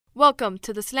Welcome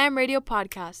to the Slam Radio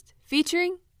Podcast,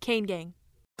 featuring Kane Gang.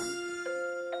 I'm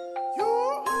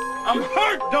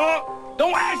hurt, dog.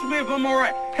 Don't ask me if I'm all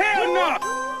right. Hell no.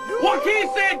 Joaquin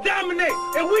said dominate,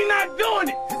 and we not doing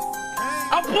it.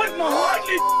 I'm putting my heart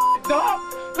in this, dog.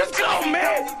 Let's go,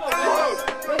 man.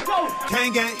 Let's go.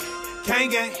 Kane Gang,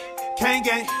 Kane Gang, Kane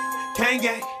Gang, Kane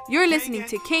Gang. You're listening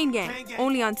to Kane Gang,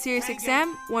 only on Sirius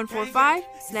XM 145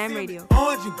 Slam Radio.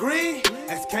 Orange and green,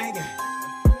 that's Kane Gang.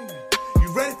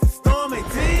 You ready to storm 18?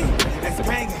 That's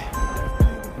Kane Gang.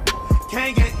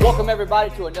 Kane Gang. Welcome everybody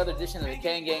to another edition of the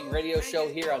Kane Gang Radio Show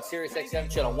here on Sirius XM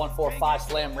channel 145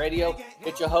 Slam Radio.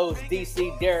 It's your host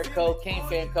DC Derek Co, Kane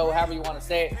Fan Co, however you want to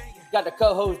say it. Got the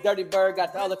co-host Dirty Bird,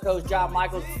 got the other coach John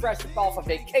Michaels, fresh off of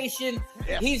vacation.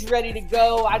 Yes. He's ready to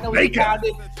go. I know he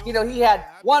counted. You know, he had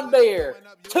 1 bear,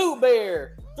 2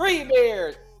 bears, 3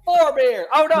 bears, 4 bears.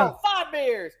 Oh no, 5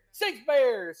 bears, 6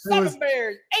 bears, 7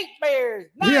 bears, 8 bears,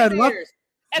 9 bears.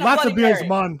 Lots of beers,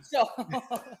 man. So,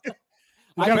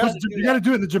 you got to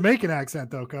do it in the Jamaican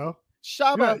accent, though, Co.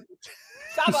 Shaba.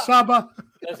 Shaba.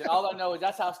 Listen, all I know is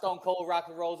that's how Stone Cold Rock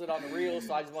and rolls it on the reel,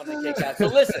 so I just wanted to kick that. So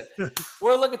listen,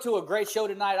 we're looking to a great show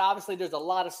tonight. Obviously, there's a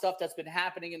lot of stuff that's been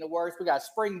happening in the works. We got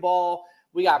spring ball,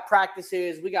 we got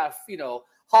practices, we got,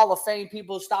 Hall of Fame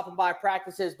people stopping by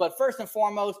practices. But first and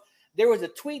foremost, there was a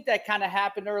tweet that kind of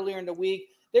happened earlier in the week.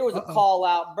 There was a call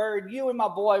out. Bird, you and my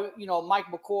boy, Mike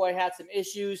McCoy had some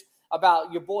issues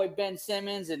about your boy Ben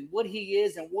Simmons and what he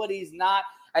is and what he's not.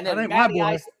 And then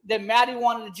Matty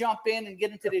wanted to jump in and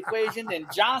get into the equation. Then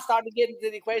John started to get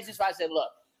into the equation. So I said, look,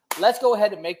 let's go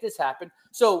ahead and make this happen.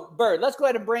 So, Bird, let's go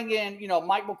ahead and bring in,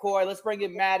 Mike McCoy. Let's bring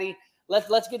in Matty.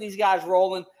 Let's get these guys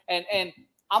rolling. And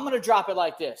I'm going to drop it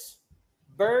like this.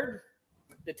 Bird,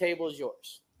 the table is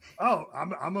yours. Oh,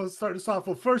 I'm going to start this off.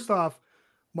 Well, first off,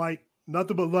 Mike,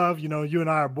 nothing but love. You and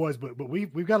I are boys, but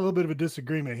we've got a little bit of a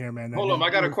disagreement here, man. Hold on. I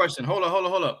got a question. Hold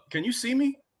up. Can you see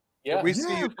me? Yeah, we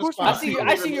see you. Of course I see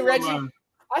you, Reggie.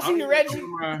 I see you, Reggie.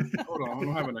 Hold on,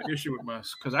 I'm having an issue with my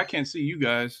because I can't see you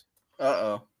guys.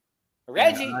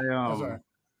 Reggie.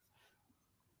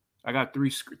 I got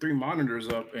three monitors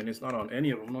up, and it's not on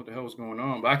any of them. I don't know what the hell is going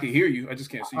on, but I can hear you. I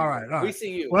just can't see you. All right. We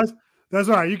see you. Well, that's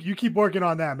all right. You keep working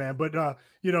on that, man. But look,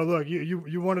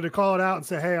 you wanted to call it out and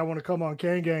say, hey, I want to come on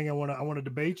Kane Gang. I want to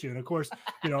debate you. And of course,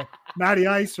 Matty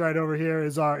Ice right over here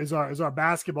is our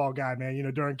basketball guy,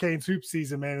 man. During Kane's hoop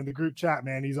season, man, in the group chat,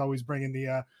 man, he's always bringing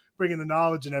the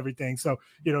knowledge and everything. So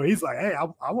he's like, hey,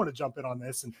 I want to jump in on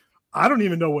this, and I don't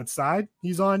even know what side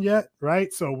he's on yet,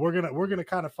 right? So we're gonna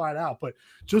kind of find out. But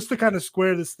just to kind of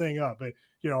square this thing up,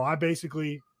 I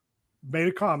basically made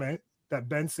a comment that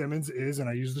Ben Simmons is, and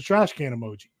I used the trash can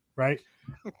emoji, right?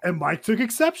 And Mike took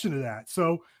exception to that.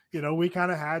 So, we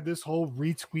kind of had this whole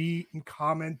retweet and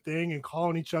comment thing and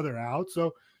calling each other out.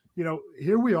 So,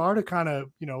 here we are to kind of,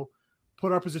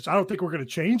 put our position. I don't think we're going to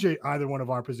change either one of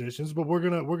our positions, but we're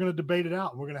going to debate it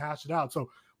out. And we're going to hash it out. So,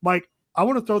 Mike, I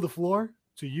want to throw the floor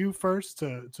to you first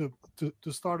to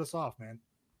start us off, man.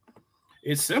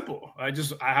 It's simple. I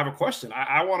have a question.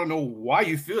 I want to know why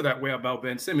you feel that way about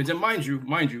Ben Simmons. And mind you,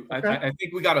 okay. I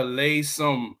think we got to lay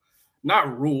some,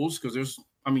 not rules, because there's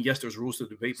rules to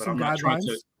debate, but I'm not trying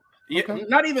to. Yeah,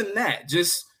 not even that.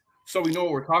 Just so we know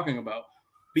what we're talking about.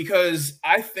 Because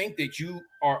I think that you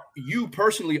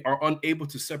personally are unable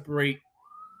to separate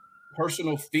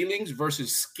personal feelings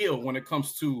versus skill when it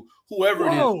comes to whoever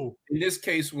it is. In this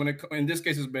case,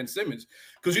 it's Ben Simmons,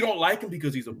 because you don't like him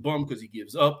because he's a bum, because he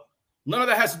gives up. None of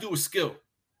that has to do with skill.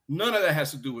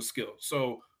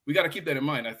 So we got to keep that in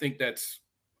mind. I think that's,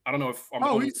 I don't know if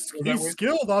I'm. He's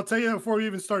skilled. I'll tell you before we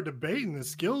even start debating the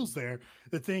skills there.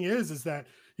 The thing is that,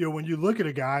 when you look at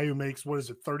a guy who makes,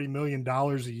 $30 million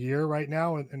a year right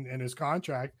now in his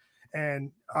contract,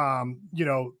 and,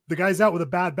 the guy's out with a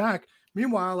bad back.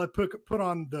 Meanwhile, I put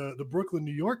on the Brooklyn,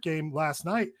 New York game last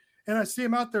night, and I see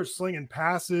him out there slinging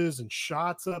passes and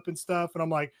shots up and stuff. And I'm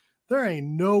like, there ain't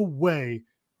no way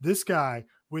this guy,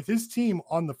 with his team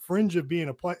on the fringe of being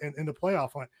in the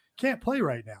playoff hunt, can't play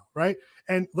right now, right?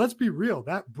 And let's be real,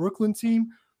 that Brooklyn team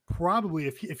probably,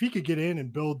 if he could get in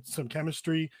and build some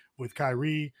chemistry with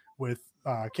Kyrie, with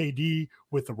KD,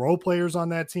 with the role players on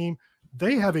that team,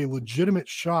 they have a legitimate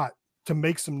shot to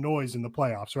make some noise in the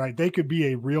playoffs, right? They could be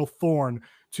a real thorn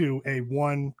to a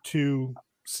 1-2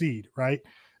 seed, right?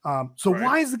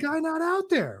 Why is the guy not out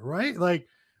there, right? Like,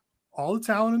 all the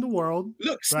talent in the world,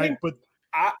 right? But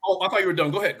I thought you were done.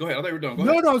 Go ahead. I thought you were done. Go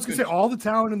ahead. No, I was going to say all the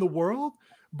talent in the world,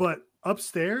 but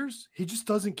upstairs, he just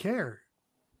doesn't care.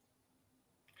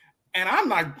 And I'm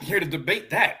not here to debate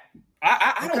that.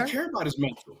 I don't care about his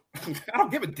mental. I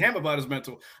don't give a damn about his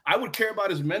mental. I would care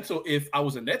about his mental if I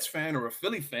was a Nets fan or a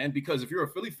Philly fan, because if you're a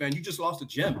Philly fan, you just lost a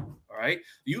gem. All right.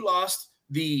 You lost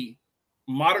the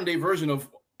modern day version of,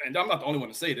 and I'm not the only one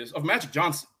to say this, of Magic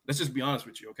Johnson. Let's just be honest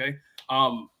with you. Okay.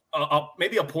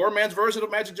 Maybe a poor man's version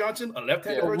of Magic Johnson, a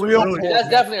left-handed version. That's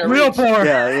definitely a real reach. poor.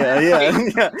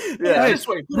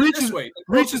 Put it this way.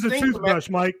 Reach is a toothbrush,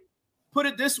 Mike. Put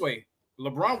it this way.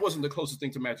 LeBron wasn't the closest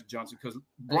thing to Magic Johnson because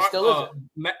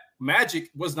Magic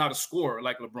was not a scorer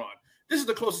like LeBron. This is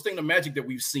the closest thing to Magic that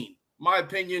we've seen. My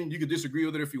opinion, you could disagree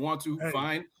with it if you want to,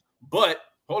 fine. But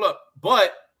hold up.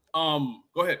 But go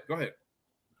ahead.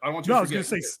 I don't want you to forget. I was going to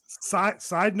say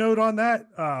side note on that,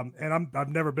 and I've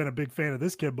never been a big fan of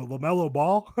this kid, but LaMelo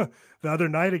Ball the other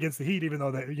night against the Heat, even though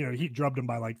that Heat drubbed him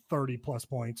by like 30 plus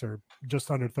points or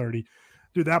just under 30.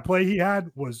 Dude, that play he had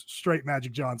was straight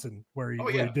Magic Johnson, where he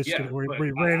dished it, where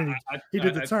he ran and he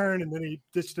did the turn and then he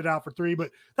dished it out for three.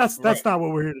 But that's not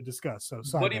what we're here to discuss. So,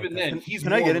 but even then, he's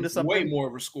way more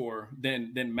of a scorer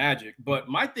than Magic. But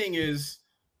my thing is,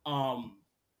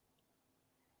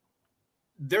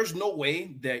 there's no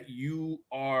way that you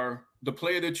are the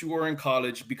player that you were in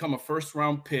college, become a first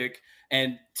round pick,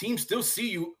 and teams still see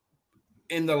you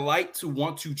in the light to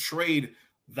want to trade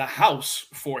the house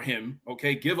for him.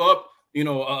 Okay, give up.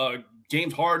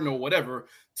 James Harden or whatever,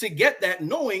 to get that,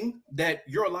 knowing that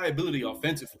you're a liability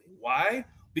offensively. Why?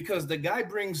 Because the guy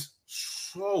brings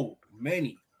so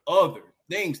many other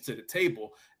things to the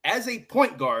table as a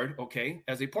point guard. Okay,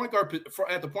 as a point guard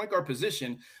at the point guard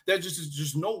position, there's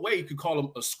just no way you could call him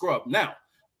a scrub. Now,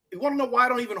 you want to know why I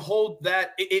don't even hold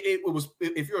that? It was,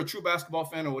 if you're a true basketball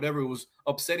fan or whatever, it was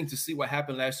upsetting to see what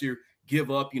happened last year.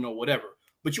 Give up, whatever.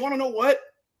 But you want to know what?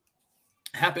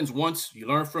 Happens once, you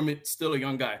learn from it. Still a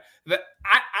young guy. That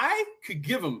I could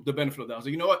give him the benefit of the doubt. So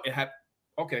you know what? It happened.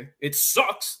 Okay, it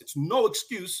sucks. It's no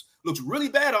excuse. Looks really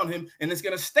bad on him, and it's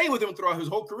gonna stay with him throughout his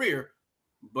whole career.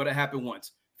 But it happened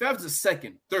once. If that was the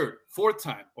second, third, fourth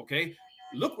time, okay.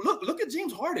 Look at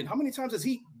James Harden. How many times has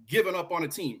he given up on a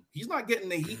team? He's not getting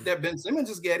the heat that Ben Simmons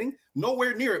is getting.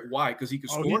 Nowhere near it. Why? Because he could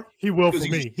score. He will for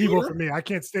me. He will for me. I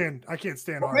can't stand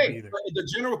Harden either. The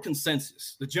general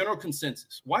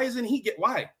consensus. Why isn't he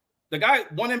why? The guy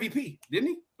won MVP, didn't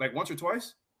he? Like once or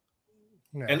twice?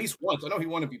 No. At least once. I know he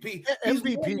won MVP.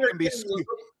 MVP can be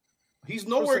he's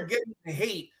nowhere getting the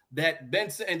hate that Ben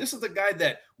Simmons. And this is the guy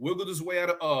that wiggled his way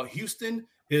out of Houston.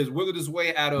 Has wiggled his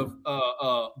way out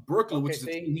of Brooklyn, which is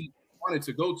the team he wanted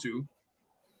to go to.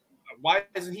 Why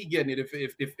isn't he getting it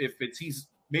if he's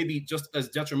maybe just as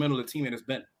detrimental a team as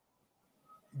Ben?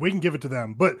 We can give it to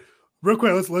them, but real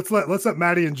quick, let's let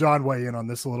Maddie and John weigh in on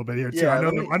this a little bit here too. Yeah,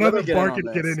 I know that Bart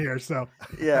can get in here, so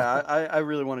yeah, I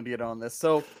really wanted to get on this.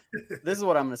 So this is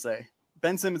what I'm going to say: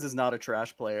 Ben Simmons is not a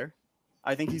trash player.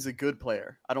 I think he's a good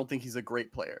player. I don't think he's a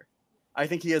great player. I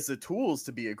think he has the tools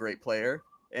to be a great player.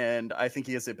 And I think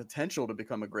he has the potential to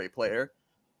become a great player,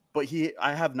 but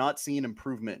I have not seen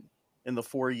improvement in the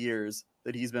 4 years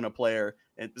that he's been a player,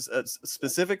 and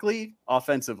specifically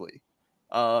offensively.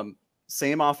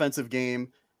 Same offensive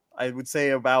game. I would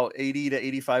say about 80 to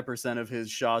 85% of his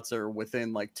shots are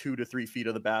within like 2 to 3 feet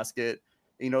of the basket.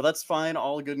 That's fine,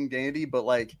 all good and dandy, but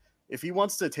like if he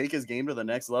wants to take his game to the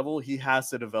next level, he has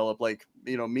to develop, like,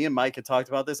 me and Mike had talked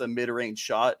about this, a mid-range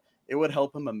shot. It would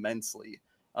help him immensely.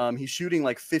 He's shooting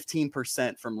like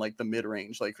 15% from like the mid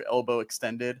range, like elbow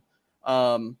extended.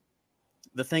 The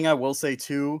thing I will say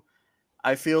too,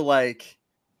 I feel like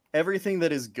everything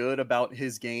that is good about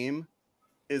his game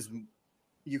is,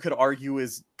 you could argue,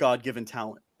 is God-given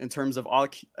talent in terms of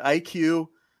IQ,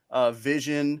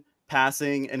 vision,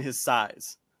 passing, and his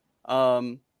size.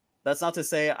 That's not to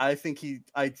say I think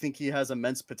he has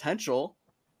immense potential.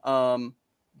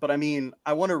 But I mean,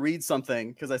 I want to read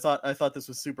something because I thought this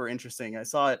was super interesting. I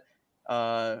saw it,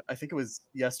 I think it was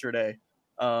yesterday,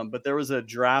 but there was a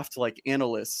draft like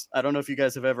analyst. I don't know if you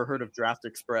guys have ever heard of Draft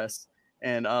Express,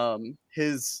 and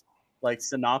his like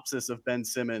synopsis of Ben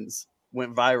Simmons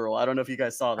went viral. I don't know if you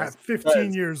guys saw this. At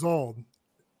 15 years old.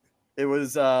 It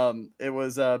was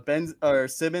Ben or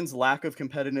Simmons' lack of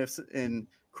competitiveness in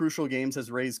crucial games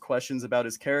has raised questions about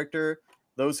his character.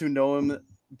 Those who know him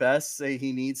best say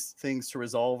he needs things to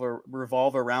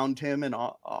revolve around him and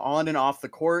on and off the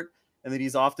court, and that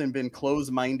he's often been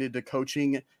closed-minded to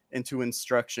coaching and to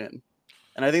instruction.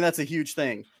 And I think that's a huge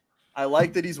thing. I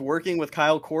like that he's working with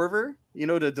Kyle Korver,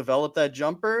 to develop that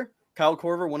jumper. Kyle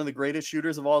Korver, one of the greatest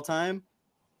shooters of all time.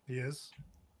 He is.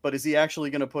 But is he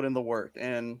actually going to put in the work?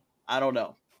 And I don't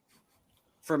know.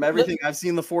 From everything I've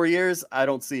seen the 4 years, I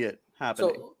don't see it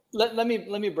happening. So let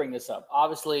me bring this up.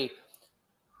 Obviously,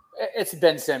 it's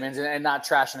Ben Simmons and not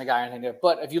trashing the guy or anything there.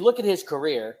 But if you look at his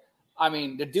career, I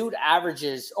mean, the dude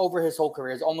averages over his whole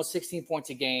career is almost 16 points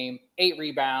a game, 8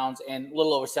 rebounds, and a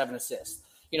little over 7 assists.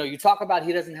 You know, you talk about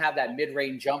he doesn't have that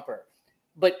mid-range jumper,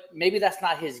 but maybe that's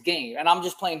not his game. And I'm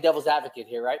just playing devil's advocate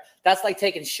here, right? That's like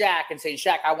taking Shaq and saying,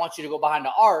 Shaq, I want you to go behind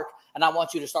the arc, and I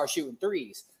want you to start shooting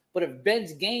threes. But if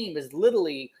Ben's game is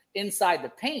literally inside the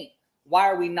paint, why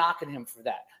are we knocking him for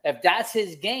that? If that's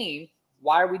his game,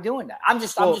 why are we doing that? I'm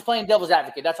just playing devil's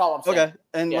advocate. That's all I'm saying. Okay,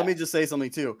 and let me just say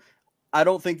something too. I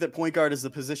don't think that point guard is the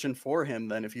position for him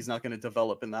then if he's not going to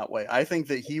develop in that way. I think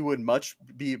that he would much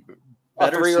be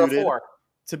better suited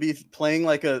to be playing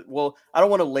like I don't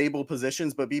want to label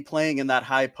positions, but be playing in that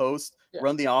high post,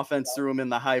 run the offense through him in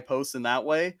the high post in that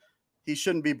way. He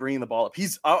shouldn't be bringing the ball up.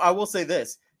 I will say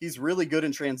this, he's really good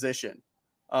in transition,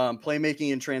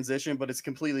 playmaking in transition, but it's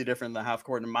completely different than the half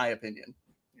court in my opinion.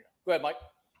 Go ahead, Mike.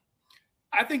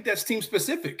 I think that's team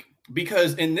specific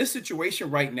because in this situation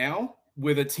right now,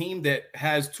 with a team that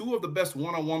has 2 of the best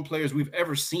one-on-one players we've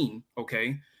ever seen,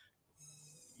 okay,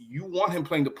 you want him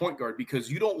playing the point guard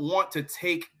because you don't want to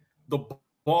take the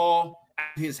ball out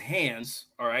of his hands,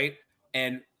 all right,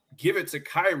 and give it to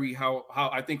Kyrie, how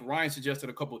I think Ryan suggested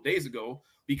a couple of days ago,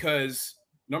 because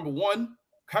number one,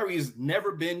 Kyrie has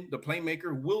never been the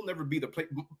playmaker, will never be the play.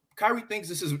 Kyrie thinks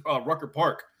this is Rucker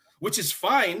Park, which is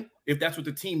fine if that's what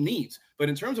the team needs. But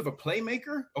in terms of a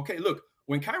playmaker, okay, look,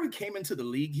 when Kyrie came into the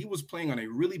league, he was playing on a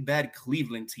really bad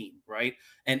Cleveland team, right?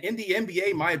 And in the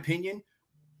NBA, my opinion,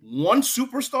 one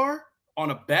superstar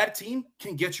on a bad team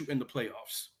can get you in the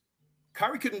playoffs.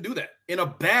 Kyrie couldn't do that in a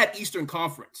bad Eastern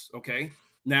Conference, okay?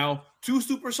 Now, 2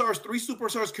 superstars, 3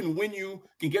 superstars can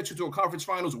get you to a conference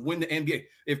finals, win the NBA.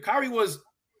 If Kyrie was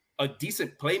a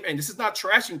decent player, and this is not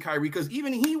trashing Kyrie, because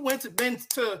even he went to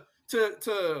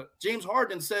James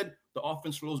Harden and said the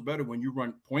offense flows better when you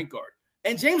run point guard.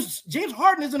 And James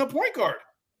Harden isn't a point guard.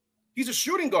 He's a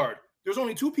shooting guard. There's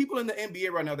only 2 people in the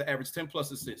NBA right now that average 10 plus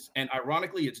assists. And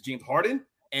ironically, it's James Harden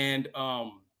and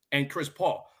Chris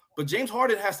Paul. But James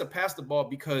Harden has to pass the ball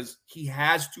because he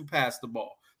has to pass the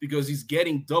ball because he's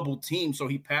getting double teamed. So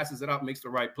he passes it out, makes the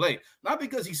right play. Not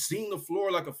because he's seeing the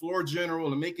floor like a floor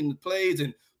general and making the plays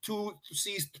and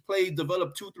sees play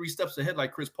develop 2-3 steps ahead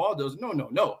like Chris Paul does.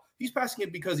 No. He's passing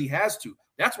it because he has to.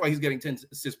 That's why he's getting 10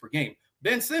 assists per game.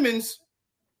 Ben Simmons,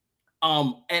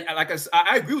 and like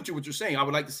I agree with you what you're saying. I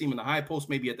would like to see him in the high post,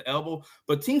 maybe at the elbow,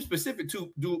 but team specific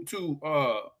to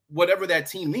whatever that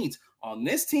team needs. On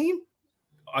this team,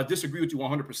 I disagree with you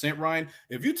 100%, Ryan.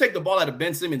 If you take the ball out of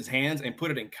Ben Simmons' hands and put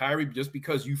it in Kyrie just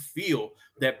because you feel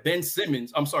that Ben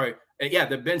Simmons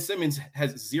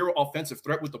has zero offensive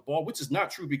threat with the ball, which is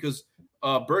not true because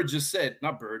Cole just said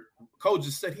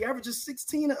he averages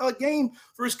 16 a game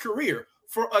for his career.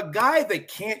 For a guy that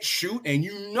can't shoot and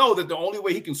you know that the only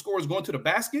way he can score is going to the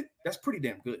basket, that's pretty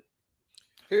damn good.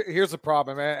 Here's the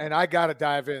problem, man, and I got to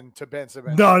dive into Ben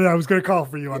Simmons. No, I was going to call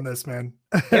for you on this, man.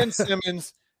 Ben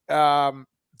Simmons,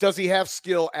 does he have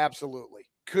skill? Absolutely.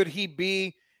 Could he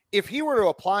be, if he were to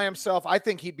apply himself, I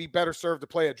think he'd be better served to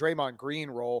play a Draymond Green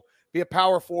role, be a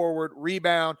power forward,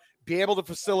 rebound, be able to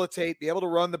facilitate, be able to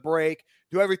run the break,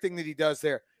 do everything that he does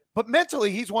there. But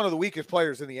mentally, he's one of the weakest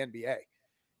players in the NBA.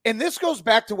 And this goes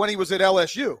back to when he was at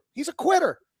LSU. He's a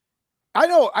quitter. I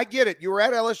know, I get it. You were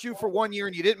at LSU for 1 year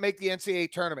and you didn't make the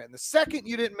NCAA tournament. And the second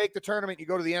you didn't make the tournament, you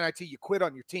go to the NIT, you quit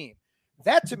on your team.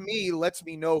 That to me lets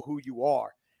me know who you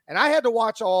are. And I had to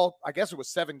watch I guess it was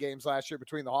 7 games last year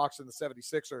between the Hawks and the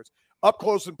 76ers, up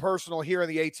close and personal here in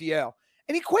the ATL.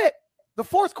 And he quit. The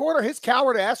fourth quarter, his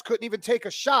coward ass couldn't even take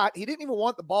a shot. He didn't even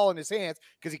want the ball in his hands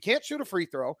because he can't shoot a free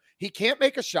throw. He can't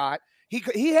make a shot.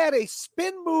 He had a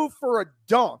spin move for a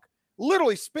dunk,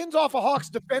 literally spins off a Hawks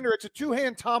defender. It's a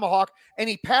 2-hand tomahawk, and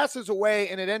he passes away,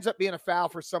 and it ends up being a foul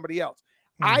for somebody else.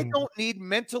 I don't need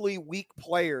mentally weak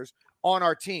players on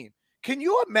our team. Can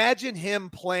you imagine him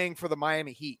playing for the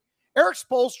Miami Heat? Eric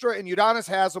Spoelstra and Udonis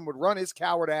Haslem would run his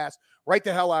coward ass right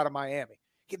the hell out of Miami.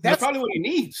 That's probably what he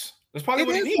needs. That's probably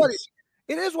what he needs.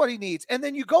 It is what he needs. And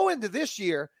then you go into this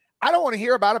year, I don't want to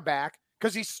hear about a back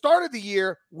because he started the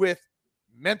year with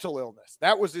mental illness.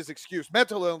 That was his excuse,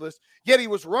 mental illness. Yet he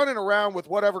was running around with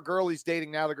whatever girl he's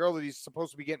dating now, the girl that he's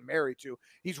supposed to be getting married to.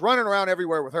 He's running around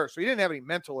everywhere with her. So he didn't have any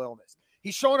mental illness.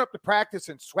 He's showing up to practice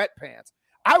in sweatpants.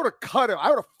 I would have cut him. I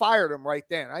would have fired him right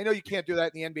then. I know you can't do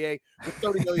that in the NBA with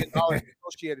 $30 million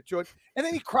associated to it. And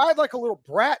then he cried like a little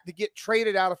brat to get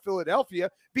traded out of Philadelphia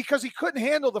because he couldn't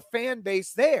handle the fan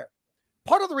base there.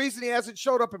 Part of the reason he hasn't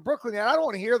showed up in Brooklyn yet, I don't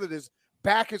want to hear that his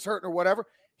back is hurting or whatever.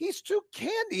 He's too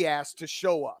candy-ass to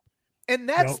show up. And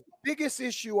that's the biggest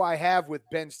issue I have with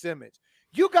Ben Simmons.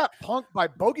 You got punked by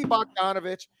Bogey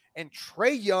Bogdanović and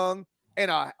Trae Young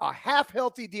and a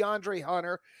half-healthy DeAndre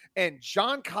Hunter and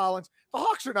John Collins, the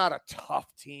Hawks are not a tough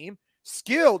team.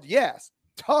 Skilled, yes.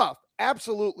 Tough,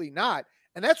 absolutely not.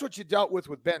 And that's what you dealt with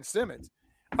Ben Simmons.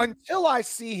 Until I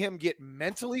see him get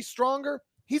mentally stronger,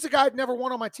 he's a guy I'd never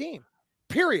want on my team.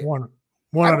 Period. 100%.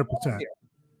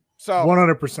 So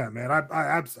 100%, man.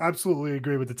 I absolutely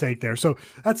agree with the take there. So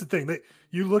that's the thing that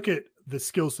you look at the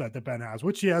skill set that Ben has,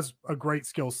 which he has a great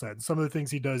skill set. And some of the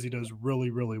things he does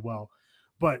really, really well.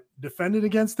 But defending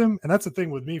against him, and that's the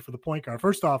thing with me for the point guard.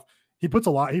 First off, he puts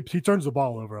a lot. He turns the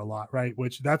ball over a lot, right?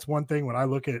 Which that's one thing when I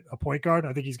look at a point guard.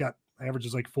 I think he's got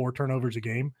averages like 4 turnovers a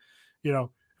game. You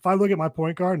know, if I look at my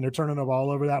point guard and they're turning the ball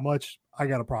over that much, I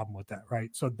got a problem with that, right?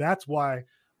 So that's why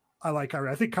I like Kyrie.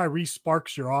 I think Kyrie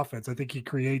sparks your offense. I think he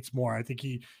creates more. I think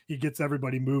he gets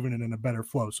everybody moving and in a better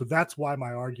flow. So that's why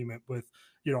my argument with,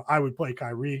 you know, I would play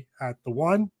Kyrie at the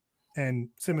 1 and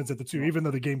Simmons at the 2, even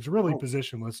though the game's really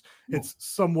positionless. It's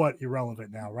somewhat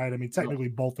irrelevant now, right? I mean, technically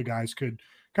both the guys could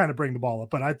kind of bring the ball up,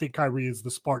 but I think Kyrie is the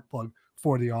spark plug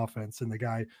for the offense and the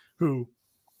guy who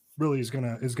really is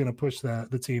gonna push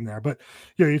the team there. But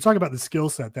you know, you talk about the skill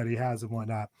set that he has and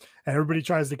whatnot, and everybody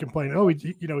tries to complain, oh,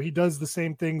 he does the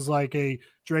same things like a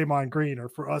Draymond Green, or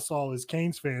for us all as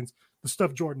Canes fans, the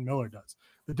stuff Jordan Miller does.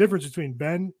 The difference between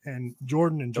Ben and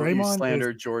Jordan and Draymond. Don't you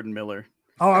slander Jordan Miller.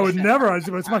 Oh, I would never.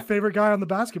 It's my favorite guy on the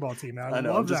basketball team. Man. I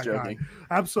love that joking. guy.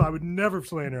 Absolutely, I would never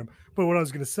slander him. But what I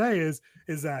was going to say is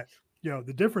that, you know,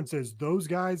 the difference is those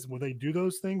guys, when they do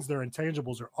those things, their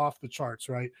intangibles are off the charts,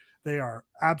 right? They are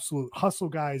absolute hustle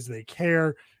guys. They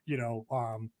care. You know,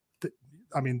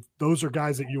 I mean, those are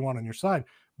guys that you want on your side.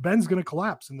 Ben's going to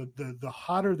collapse, and the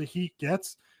hotter the heat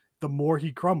gets, the more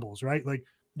he crumbles, right? Like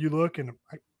you look, and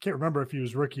I can't remember if he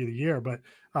was rookie of the year, but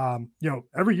you know,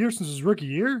 every year since his rookie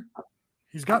year,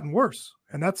 he's gotten worse,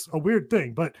 and that's a weird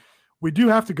thing. But we do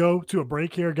have to go to a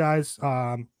break here, guys.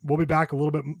 We'll be back a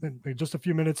little bit in just a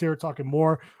few minutes here, talking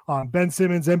more on Ben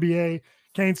Simmons, NBA,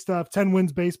 Cane stuff, 10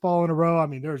 wins baseball in a row. I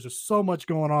mean, there's just so much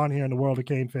going on here in the world of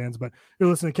Cane fans. But you're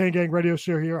listening to Cane Gang Radio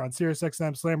Show here on Sirius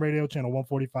XM Slam Radio, channel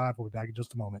 145. We'll be back in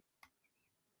just a moment.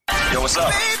 Yo, what's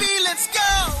up? Baby, let's go.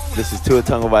 This is Tua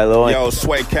Tagovailoa. Yo,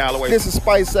 Sway Calloway. This is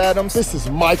Spice Adams. This is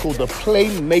Michael, the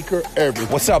playmaker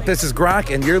everything. What's up? This is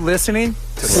Gronk, and you're listening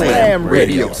to Slam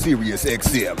Radio, Sirius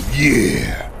XM.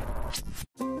 Yeah.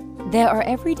 There are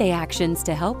everyday actions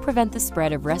to help prevent the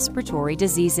spread of respiratory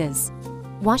diseases.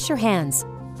 Wash your hands.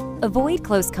 Avoid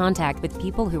close contact with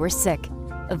people who are sick.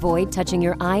 Avoid touching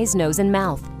your eyes, nose, and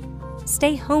mouth.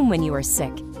 Stay home when you are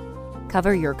sick.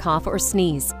 Cover your cough or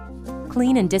sneeze.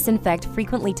 Clean and disinfect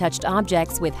frequently touched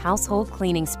objects with household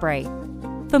cleaning spray.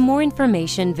 For more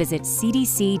information, visit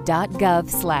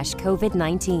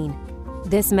cdc.gov/COVID-19.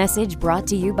 This message brought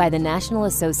to you by the National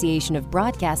Association of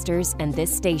Broadcasters and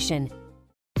this station.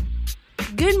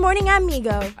 Good morning,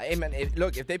 amigo. Hey, man,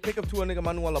 look, if they pick up Tua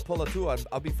Tagovailoa too,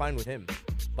 I'll be fine with him.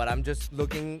 But I'm just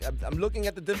looking at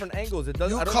the different angles. It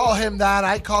doesn't. You call him that.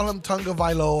 I call him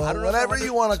Tagovailoa. Whatever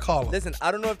you want to call him. Listen,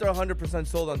 I don't know if they're 100%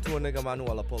 sold on Tua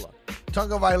Tagovailoa.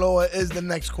 Tagovailoa is the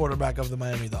next quarterback of the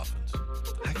Miami Dolphins.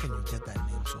 How can you get that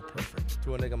name so perfect?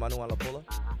 Tua Tagovailoa.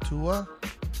 Tua?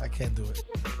 I can't do it.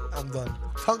 I'm done.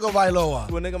 Tagovailoa.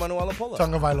 Tua Tagovailoa.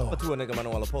 Tagovailoa. Tua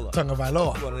Tagovailoa.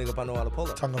 Tagovailoa. Tua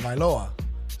Tagovailoa. Tagovailoa.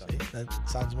 See, that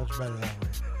sounds much better that way.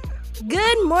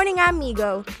 Good morning,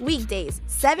 amigo. Weekdays,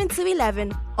 7 to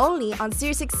 11, only on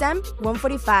Sirius XM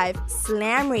 145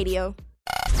 Slam Radio.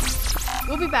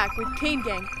 We'll be back with Cane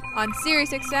Gang on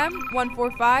Sirius XM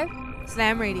 145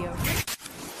 Slam Radio.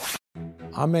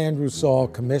 I'm Andrew Saul,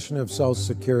 Commissioner of Social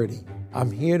Security. I'm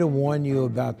here to warn you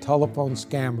about telephone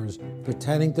scammers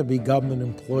pretending to be government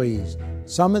employees.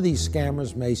 Some of these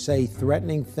scammers may say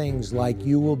threatening things like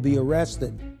you will be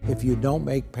arrested if you don't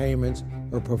make payments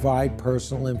or provide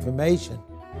personal information.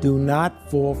 Do not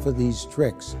fall for these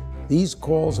tricks. These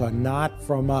calls are not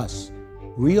from us.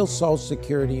 Real Social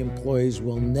Security employees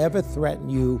will never threaten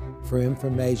you for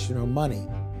information or money.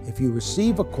 If you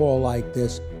receive a call like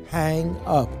this, hang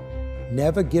up.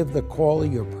 Never give the caller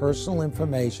your personal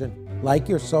information, like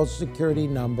your Social Security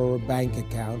number or bank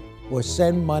account, or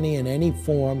send money in any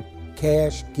form,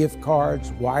 cash, gift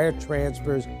cards, wire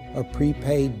transfers, or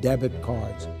prepaid debit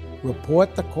cards.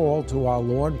 Report the call to our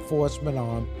law enforcement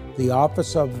arm, the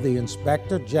Office of the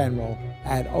Inspector General,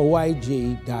 at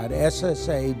oig.ssa.gov.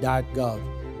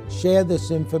 Share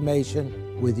this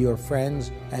information with your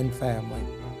friends and family.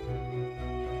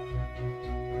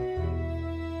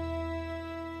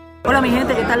 Hola mi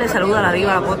gente, ¿qué tal? Les saluda la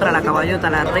diva, la potra, la caballota,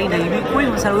 la reina y mi queen.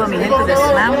 Un saludo a mi gente de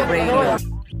Slam Radio.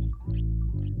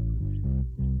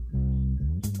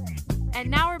 And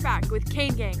now we're back with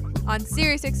Cane Gang on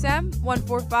Sirius XM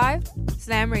 145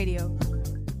 Slam Radio.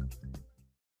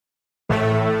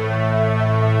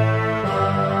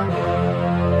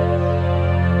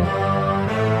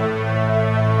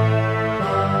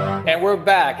 And we're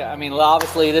back. I mean,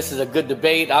 obviously, this is a good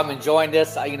debate. I'm enjoying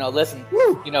this. Listen,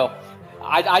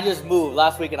 I just moved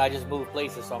last week, and I just moved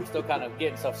places, so I'm still kind of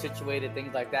getting stuff situated,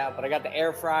 things like that. But I got the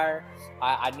air fryer.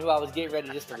 I knew I was getting ready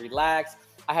just to relax.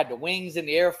 I had the wings in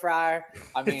the air fryer.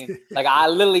 I mean, like I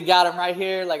literally got them right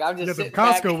here. Like I'm just you sitting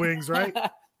got the Costco back. wings, right?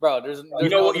 Bro, there's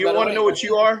you want to know what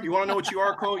you are? You want to know what you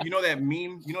are, Cole? You know that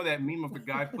meme? You know that meme of the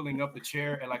guy pulling up the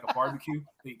chair at like a barbecue?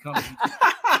 He comes,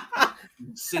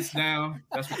 sits down.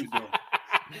 That's what you're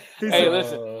doing. Hey,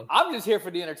 listen, I'm just here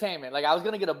for the entertainment. Like I was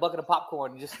gonna get a bucket of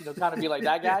popcorn and just kind of be like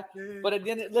that guy. But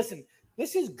again, listen,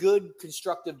 this is good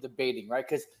constructive debating, right?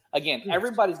 Because again,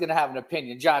 everybody's gonna have an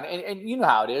opinion, John, and you know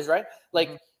how it is, right? Like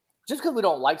just because we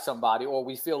don't like somebody or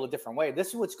we feel a different way, this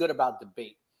is what's good about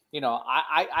debate.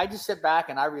 I just sit back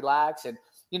and I relax. And,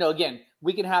 again,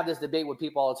 we can have this debate with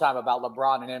people all the time about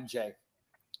LeBron and MJ.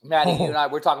 Maddie, you and I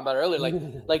were talking about it earlier.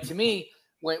 Like to me,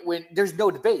 when there's no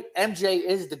debate, MJ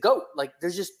is the GOAT. Like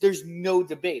there's no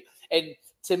debate. And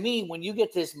to me, when you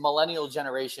get this millennial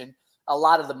generation, a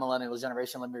lot of the millennial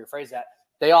generation, let me rephrase that,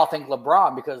 they all think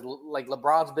LeBron because like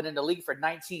LeBron's been in the league for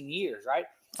 19 years, right?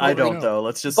 I don't though.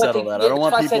 Let's just settle that. I don't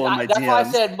want people in my DMs. That's why I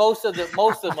said most of the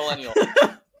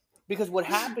millennials. Because what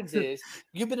happens is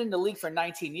you've been in the league for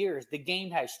 19 years. The game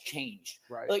has changed.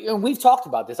 Right. And we've talked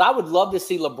about this. I would love to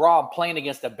see LeBron playing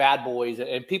against the bad boys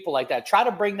and people like that. Try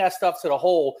to bring that stuff to the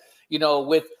whole,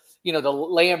 with, the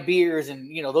Lambeers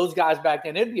and, those guys back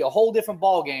then. It'd be a whole different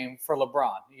ball game for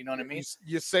LeBron. You know what I mean?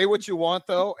 You say what you want,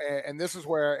 though. And this is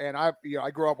where, and I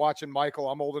grew up watching Michael.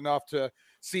 I'm old enough to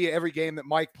see every game that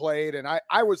Mike played. And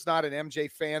I was not an MJ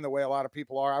fan the way a lot of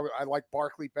people are. I like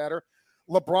Barkley better.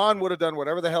 LeBron would have done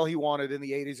whatever the hell he wanted in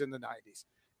the 80s and the 90s.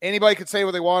 Anybody could say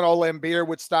what they want. All Lambeer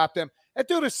would stop them. That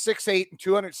dude is 6'8" and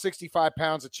 265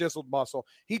 pounds of chiseled muscle.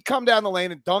 He'd come down the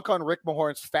lane and dunk on Rick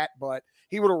Mahorn's fat butt.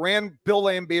 He would have ran Bill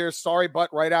Lambeer's sorry butt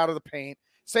right out of the paint.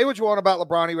 Say what you want about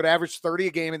LeBron. He would average 30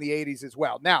 a game in the 80s as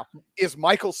well. Now, is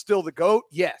Michael still the GOAT?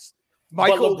 Yes.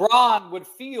 But LeBron would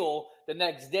feel the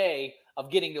next day of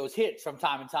getting those hits from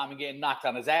time to time and getting knocked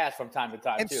on his ass from time to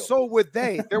time, and too. So would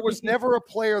they. There was never a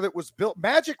player that was built.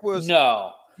 Magic was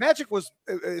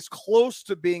as close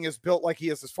to being as built like he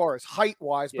is as far as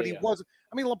height-wise, but he wasn't.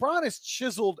 I mean, LeBron is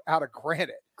chiseled out of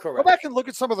granite. Correct. Go back and look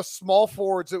at some of the small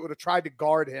forwards that would have tried to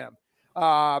guard him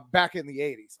back in the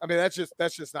 80s. I mean, that's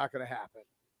just not going to happen.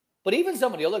 But even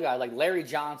some of the other guys like Larry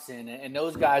Johnson and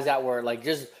those guys that were like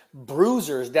just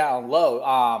bruisers down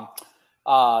low,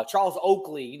 Charles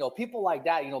Oakley, people like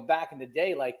that, back in the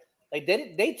day, like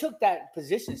they took that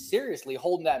position seriously,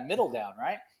 holding that middle down,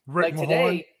 right? Rick like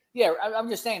today, I'm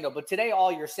just saying though, but today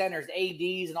all your centers,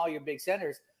 ADs and all your big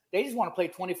centers, they just want to play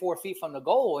 24 feet from the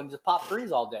goal and just pop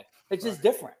threes all day. It's just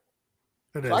different.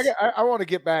 It is. So I want to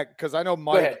get back because I know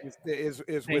Mike is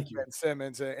with you. Ben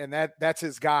Simmons, and that's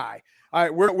his guy. All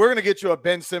right, we're going to get you a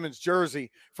Ben Simmons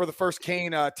jersey for the first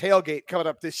Kane tailgate coming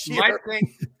up this year. Mike think,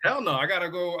 hell no, I gotta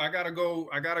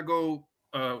go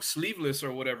sleeveless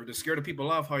or whatever to scare the people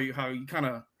off. How you kind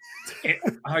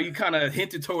of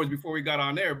hinted towards before we got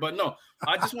on there. But no,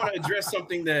 I just want to address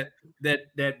something that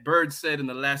Bird said in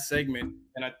the last segment,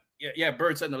 and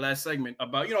Bird said in the last segment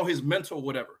about his mental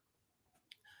whatever.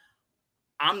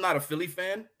 I'm not a Philly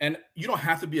fan, and you don't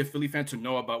have to be a Philly fan to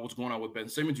know about what's going on with Ben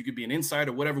Simmons. You could be an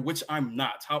insider, whatever, which I'm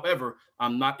not. However,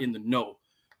 I'm not in the know.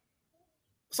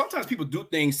 Sometimes people do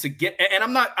things to get,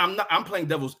 and I'm playing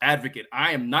devil's advocate.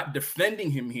 I am not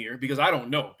defending him here because I don't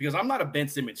know, because I'm not a Ben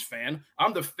Simmons fan.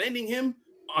 I'm defending him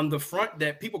on the front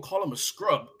that people call him a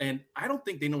scrub, and I don't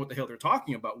think they know what the hell they're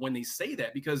talking about when they say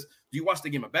that, because you watch the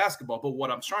game of basketball. But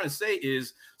what I'm trying to say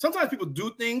is sometimes people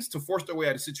do things to force their way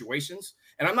out of situations,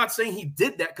 and I'm not saying he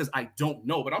did that because I don't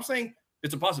know, but I'm saying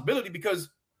it's a possibility because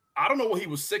I don't know what he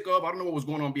was sick of. I don't know what was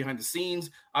going on behind the scenes.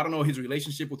 I don't know his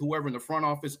relationship with whoever in the front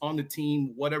office, on the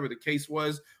team, whatever the case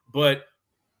was, but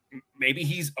maybe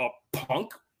he's a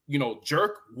punk,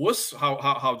 jerk, wuss,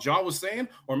 how John was saying,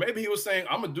 or maybe he was saying,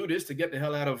 I'm gonna do this to get the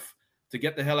hell out of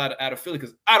Philly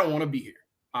because I don't want to be here.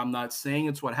 I'm not saying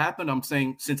it's what happened. I'm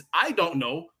saying since I don't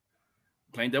know,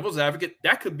 playing devil's advocate,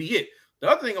 that could be it. The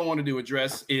other thing I wanted to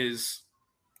address is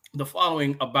the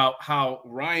following about how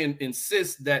Ryan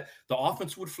insists that the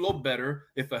offense would flow better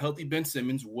if a healthy Ben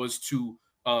Simmons was to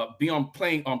be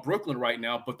playing on Brooklyn right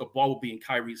now, but the ball will be in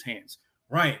Kyrie's hands.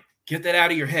 Ryan, get that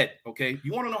out of your head, okay?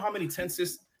 You want to know how many 10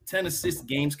 assist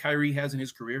games Kyrie has in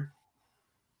his career?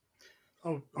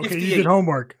 Oh, okay. 58. You did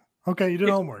homework. Okay, you did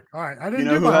homework. All right. I didn't.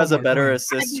 You know who has a better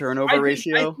assist turnover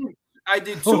ratio? I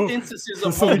did two instances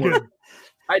of homework.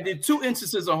 I did 2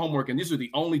 instances of homework, and these are the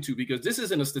only 2 because this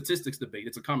isn't a statistics debate;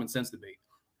 it's a common sense debate.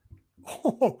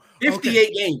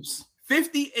 58 games.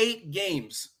 58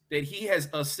 games. that he has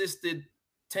assisted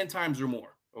 10 times or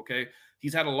more. Okay.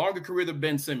 He's had a longer career than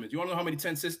Ben Simmons. You want to know how many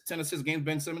 10 assist games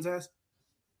Ben Simmons has?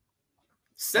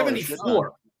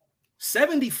 74.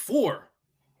 74.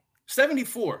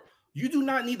 74. You do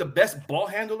not need the best ball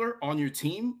handler on your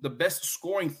team, the best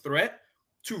scoring threat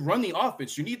to run the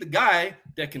offense. You need the guy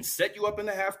that can set you up in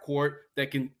the half court,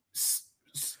 that can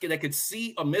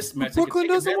see a mismatch. Brooklyn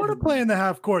doesn't want to play in the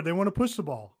half court. They want to push the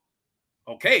ball.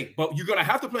 Okay, but you're going to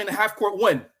have to play in the half court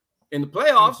when? In the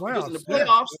playoffs, because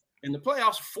in the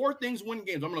playoffs, 4 things win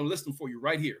games. I'm going to list them for you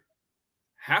right here.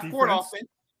 Half court offense.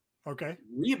 Okay.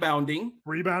 Rebounding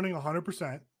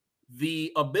 100%.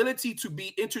 The ability to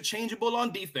be interchangeable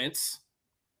on defense.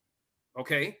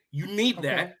 Okay. You need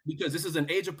that because this is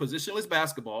an age of positionless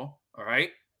basketball. All right.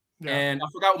 Yeah. And I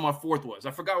forgot what my fourth was.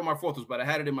 But I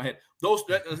had it in my head. Let's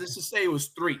just say it was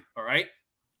 3. All right.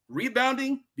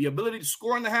 Rebounding, the ability to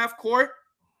score in the half court,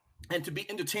 and to be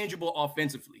interchangeable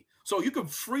offensively. So you can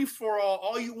free for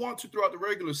all you want to throughout the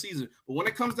regular season. But when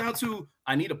it comes down to,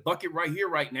 I need a bucket right here,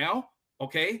 right now.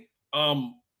 Okay.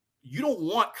 You don't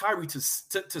want Kyrie to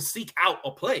seek out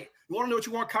a play. You want to know what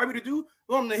you want Kyrie to do? You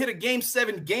want him to hit a Game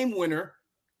 7 game winner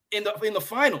in the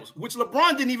finals, which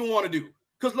LeBron didn't even want to do.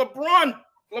 Because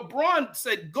LeBron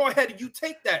said, go ahead, you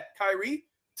take that, Kyrie.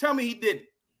 Tell me he didn't.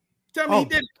 Tell me he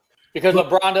didn't. Because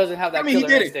LeBron doesn't have that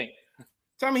killer instinct.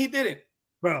 Tell me he didn't.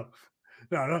 Bro,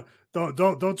 no,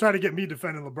 don't try to get me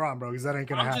defending LeBron, bro, because that ain't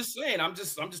gonna happen. I'm just saying, I'm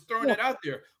just throwing it out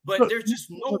there. But there's just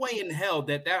no way in hell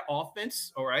that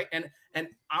offense, all right, and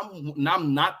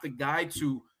I'm not the guy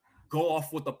to go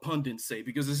off what the pundits say,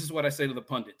 because this is what I say to the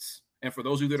pundits. And for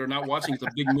those of you that are not watching, it's a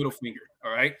big middle finger.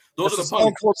 All right, those are the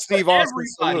pundits. Steve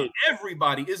Austin,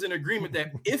 everybody is in agreement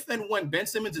that if and when Ben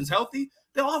Simmons is healthy,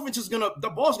 the offense is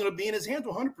the ball's gonna be in his hands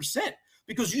 100%,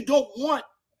 because you don't want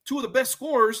 2 of the best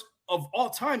scorers of all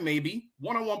time, maybe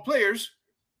one-on-one players.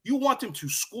 You want them to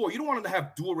score. You don't want them to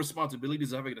have dual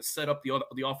responsibilities of having to set up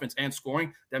the offense and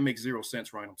scoring. That makes 0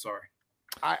 sense, Ryan. I'm sorry.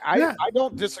 I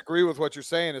don't disagree with what you're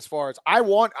saying as far as I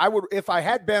would, if I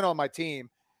had Ben on my team,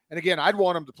 and again, I'd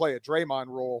want him to play a Draymond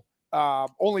role,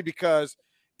 only because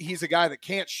he's a guy that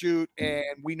can't shoot, and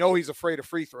we know he's afraid of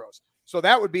free throws. So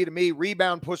that would be, to me,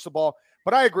 rebound, push the ball.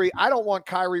 But I agree. I don't want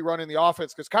Kyrie running the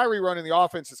offense, because Kyrie running the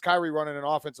offense is Kyrie running an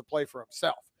offensive play for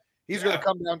himself. He's going to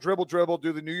come down, dribble,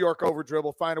 do the New York over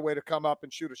dribble, find a way to come up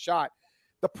and shoot a shot.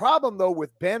 The problem, though,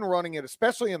 with Ben running it,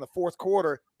 especially in the fourth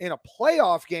quarter in a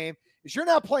playoff game, is you're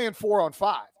now playing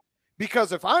 4-on-5.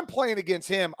 Because if I'm playing against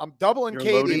him, I'm doubling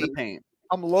KD. Loading the paint.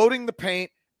 I'm loading the paint,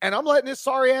 and I'm letting his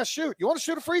sorry ass shoot. You want to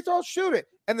shoot a free throw? Shoot it.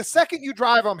 And the second you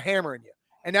drive, I'm hammering you.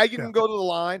 And now you can go to the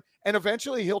line, and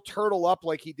eventually he'll turtle up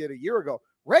like he did a year ago.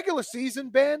 Regular season,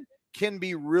 Ben, can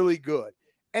be really good.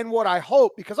 And what I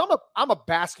hope, because I'm a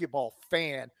basketball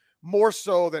fan more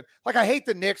so than, like, I hate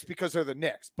the Knicks because they're the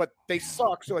Knicks, but they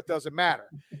suck, so it doesn't matter.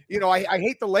 You know, I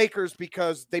hate the Lakers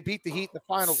because they beat the Heat in the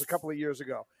finals a couple of years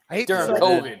ago. I hate during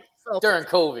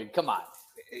COVID. Come on.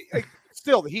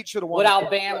 Still, the Heat should have won.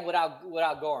 Without Bam, without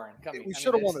Goran. We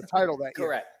should have won the title that year.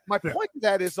 Correct. My point to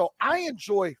that is, though, I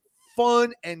enjoy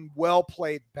fun and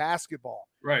well-played basketball.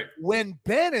 Right. When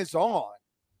Ben is on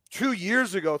 2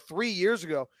 years ago, 3 years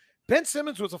ago, Ben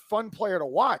Simmons was a fun player to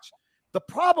watch. The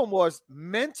problem was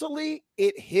mentally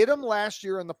it hit him last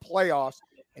year in the playoffs,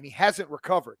 and he hasn't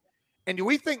recovered. And do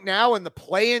we think now in the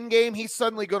play-in game he's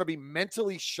suddenly going to be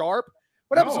mentally sharp?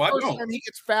 What happens the first time he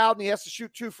gets fouled and he has to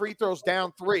shoot 2 free throws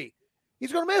down 3?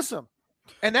 He's going to miss them.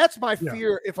 And that's my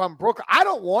fear if I'm Brooklyn. I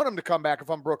don't want him to come back if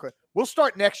I'm Brooklyn. We'll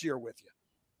start next year with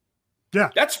you. Yeah.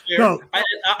 That's fair. No.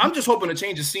 I'm just hoping a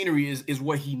change of scenery is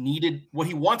what he needed, what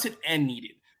he wanted and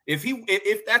needed.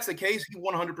 If that's the case, he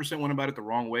 100% went about it the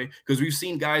wrong way, because we've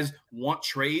seen guys want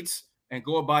trades and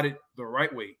go about it the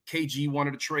right way. KG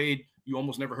wanted a trade. You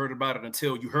almost never heard about it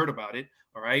until you heard about it.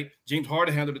 All right. James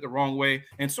Harden handled it the wrong way,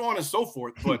 and so on and so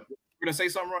forth. But you're going to say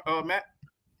something, Matt?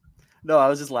 No, I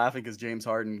was just laughing because James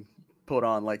Harden put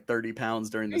on like 30 pounds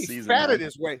during the season. He fatted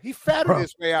his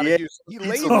way out of Houston. He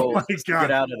laid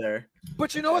get out of there.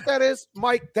 But you know what that is,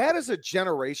 Mike? That is a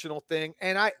generational thing,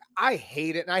 and I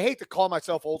hate it. And I hate to call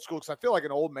myself old school because I feel like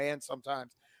an old man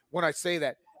sometimes when I say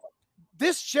that.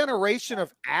 This generation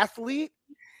of athlete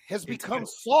has become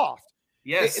soft.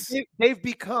 Yes. They've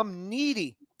become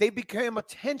needy. They became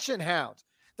attention hounds.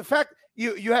 The fact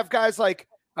you have guys like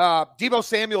Deebo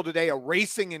Samuel today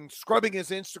erasing and scrubbing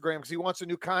his Instagram because he wants a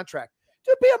new contract.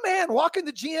 Dude, be a man. Walk in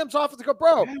the GM's office and go,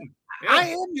 bro, I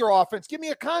am your offense. Give me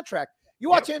a contract. You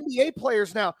watch NBA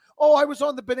players now. Oh, I was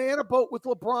on the banana boat with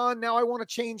LeBron. Now I want to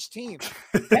change teams.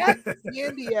 That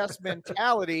candy ass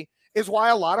mentality is why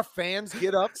a lot of fans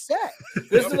get upset.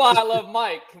 This is why I love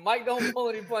Mike. Mike don't pull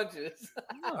any punches.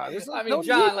 I mean,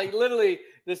 John, like literally,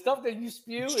 the stuff that you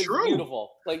spew is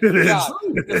beautiful. Like, John,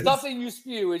 the stuff that you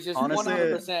spew is just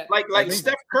 100%. Like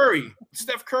Steph Curry.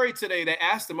 Steph Curry today, they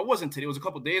asked him, it wasn't today, it was a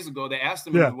couple of days ago, they asked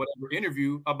him in whatever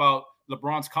interview about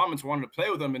LeBron's comments wanting to play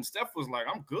with him, and Steph was like,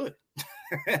 I'm good.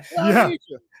 That's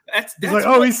like,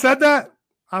 oh, he said that?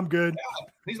 I'm good. Yeah.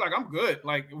 He's like, I'm good.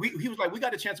 Like, he was like, we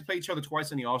got a chance to play each other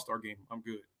twice in the All-Star game. I'm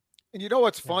good. And you know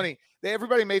what's funny?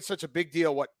 Everybody made such a big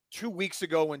deal, 2 weeks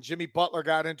ago when Jimmy Butler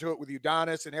got into it with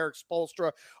Udonis and Eric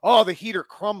Spoelstra. Oh, the Heat are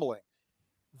crumbling.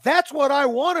 That's what I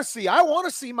want to see. I want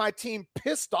to see my team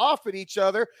pissed off at each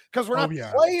other because we're not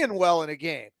playing well in a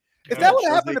game. If that would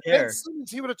have happened to Ben Simmons,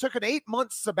 he would have took an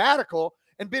 8-month sabbatical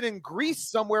and been in Greece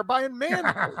somewhere buying man.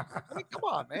 I mean, come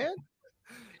on, man.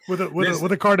 With a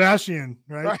Kardashian,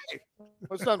 right?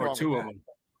 What's done wrong? Two of them.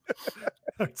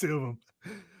 Two of them.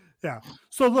 Yeah.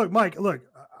 So look, Mike. Look,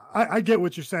 I get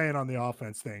what you're saying on the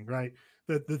offense thing, right?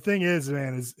 The thing is,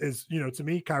 man, is to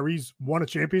me, Kyrie's won a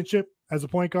championship as a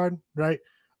point guard, right?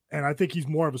 And I think he's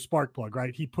more of a spark plug,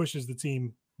 right? He pushes the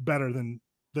team better than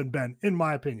Ben, in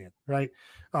my opinion, right?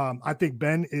 I think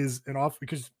Ben is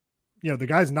because the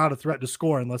guy's not a threat to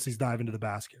score unless he's diving to the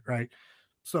basket, right?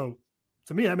 So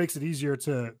to me, that makes it easier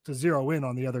to zero in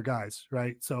on the other guys,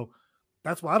 right? So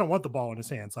that's why I don't want the ball in his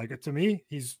hands. Like, to me,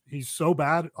 he's so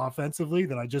bad offensively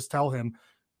that I just tell him,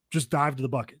 just dive to the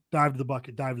bucket, dive to the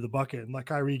bucket, dive to the bucket, and let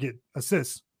Kyrie get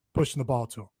assists pushing the ball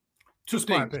to him. Just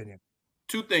my opinion.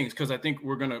 Two things, because I think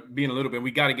we're going to be in a little bit.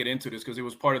 We got to get into this because it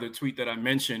was part of the tweet that I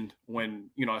mentioned when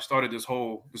I started this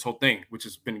whole thing, which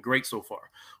has been great so far.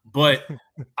 But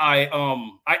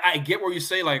I get where you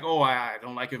say, like, oh, I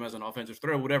don't like him as an offensive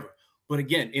threat or whatever. But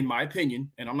again, in my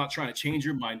opinion, and I'm not trying to change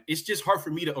your mind, it's just hard for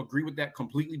me to agree with that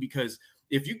completely, because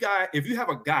if you have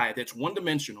a guy that's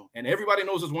one-dimensional and everybody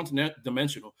knows is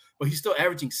one-dimensional, but he's still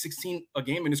averaging 16 a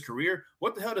game in his career,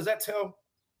 what the hell does that tell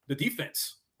the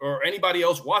defense or anybody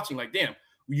else watching? Like, damn,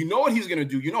 you know what he's going to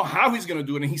do. You know how he's going to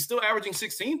do it, and he's still averaging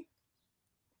 16?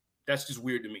 That's just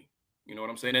weird to me. You know what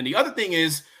I'm saying? And the other thing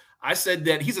is, I said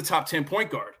that he's a top 10 point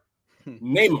guard.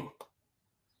 Name him.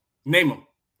 Name him.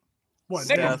 What?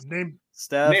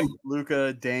 Steph,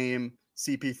 Luka, Dame,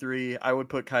 CP3. I would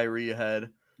put Kyrie ahead.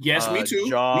 Yes, me too.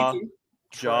 Ja,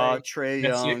 Trae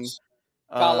Young,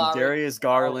 Darius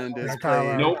Garland is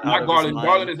playing. Nope, not Garland.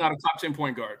 Garland is not a top 10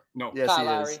 point guard. No. Yes, he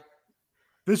is.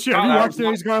 This year, have you watched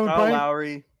Darius Garland play?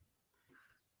 Lowry.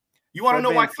 You want to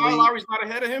know why Kyle Lowry's not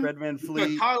ahead of him? Fred VanVleet.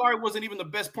 Because Kyle Lowry wasn't even the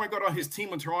best point guard on his team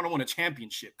when Toronto won a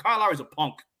championship. Kyle Lowry's a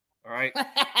punk. All right.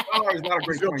 Kyle Lowry's not a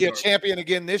great point guard. He'll be a champion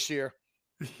again this year.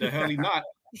 The hell he's not.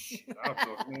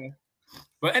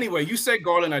 But anyway, you say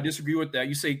Garland, I disagree with that.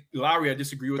 You say Lowry, I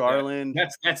disagree with Garland.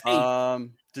 That. That's 8.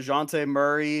 DeJounte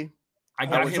Murray. I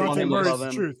got him on the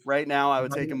list. Right now, I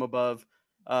would take him above.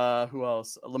 Who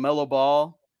else? LaMelo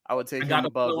Ball. I would take him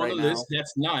above right now. List.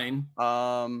 That's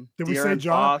 9. Did we say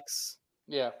Ja? Fox.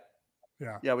 Yeah,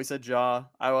 we said Ja.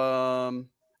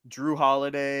 Drew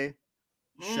Holiday.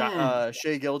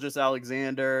 Shai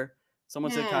Gilgeous-Alexander.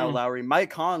 Someone said Kyle Lowry. Mike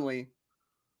Conley.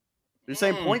 You're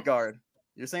saying point guard.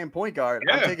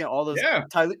 I'm taking all those.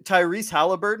 Tyrese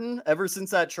Halliburton, ever since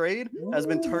that trade, has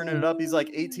been turning it up. He's like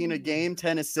 18 a game,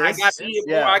 10 assists.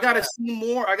 I got to see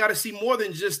more. I got to see more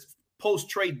than just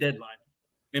post-trade deadline.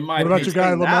 In my what about your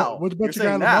guy LaMelo? What about your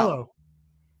guy LaMelo?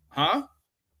 Huh?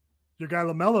 Your guy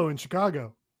LaMelo in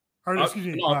Chicago. Or excuse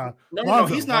me. No,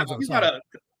 he's not. He's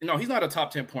not a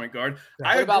top 10 point guard. Yeah.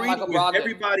 I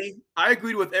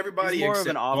agreed with everybody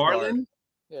except Garland.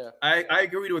 Yeah, I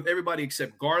agreed with everybody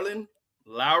except Garland,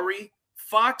 Lowry,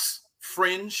 Fox,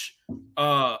 Fringe,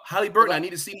 Halliburton. I need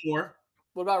to see more.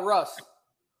 What about Russ?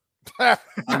 I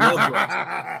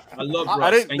love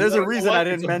Russ. There's a reason I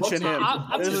didn't mention him.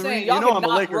 I'm just saying, I'm a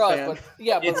Laker fan.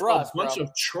 It's a bunch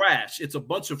of trash. It's a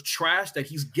bunch of trash that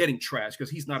he's getting trash because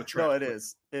he's not a trash. No, it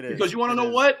is. Because you want to know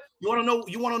what? You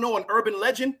want to know an urban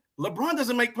legend? LeBron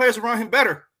doesn't make players around him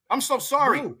better. I'm so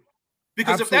sorry. No.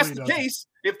 Because if that's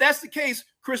the case,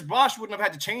 Chris Bosh wouldn't have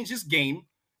had to change his game.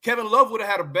 Kevin Love would have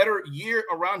had a better year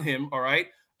around him. All right.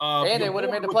 And they would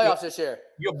have made the playoffs this year.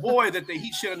 Your boy that the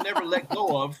Heat should have never let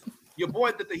go of. Your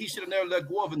boy that the Heat should have never let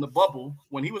go of in the bubble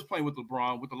when he was playing with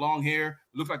LeBron with the long hair,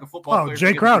 looked like a football player.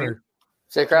 Jay Crowder.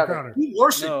 Jay Crowder. He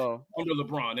worshipped under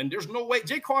LeBron, and there's no way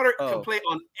Jay Crowder can play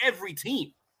on every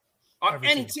team,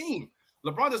 any team.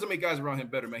 LeBron doesn't make guys around him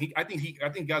better, man. I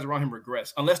think guys around him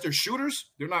regress unless they're shooters.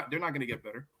 They're not going to get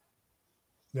better.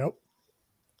 Nope.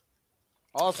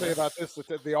 I'll say about this,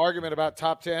 the argument about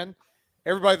top 10,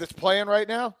 everybody that's playing right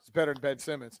now is better than Ben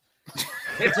Simmons.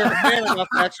 It's man enough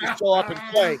to actually show up and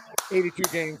play 82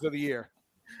 games of the year.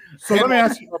 So let me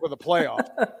ask you over the playoffs.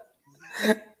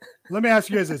 Let me ask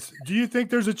you guys this. Do you think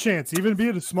there's a chance, even be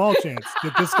it a small chance,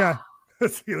 that this guy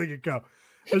let's see, let it go.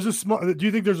 There's a small do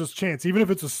you think there's a chance, even if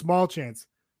it's a small chance,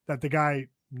 that the guy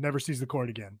never sees the court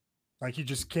again? Like he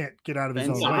just can't get out of his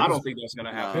own way. I don't think that's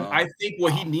gonna happen. I think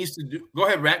what he needs to do. Go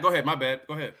ahead, Rat. Go ahead. My bad.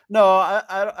 Go ahead. No,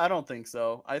 I don't think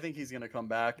so. I think he's gonna come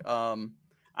back.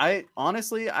 I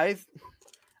honestly, I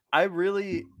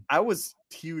was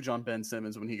huge on Ben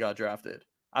Simmons when he got drafted.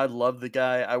 I love the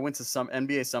guy. I went to some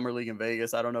NBA Summer League in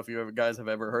Vegas. I don't know if you guys have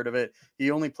ever heard of it.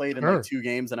 He only played in like 2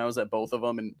 games, and I was at both of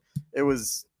them. And it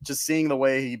was just seeing the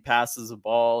way he passes the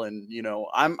ball. And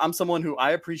I'm someone who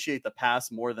I appreciate the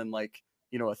pass more than like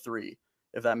a 3,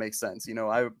 if that makes sense.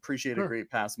 I appreciate a great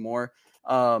pass more.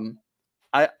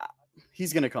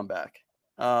 He's gonna come back.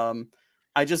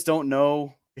 I just don't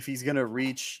know if he's gonna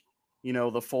reach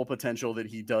the full potential that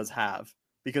he does have,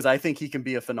 because I think he can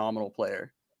be a phenomenal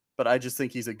player. But I just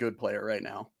think he's a good player right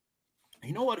now.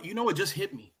 You know what? It just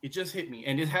hit me. It just hit me.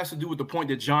 And it has to do with the point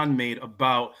that John made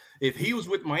about if he was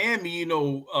with Miami,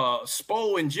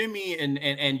 Spo and Jimmy and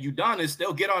Udonis,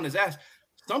 they'll get on his ass.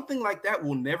 Something like that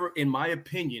will never, in my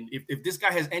opinion, if this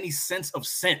guy has any sense of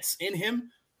sense in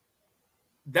him,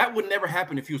 that would never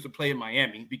happen if he was to play in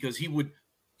Miami, because he would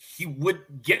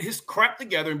get his crap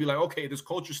together and be like, okay, this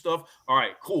culture stuff. All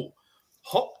right, cool.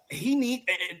 I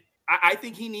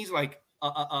think he needs like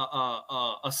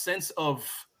a sense of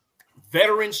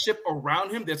veteranship around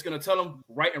him that's going to tell him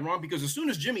right and wrong, because as soon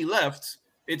as Jimmy left,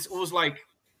 it was like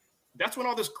that's when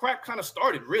all this crap kind of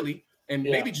started, really. And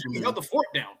maybe Jimmy held the fort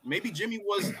down. Maybe Jimmy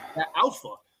was that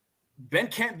alpha. Ben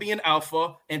can't be an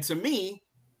alpha, and to me,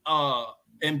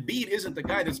 Embiid isn't the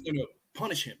guy that's going to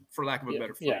punish him, for lack of a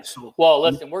better phrase. Yeah. So, well,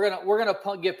 listen, we're gonna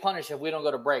get punished if we don't go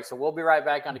to break. So we'll be right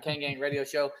back on the Kane Gang Radio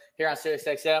Show here on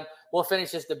SiriusXM. We'll finish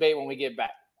this debate when we get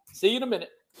back. See you in a minute.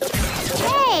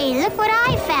 Hey, look what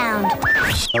I found.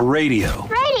 A radio.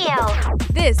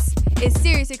 This is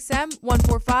SiriusXM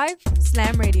 145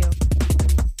 Slam Radio.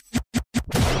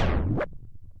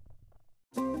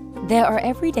 There are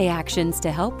everyday actions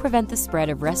to help prevent the spread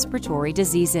of respiratory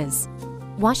diseases.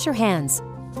 Wash your hands.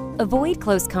 Avoid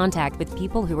close contact with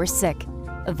people who are sick.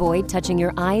 Avoid touching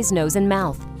your eyes, nose, and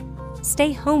mouth.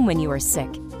 Stay home when you are sick.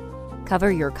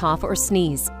 Cover your cough or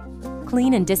sneeze.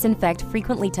 Clean and disinfect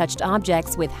frequently touched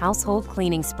objects with household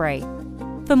cleaning spray.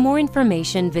 For more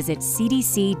information, visit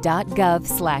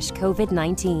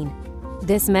cdc.gov/COVID-19.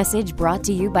 This message brought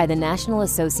to you by the National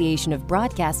Association of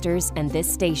Broadcasters and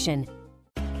this station.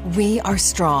 We are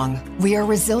strong, we are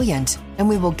resilient, and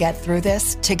we will get through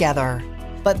this together.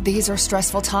 But these are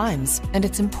stressful times, and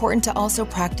it's important to also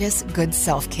practice good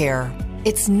self-care.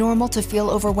 It's normal to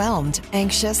feel overwhelmed,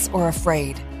 anxious, or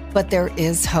afraid, but there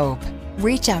is hope.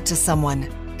 Reach out to someone,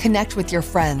 connect with your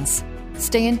friends,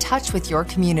 stay in touch with your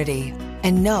community,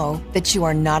 and know that you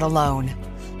are not alone.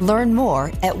 Learn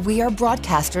more at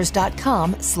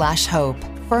wearebroadcasters.com/hope,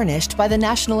 furnished by the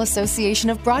National Association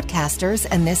of Broadcasters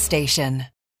and this station.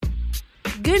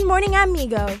 Good morning,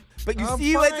 amigo. But you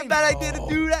see why it's a bad idea to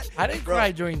do that? I didn't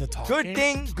cry during the talk. Good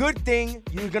thing.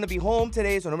 You're going to be home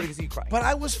today, so nobody can see you cry. But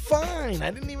I was fine.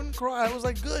 I didn't even cry. I was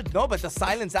like, good. No, but the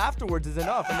silence afterwards is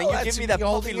enough. And then you give me that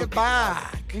puppy look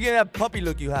back. You get that puppy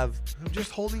look you have. I'm just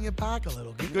holding it back a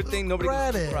little. Good thing nobody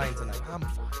can see you crying tonight. I'm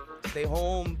fine. Stay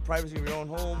home, privacy of your own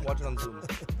home, watch it on Zoom.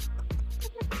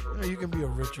 You can be a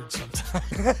Richard sometime.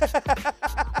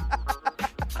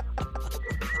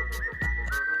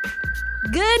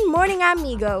 Good morning,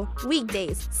 amigo.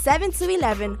 Weekdays, 7 to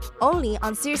 11, only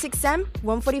on SiriusXM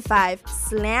 145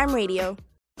 Slam Radio.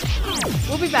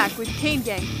 We'll be back with Kane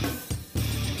Gang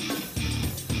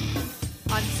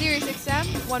on SiriusXM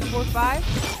 145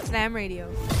 Slam Radio.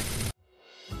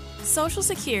 Social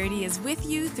Security is with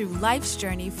you through life's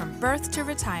journey from birth to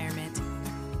retirement.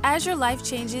 As your life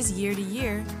changes year to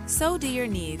year, so do your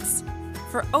needs.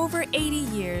 For over 80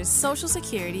 years, Social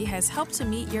Security has helped to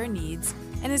meet your needs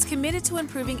and is committed to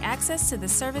improving access to the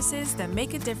services that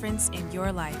make a difference in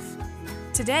your life.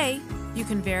 Today, you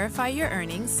can verify your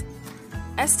earnings,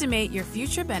 estimate your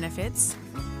future benefits,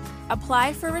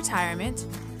 apply for retirement,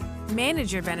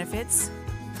 manage your benefits,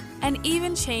 and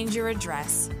even change your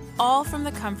address, all from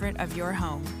the comfort of your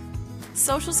home.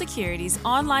 Social Security's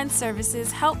online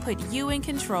services help put you in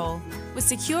control with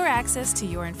secure access to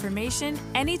your information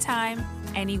anytime,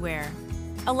 anywhere,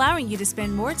 allowing you to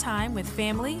spend more time with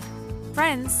family,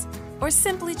 friends, or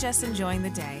simply just enjoying the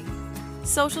day.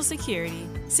 Social Security,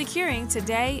 securing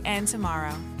today and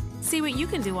tomorrow. See what you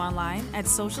can do online at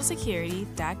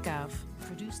socialsecurity.gov.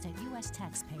 Produced at U.S.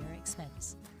 taxpayer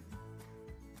expense.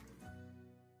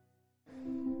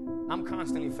 I'm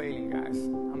constantly failing, guys.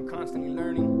 I'm constantly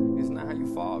learning. It's not how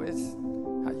you fall, it's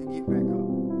how you get back up.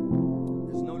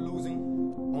 There's no losing,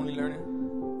 only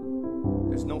learning.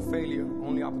 There's no failure,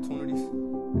 only opportunities.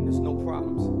 And there's no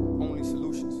problems, only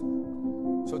solutions.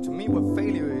 So to me, what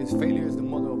failure is the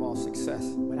mother of all success.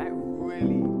 But I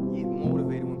really get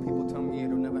motivated when people tell me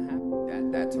it'll never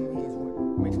happen. That to me is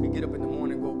what makes me get up in the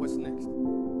morning and go, what's next?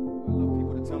 I love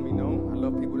people to tell me no. I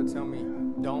love people to tell me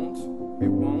don't, it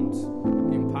won't,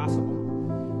 impossible.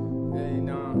 And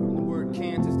the word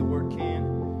can't is the word can,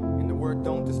 and the word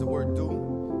don't is the word do,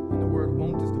 and the word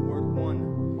won't is the word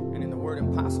won, and in the word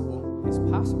impossible is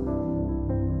possible. So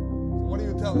what are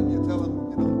you telling them? You're telling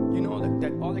them, you know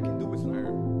that all they can do is learn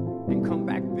and come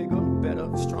back bigger, better,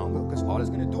 stronger, because all it's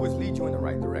going to do is lead you in the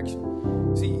right direction.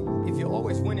 See, if you're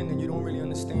always winning, then you don't really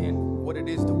understand what it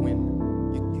is to win.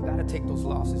 You got to take those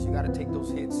losses. You got to take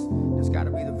those hits. There's got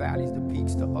to be the valleys, the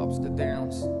peaks, the ups, the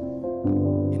downs.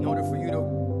 In order for you to,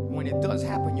 when it does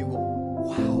happen, you go,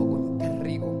 wow, qué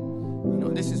rico. You know,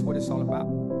 this is what it's all about.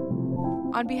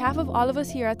 On behalf of all of us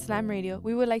here at Slam Radio,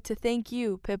 we would like to thank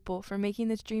you, Pitbull, for making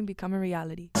this dream become a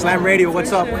reality. Slam Radio,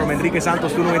 what's up? From Enrique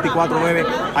Santos, 1249,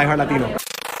 iHeart Latino.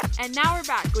 And now we're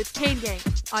back with Kane Gang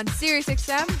on Sirius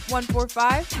XM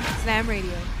 145 Slam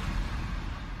Radio.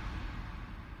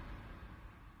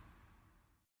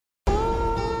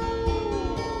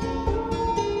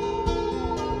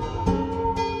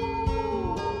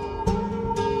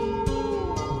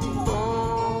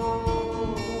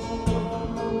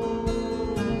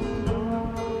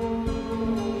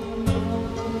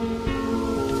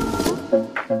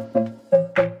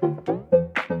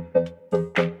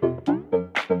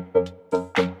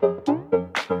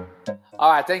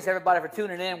 All right, thanks everybody for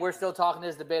tuning in. We're still talking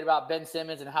this debate about Ben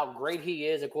Simmons and how great he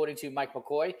is according to Mike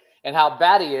McCoy and how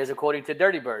bad he is according to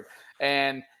Dirty Bird.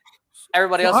 And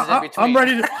everybody else is in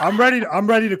between. I'm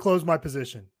ready to close my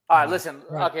position. All right, listen.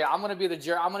 Right. Okay, I'm gonna be the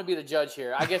judge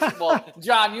here. I guess. Well,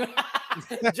 John,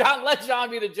 let John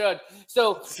be the judge.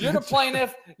 So you're the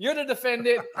plaintiff. You're the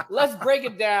defendant. Let's break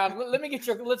it down. Let's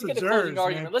get the closing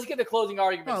argument. Man. Let's get the closing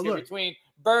arguments here between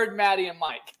Bird, Maddie, and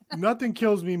Mike. Nothing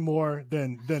kills me more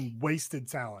than wasted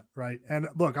talent, right? And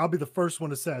look, I'll be the first one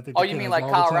to say. I think. Oh, you mean like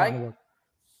Kyle Wright?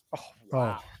 Oh,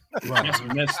 wow. That's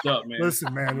messed up, man.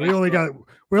 Listen, man, we only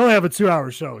have a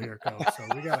 2-hour show here, Coach,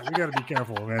 so we got to be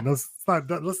careful, man. Let's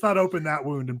not open that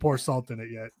wound and pour salt in it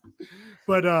yet.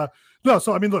 But no,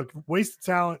 so I mean, look, wasted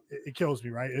talent, it kills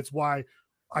me, right? It's why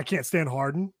I can't stand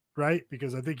Harden, right?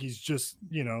 Because I think he's just,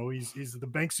 he's the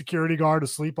bank security guard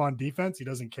asleep on defense. He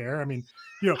doesn't care. I mean,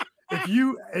 if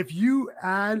you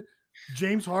add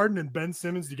James Harden and Ben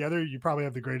Simmons together, you probably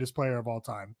have the greatest player of all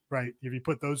time, right? If you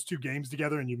put those two games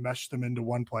together and you mesh them into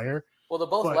one player. Well, they're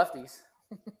both lefties.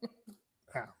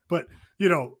 Yeah, but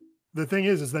the thing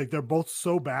is like they're both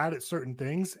so bad at certain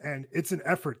things, and it's an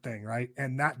effort thing, right?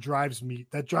 And that drives me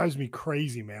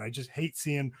crazy, man. I just hate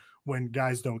seeing when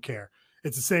guys don't care.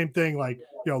 It's the same thing, like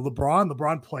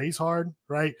LeBron plays hard,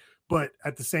 right? But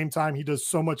at the same time, he does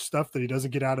so much stuff that he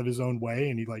doesn't get out of his own way,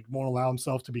 and he won't allow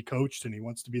himself to be coached, and he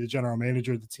wants to be the general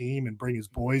manager of the team and bring his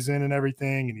boys in and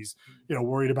everything. And he's,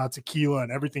 worried about tequila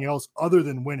and everything else other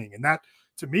than winning. And that,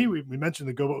 to me, we mentioned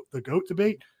the GOAT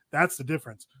debate. That's the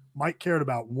difference. Mike cared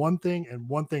about one thing and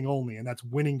one thing only, and that's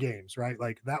winning games, right?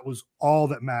 Like that was all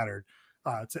that mattered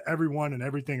to everyone and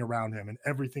everything around him and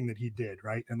everything that he did,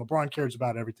 right? And LeBron cares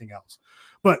about everything else.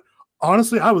 But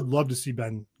honestly, I would love to see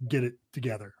Ben get it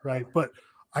together, right? But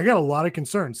I got a lot of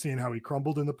concerns seeing how he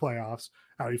crumbled in the playoffs,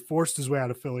 how he forced his way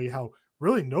out of Philly, how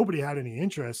really nobody had any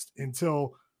interest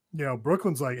until,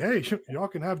 Brooklyn's like, hey, y'all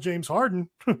can have James Harden.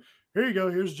 Here you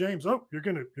go. Here's James. Oh, you're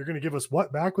gonna give us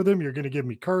what back with him? You're gonna give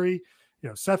me Curry,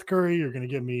 Seth Curry. You're gonna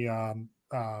give me I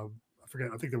forget.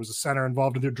 I think there was a center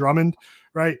involved in there, Drummond,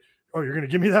 right? Oh, you're gonna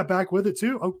give me that back with it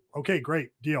too? Oh, okay, great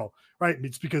deal, right?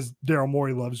 It's because Daryl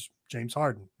Morey loves James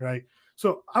Harden, right?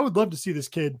 So I would love to see this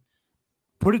kid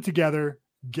put it together,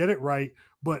 get it right.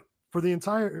 But for the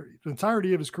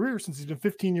entirety of his career, since he's been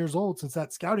 15 years old, since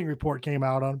that scouting report came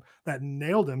out on him that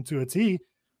nailed him to a T,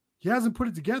 he hasn't put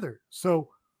it together. So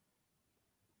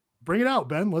bring it out,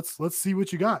 Ben. Let's see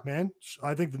what you got, man.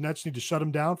 I think the Nets need to shut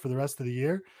him down for the rest of the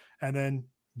year and then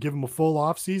give him a full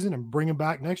off season and bring him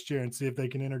back next year and see if they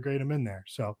can integrate him in there.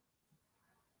 So.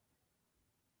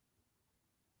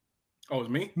 Oh, it's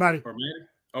me? Maddie. Or Maddie?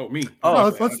 Oh, me.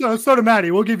 Oh, let's go to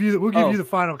Maddie. We'll give you the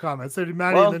final comment. So to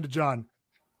Maddie and then to John.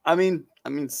 I mean,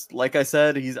 like I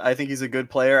said, I think he's a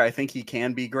good player. I think he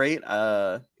can be great.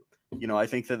 I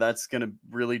think that's going to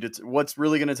really what's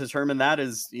really going to determine that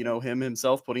is, him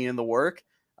himself putting in the work.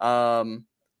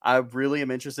 I really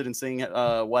am interested in seeing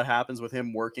what happens with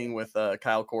him working with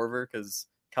Kyle Korver, because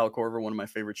Kyle Korver, one of my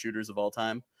favorite shooters of all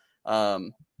time.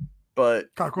 But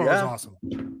Kyle Korver is awesome.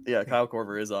 Yeah, Kyle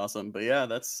Korver is awesome. But yeah,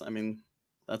 that's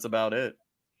about it.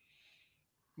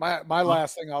 My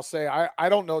last thing I'll say, I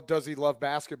don't know, does he love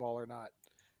basketball or not?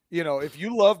 If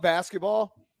you love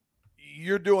basketball,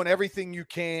 you're doing everything you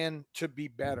can to be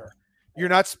better. You're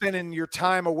not spending your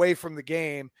time away from the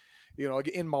game,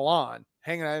 in Milan,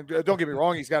 hanging out. Don't get me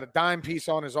wrong, he's got a dime piece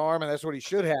on his arm, and that's what he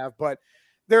should have. But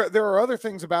there are other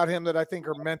things about him that I think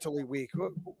are mentally weak.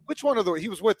 Which one of he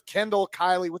was with Kendall,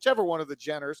 Kylie, whichever one of the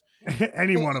Jenners.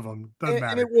 Any one of them doesn't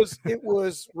matter. And it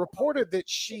was reported that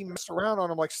she messed around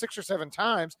on him like 6 or 7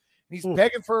 times, and he's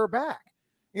begging for her back.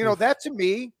 That to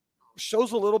me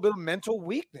shows a little bit of mental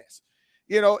weakness.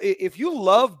 If you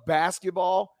love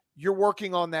basketball, you're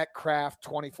working on that craft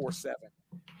 24/7.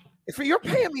 If you're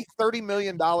paying me $30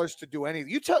 million to do anything,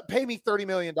 you pay me $30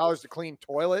 million to clean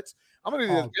toilets, I'm going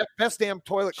to be the best damn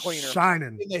toilet cleaner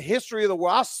shining in the history of the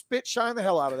world. I'll shine the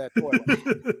hell out of that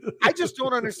toilet. I just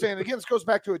don't understand. Again, this goes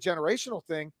back to a generational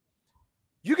thing.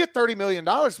 You get $30 million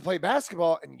to play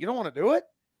basketball and you don't want to do it.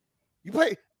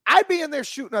 I'd be in there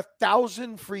shooting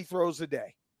 1,000 free throws a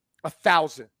day,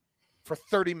 1,000 for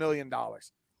 $30 million.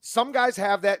 Some guys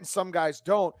have that and some guys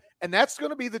don't. And that's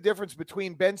going to be the difference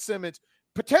between Ben Simmons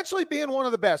potentially being one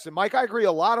of the best. And Mike, I agree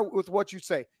a lot with what you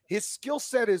say. His skill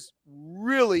set is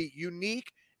really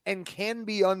unique and can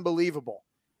be unbelievable.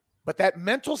 But that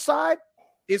mental side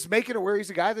is making it where he's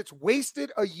a guy that's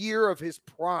wasted a year of his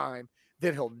prime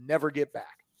that he'll never get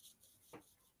back.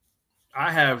 I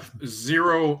have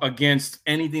zero against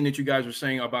anything that you guys are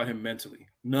saying about him mentally.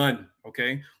 None,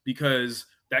 okay? Because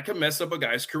that can mess up a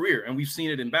guy's career. And we've seen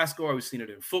it in basketball. We've seen it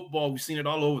in football. We've seen it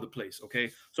all over the place,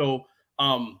 okay? So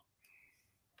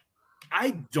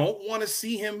I don't want to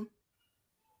see him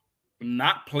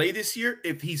not play this year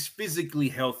if he's physically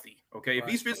healthy, okay? Right. If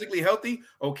he's physically healthy,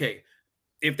 okay.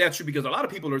 If that's true, because a lot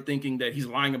of people are thinking that he's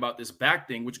lying about this back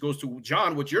thing, which goes to,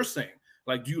 John, what you're saying.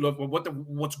 Like, do you love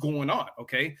what's going on,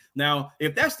 okay? Now,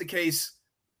 if that's the case,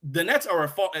 the Nets are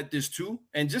at fault at this too,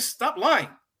 and just stop lying.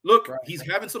 Look, he's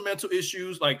having some mental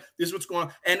issues. Like, this is what's going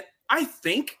on. And I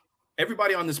think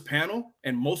everybody on this panel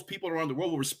and most people around the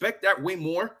world will respect that way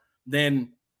more than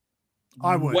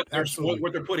I would, what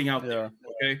they're putting out there,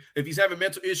 okay? If he's having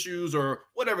mental issues or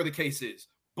whatever the case is.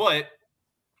 But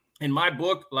in my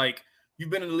book, like, you've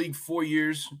been in the league 4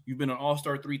 years. You've been an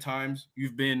all-star 3 times.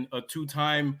 You've been a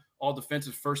 2-time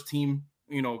all-defensive first team,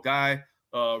 guy,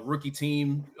 rookie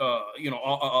team,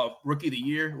 rookie of the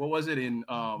year. What was it in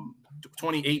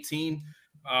 2018?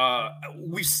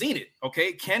 We've seen it,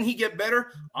 okay? Can he get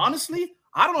better? Honestly,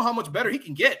 I don't know how much better he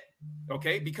can get,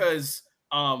 okay? Because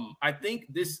I think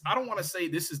I don't want to say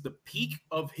this is the peak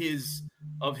of his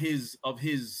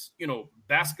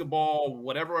basketball,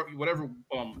 whatever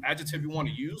adjective you want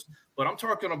to use, but I'm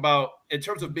talking about in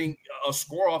terms of being a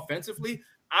scorer offensively.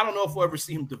 I don't know if we'll ever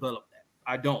see him develop that.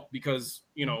 I don't, because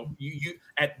you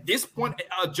at this point,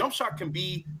 a jump shot can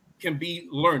be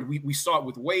learned. We saw it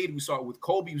with Wade, we saw it with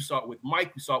Kobe, we saw it with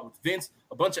Mike, we saw it with Vince,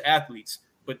 a bunch of athletes.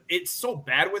 But it's so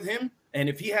bad with him, and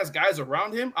if he has guys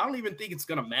around him, I don't even think it's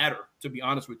gonna matter, to be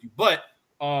honest with you. But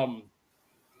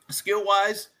skill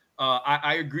wise,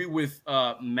 I agree with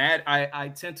Matt. I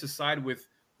tend to side with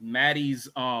Maddie's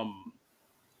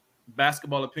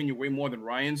basketball opinion way more than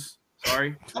Ryan's.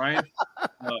 Sorry, Ryan.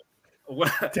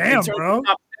 Damn, bro.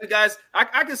 Guys,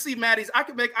 I can see Maddie's. I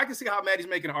can see how Maddie's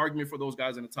making an argument for those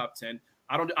guys in the top 10.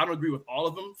 I don't agree with all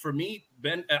of them. For me,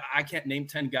 Ben, I can't name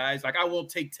 10 guys. Like, I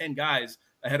won't take 10 guys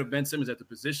ahead of Ben Simmons at the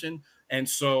position. And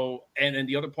so, and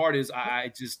the other part is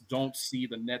I just don't see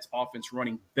the Nets offense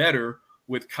running better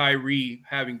with Kyrie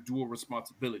having dual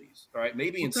responsibilities. All right,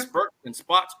 maybe in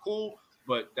spots, cool,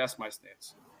 but that's my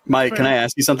stance. Mike, can I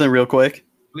ask you something real quick?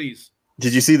 Please.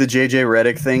 Did you see the JJ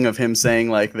Redick thing of him saying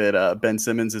like that Ben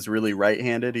Simmons is really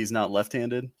right-handed? He's not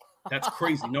left-handed. That's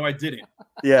crazy. No, I didn't.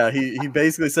 Yeah, he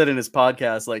basically said in his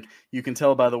podcast, like, you can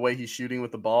tell by the way he's shooting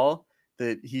with the ball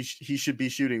that he should be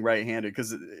shooting right-handed,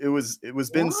 because it was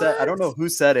been said. I don't know who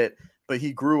said it, but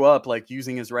he grew up like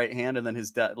using his right hand, and then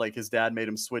his dad made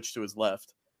him switch to his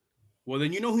left. Well,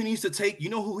 then who he needs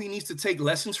to take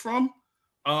lessons from?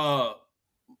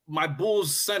 My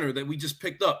Bulls center that we just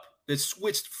picked up that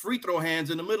switched free throw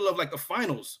hands in the middle of like the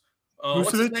finals.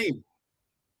 What's his name?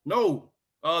 No,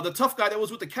 the tough guy that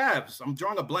was with the Cavs. I'm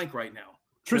drawing a blank right now.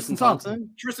 Tristan Thompson.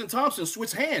 Tristan Thompson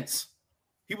switched hands.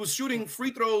 He was shooting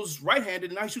free throws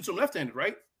right-handed, and now he shoots them left-handed,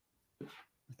 right? I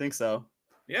think so.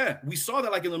 Yeah, we saw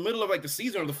that like in the middle of like the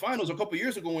season or the finals a couple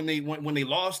years ago when they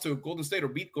lost to Golden State or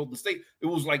beat Golden State. It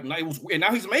was like and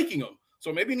now he's making them.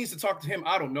 So maybe he needs to talk to him.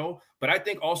 I don't know, but I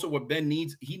think also what Ben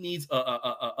needs, he needs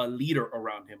a leader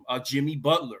around him, a Jimmy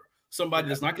Butler, somebody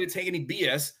that's not going to take any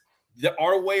BS,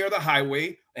 our way or the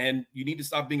highway. And you need to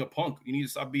stop being a punk. You need to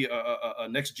stop being a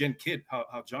next gen kid,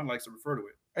 how John likes to refer to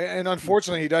it. And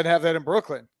unfortunately, he doesn't have that in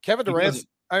Brooklyn. Kevin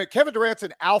Durant's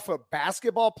an alpha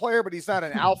basketball player, but he's not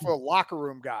an alpha locker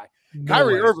room guy. No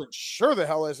Kyrie way. Irving sure the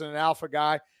hell isn't an alpha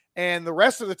guy. And the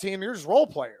rest of the team, you're just role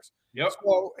players. Yep.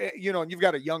 So, you know, and you've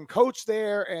got a young coach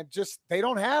there, and just they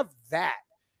don't have that.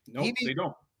 No, they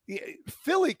don't.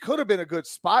 Philly could have been a good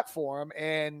spot for him,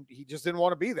 and he just didn't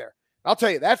want to be there. I'll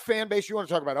tell you, that fan base, you want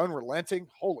to talk about unrelenting?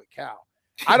 Holy cow.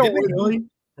 I don't really,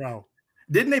 bro.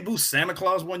 Didn't they boo Santa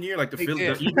Claus one year? Like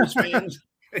the Eagles fans?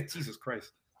 Jesus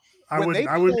Christ. I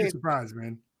wouldn't be surprised,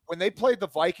 man. When they played the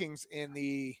Vikings in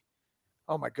the,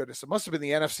 oh my goodness, it must have been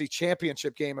the NFC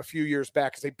Championship game a few years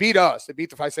back because they beat us. They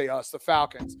beat, if I say us, the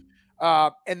Falcons.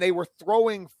 And they were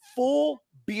throwing full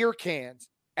beer cans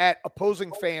at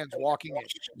opposing fans walking in.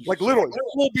 Like literally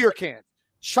full beer cans,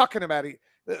 chucking them at it.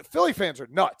 The Philly fans are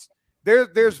nuts.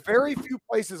 There's very few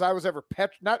places I was ever I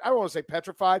don't want to say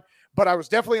petrified, but I was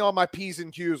definitely on my P's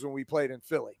and Q's when we played in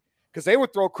Philly because they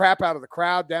would throw crap out of the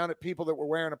crowd down at people that were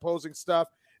wearing opposing stuff.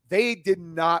 They did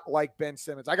not like Ben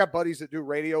Simmons. I got buddies that do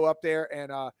radio up there,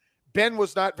 and Ben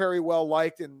was not very well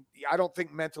liked, and I don't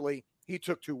think mentally he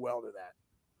took too well to that.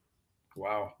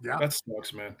 Wow. Yeah. That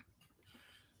sucks, man.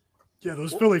 Yeah,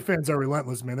 those Philly fans are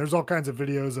relentless, man. There's all kinds of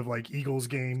videos of like Eagles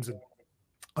games and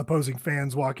opposing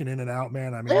fans walking in and out,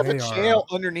 man. I mean, they have a jail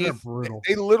underneath.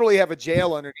 They literally have a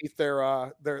jail underneath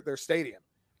their stadium.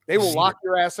 They will lock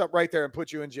your ass up right there and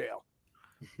put you in jail.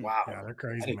 Wow. Yeah, they're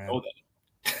crazy, man.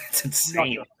 It's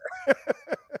insane.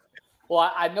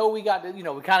 Well, I know we got we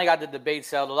kind of got the debate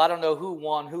settled. I don't know who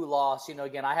won, who lost.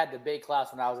 Again, I had debate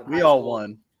class when I was in high school. We all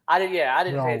won. I didn't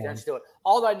pay attention to it.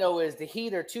 All I know is the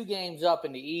Heat are 2 games up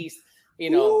in the East.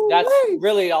 That's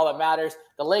really all that matters.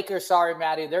 The Lakers, sorry,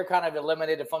 Maddie, they're kind of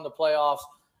eliminated from the playoffs.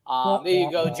 There you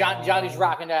go. Johnny's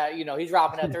rocking that. He's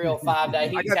rocking that 305. That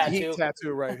Heat I got tattoo. the Heat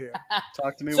tattoo right here.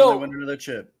 Talk to me when they win another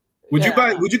chip. Would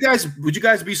you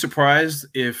guys be surprised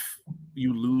if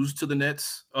you lose to the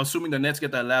Nets, assuming the Nets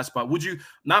get that last spot? Would you?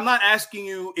 Now, I'm not asking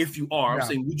you if you are. I'm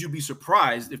saying, would you be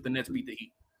surprised if the Nets beat the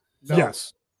Heat? No.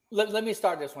 Yes. Let me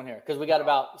start this one here because we got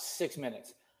about 6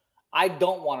 minutes. I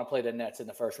don't want to play the Nets in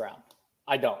the first round.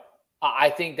 I don't. I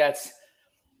think that's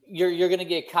you're going to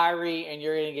get Kyrie and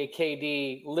you're going to get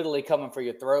KD literally coming for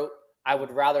your throat. I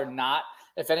would rather not.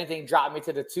 If anything, drop me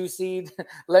to the 2 seed.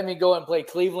 Let me go and play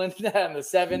Cleveland on the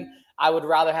 7. I would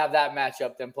rather have that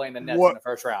matchup than playing the Nets in the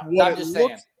first round. I'm just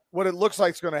saying. What it looks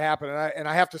like is going to happen, and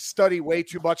I have to study way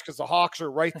too much because the Hawks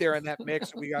are right there in that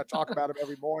mix. We got to talk about them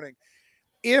every morning.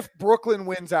 If Brooklyn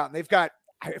wins out, and they've got,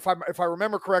 if I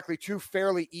remember correctly, 2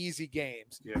 fairly easy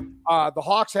games. Yeah. The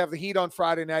Hawks have the Heat on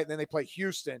Friday night, and then they play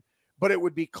Houston. But it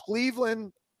would be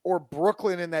Cleveland or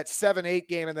Brooklyn in that 7-8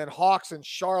 game, and then Hawks and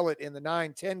Charlotte in the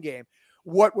 9-10 game.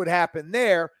 What would happen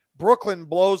there? Brooklyn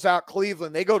blows out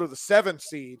Cleveland. They go to the 7th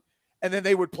seed, and then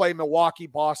they would play Milwaukee,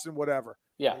 Boston, whatever.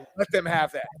 Yeah. Let them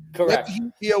have that. Correct. Let the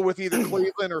Heat deal with either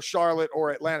Cleveland or Charlotte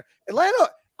or Atlanta. Atlanta,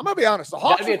 I'm going to be honest. The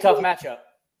Hawks that'd be a tough matchup.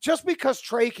 Just because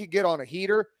Trey could get on a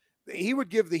heater, he would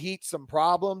give the Heat some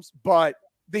problems, but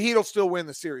the Heat will still win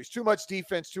the series. Too much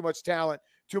defense, too much talent,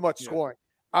 too much scoring.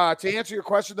 To answer your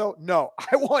question, though, no.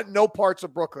 I want no parts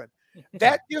of Brooklyn.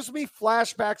 That gives me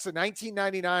flashbacks to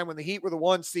 1999 when the Heat were the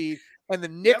 1 seed and the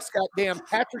Knicks got damn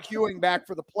Patrick Ewing back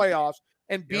for the playoffs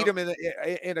and beat them in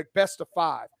a best of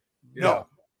 5. No.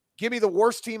 Give me the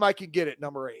worst team I could get at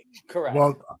number 8. Correct.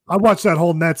 Well, I watched that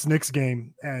whole Nets-Knicks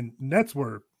game, and Nets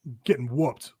were getting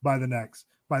whooped by the Knicks,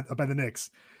 by the Knicks.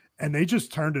 And they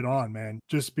just turned it on, man.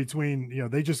 Just between,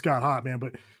 they just got hot, man.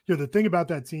 But, the thing about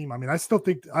that team, I mean, I still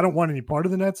think I don't want any part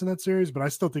of the Nets in that series, but I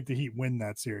still think the Heat win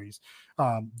that series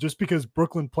just because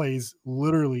Brooklyn plays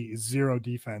literally 0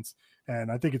 defense.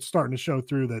 And I think it's starting to show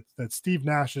through that Steve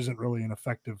Nash isn't really an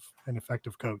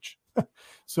effective coach.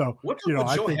 So, what's up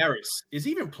with Joe Harris? Is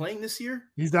he even playing this year?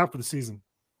 He's out for the season.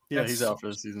 Yeah, he's out for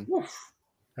the season.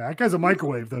 Yeah, that guy's a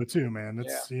microwave, though, too, man.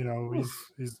 It's,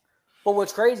 he's. But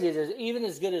what's crazy is even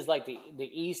as good as like the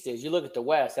East is, you look at the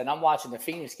West, and I'm watching the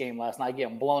Phoenix game last night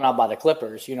getting blown out by the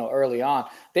Clippers, early on.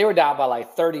 They were down by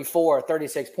like 34,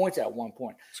 36 points at one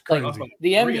point. It's crazy. Like,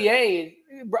 the NBA,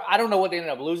 I don't know what they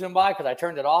ended up losing by because I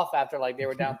turned it off after like they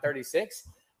were down 36.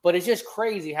 But it's just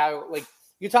crazy how like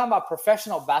you're talking about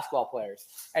professional basketball players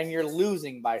and you're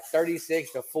losing by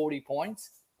 36 to 40 points.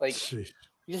 Like,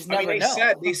 You just never they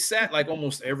know. They sat like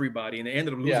almost everybody, and they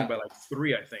ended up losing by like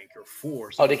 3, I think, or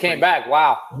 4. Oh, they came back.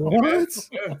 Wow. What?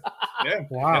 Yeah.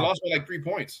 Wow. They lost by like 3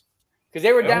 points. Because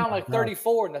they were down like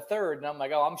 34 in the third, and I'm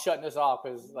like, oh, I'm shutting this off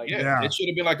because it should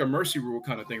have been like a mercy rule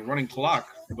kind of thing, running clock.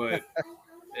 But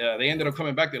they ended up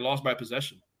coming back. They lost by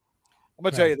possession. I'm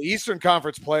gonna tell you, the Eastern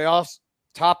Conference playoffs,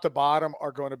 top to bottom,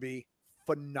 are going to be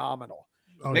phenomenal.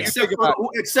 Oh,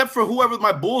 Except for whoever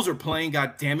my Bulls are playing.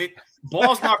 God damn it,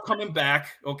 Ball's not coming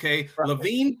back. Okay,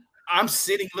 Levine. I'm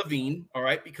sitting Levine, all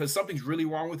right, because something's really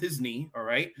wrong with his knee, all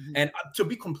right? And to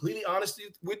be completely honest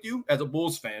with you, as a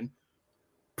Bulls fan,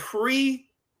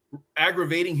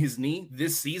 pre-aggravating his knee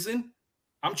this season,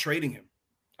 I'm trading him.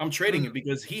 I'm trading him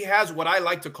because he has what I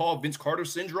like to call Vince Carter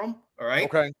syndrome, all right?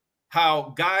 Okay.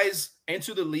 How guys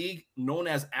enter the league known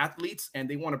as athletes and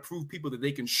they want to prove people that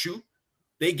they can shoot.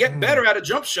 They get better at a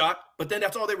jump shot, but then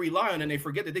that's all they rely on, and they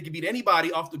forget that they can beat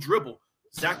anybody off the dribble.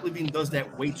 Zach LaVine does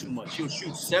that way too much. He'll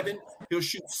shoot 7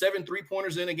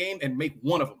 3-pointers in a game and make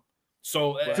one of them.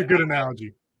 So that's a good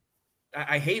analogy.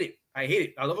 I hate it. I hate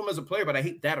it. I love him as a player, but I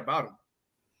hate that about him.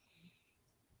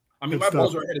 I mean, Good my stuff.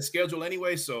 Bulls are ahead of schedule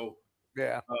anyway, so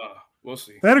we'll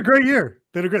see. They had a great year.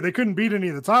 They couldn't beat any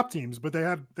of the top teams, but they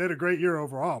had a great year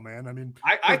overall, man. I mean,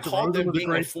 I called them being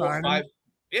a 4-5. signing.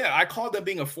 Yeah, I called them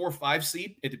being a 4-5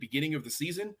 seed at the beginning of the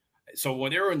season. So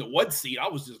when they were in the 1 seed, I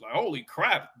was just like, "Holy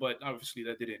crap!" But obviously,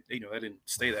 that didn't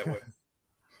stay that way.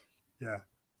 Yeah,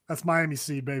 that's Miami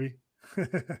seed, baby.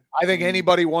 I think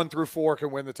anybody 1 through 4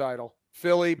 can win the title.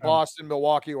 Philly, Boston,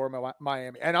 Milwaukee, or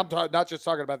Miami. And I'm not just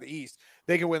talking about the East.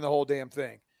 They can win the whole damn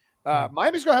thing.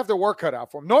 Miami's going to have their work cut out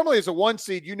for them. Normally, as a 1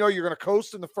 seed, you're going to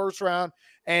coast in the first round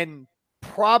and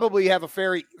probably have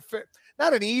a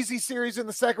not an easy series in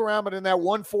the second round, but in that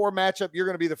 1-4 matchup, you're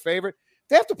going to be the favorite.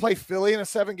 They have to play Philly in a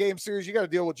 7-game series. You got to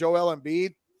deal with Joel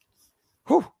Embiid.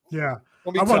 Whew. Yeah.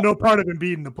 I want no part of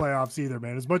Embiid in the playoffs either,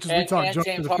 man. As much as we talk junk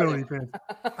to the Philly fans,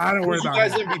 I don't worry about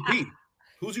it.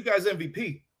 Who's you guys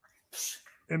MVP?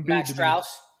 Embiid. Max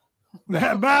Strauss.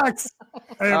 Max.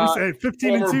 Hey,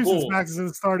 15-2 since Max is in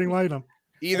the starting lineup.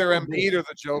 Either Embiid or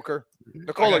the Joker.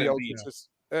 Nikola Jokic is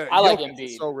I like Jokic Embiid.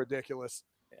 is so ridiculous.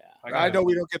 Yeah. I know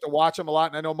we don't get to watch him a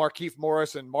lot, and I know Markieff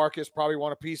Morris and Marcus probably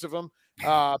want a piece of him.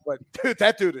 But dude,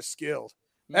 that dude is skilled.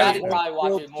 Matt, you probably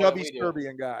watch it more than chubby we do.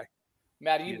 Serbian guy.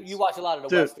 Matt, you watch a lot of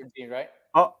the Western teams, right?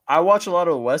 I watch a lot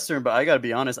of the Western, but I got to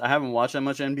be honest, I haven't watched that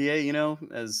much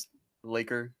NBA, as a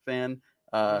Laker fan.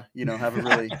 Haven't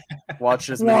really watched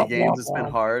as many games. It's been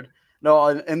hard. No,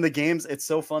 in the games, it's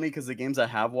so funny because the games I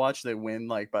have watched, they win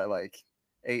by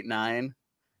 8-9.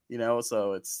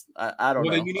 So it's I don't know.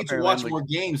 Well, then you need to watch more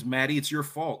games, Maddie. It's your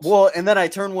fault. Well, and then I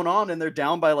turn one on and they're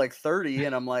down by 30,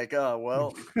 and I'm like,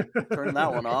 turning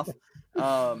that one off.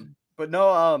 But no,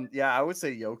 I would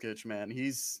say Jokic, man.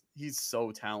 He's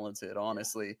so talented,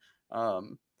 honestly.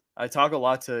 I talk a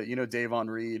lot to Davon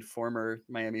Reed, former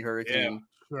Miami Hurricane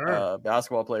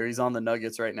basketball player. He's on the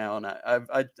Nuggets right now, and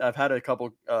I've had a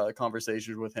couple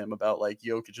conversations with him about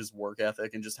Jokic's work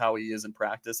ethic and just how he is in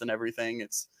practice and everything.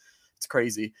 It's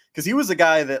crazy because he was a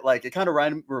guy that it kind of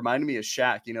reminded me of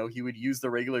Shaq. He would use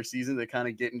the regular season to kind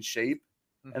of get in shape.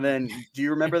 And then do you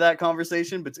remember that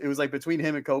conversation? But it was between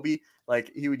him and Kobe,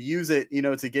 he would use it,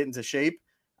 to get into shape.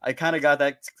 I kind of got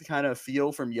that kind of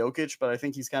feel from Jokic, but I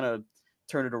think he's kind of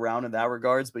turned it around in that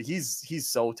regards. But he's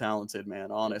so talented,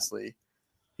 man. Honestly,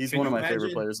 he's one of my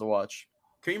favorite players to watch.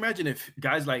 Can you imagine if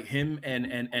guys like him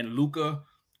and Luka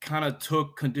kind of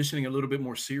took conditioning a little bit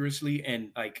more seriously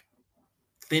and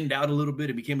thinned out a little bit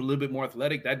and became a little bit more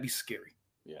athletic? That'd be scary.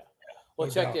 Yeah. Well,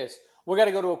 check this. We're going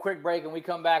to go to a quick break, and we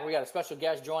come back. We got a special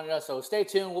guest joining us, so stay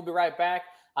tuned. We'll be right back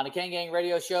on the Ken Gang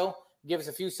Radio Show. Give us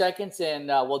a few seconds, and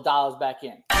we'll dial us back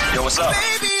in. Yo, what's up?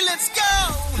 Baby, let's go.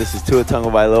 This is Tua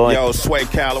Tagovailoa. Yo, Sway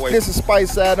Calloway. This is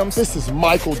Spice Adams. This is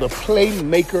Michael, the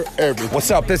Playmaker Everything.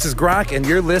 What's up? This is Gronk, and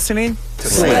you're listening to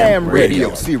Slam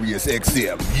Radio, Sirius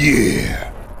XM.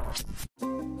 Yeah.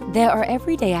 There are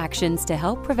everyday actions to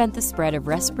help prevent the spread of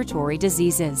respiratory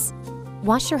diseases.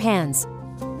 Wash your hands.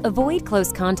 Avoid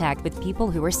close contact with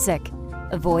people who are sick.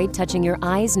 Avoid touching your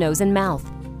eyes, nose, and mouth.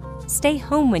 Stay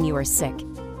home when you are sick.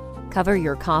 Cover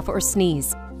your cough or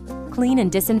sneeze. Clean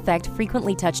and disinfect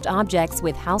frequently touched objects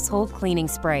with household cleaning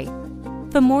spray.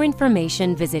 For more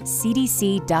information, visit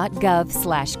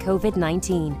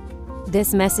cdc.gov/COVID-19.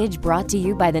 This message brought to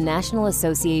you by the National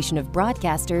Association of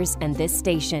Broadcasters and this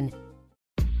station.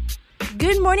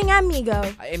 Good morning, amigo.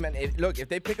 Hey, man, look, if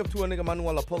they pick up Tua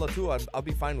Tagovailoa too, I'll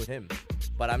be fine with him.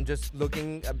 But I'm just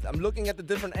looking. I'm looking at the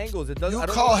different angles. It doesn't. You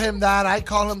call him that. I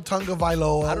call him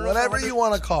Tagovailoa. Whatever you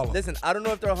want to call him. Listen, I don't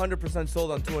know if they're 100%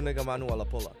 sold on Tua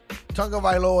Tagovailoa.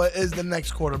 Tagovailoa is the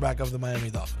next quarterback of the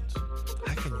Miami Dolphins.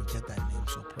 How can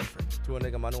Tua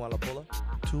Tagovailoa.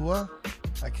 Tua?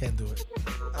 I can't do it.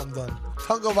 I'm done.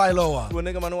 Tagovailoa. Tua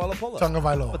Tagovailoa.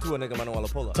 Tagovailoa. Tua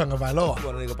Tagovailoa. Tagovailoa.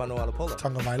 Tua Tagovailoa.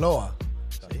 Tagovailoa.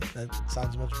 See, that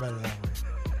sounds much better that way.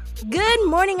 Good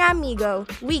morning, amigo.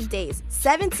 Weekdays,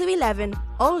 7 to 11,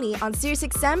 only on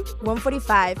SiriusXM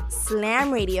 145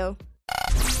 Slam Radio.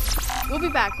 We'll be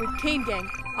back with Kane Gang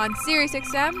on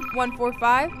SiriusXM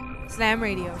 145 Slam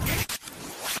Radio.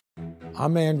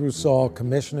 I'm Andrew Saul,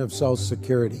 Commissioner of Social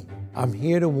Security. I'm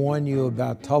here to warn you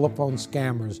about telephone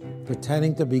scammers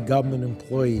pretending to be government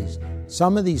employees.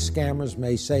 Some of these scammers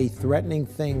may say threatening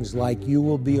things like you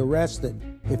will be arrested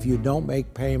if you don't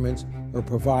make payments or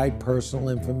provide personal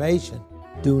information.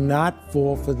 Do not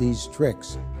fall for these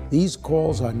tricks. These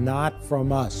calls are not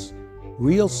from us.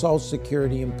 Real Social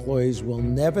Security employees will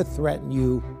never threaten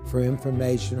you for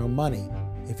information or money.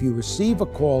 If you receive a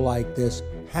call like this,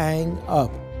 hang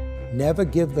up. Never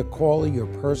give the caller your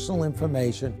personal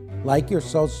information, like your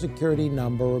Social Security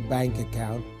number or bank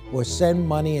account, or send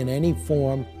money in any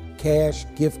form, cash,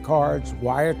 gift cards,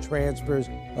 wire transfers,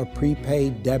 or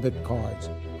prepaid debit cards.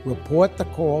 Report the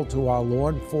call to our law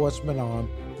enforcement arm,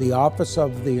 the Office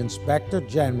of the Inspector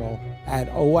General, at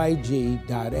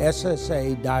oig.ssa.gov.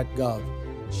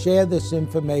 Share this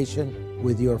information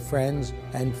with your friends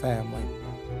and family.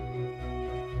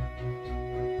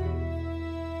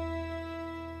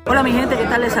 Hola mi gente, ¿qué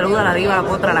tal? Les saluda la diva, la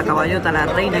potra, la caballota, la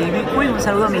reina y Big Queen. Un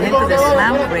saludo a mi gente de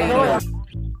Slam Radio.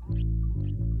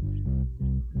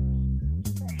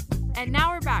 And now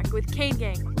we're back with Kane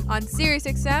Gang on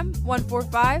SiriusXM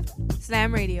 145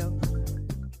 Slam Radio.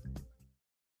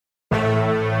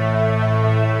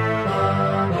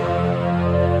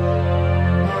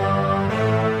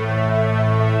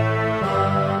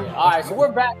 All right, so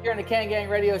we're back here in the Kane Gang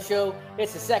Radio Show.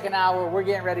 It's the second hour. We're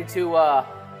getting ready to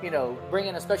bring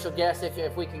in a special guest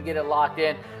if we can get it locked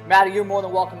in. Matty, you're more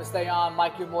than welcome to stay on.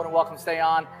 Mike, you're more than welcome to stay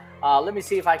on. Let me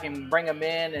see if I can bring him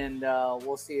in, and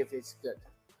we'll see if it's good.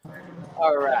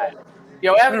 All right.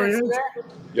 Yo, Evan, is there?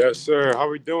 Yes, sir. How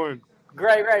we doing?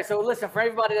 Great, great. So listen, for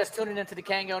everybody that's tuning into the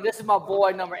Kane Gang, this is my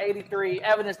boy, number 83,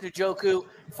 Evidence Njoku,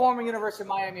 former University of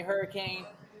Miami Hurricane,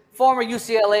 former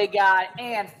UCLA guy,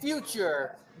 and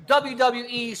future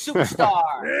WWE superstar.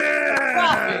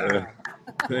 Yeah.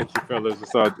 Thank you, fellas.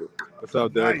 What's up? What's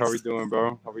up, Derek? Nice. How we doing,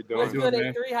 bro? How we doing? What's good,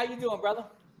 83? How you doing, brother?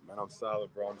 Man, I'm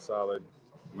solid, bro. I'm solid.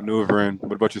 Maneuvering.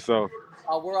 What about yourself?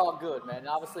 We're all good, man.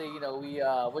 Obviously,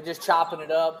 we're just chopping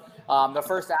it up. The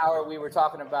first hour we were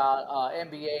talking about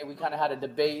NBA. We kind of had a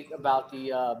debate about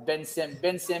the Ben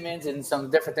Simmons and some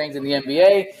different things in the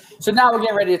NBA. So now we're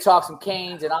getting ready to talk some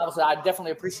Canes, and obviously, I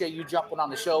definitely appreciate you jumping on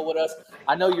the show with us.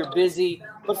 I know you're busy,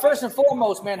 but first and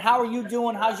foremost, man, how are you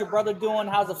doing? How's your brother doing?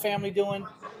 How's the family doing?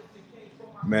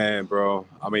 Man, bro.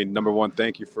 I mean, number one,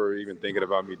 thank you for even thinking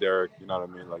about me, Derek. You know what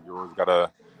I mean? Like, you always got a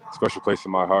special place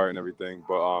in my heart and everything.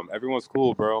 But everyone's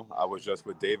cool, bro. I was just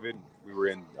with David. We were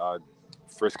in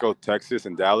Frisco, Texas,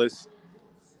 and Dallas.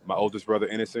 My oldest brother,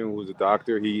 Innocent, who was a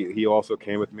doctor, he also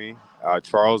came with me.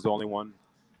 Charles, the only one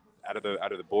out of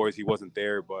the boys, he wasn't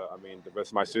there. But I mean, the rest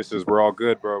of my sisters, we're all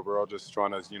good, bro. We're all just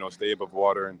trying to stay above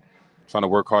water and trying to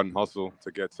work hard and hustle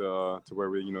to get to where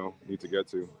we need to get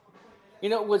to.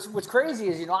 What's crazy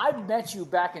is, I met you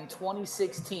back in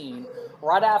 2016,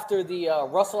 right after the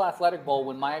Russell Athletic Bowl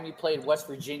when Miami played West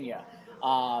Virginia.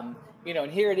 And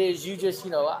here it is. You just,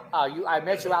 I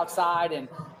met you outside, and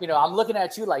I'm looking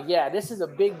at you like, yeah, this is a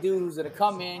big dude who's gonna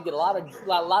come in, get a lot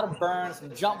of burns,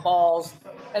 some jump balls,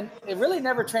 and it really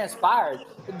never transpired.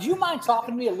 Do you mind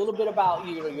talking to me a little bit about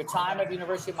your time at the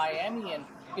University of Miami, and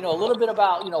a little bit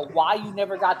about why you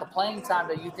never got the playing time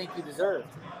that you think you deserved?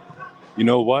 You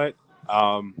know what?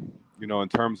 In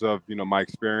terms of, my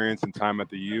experience and time at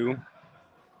the U,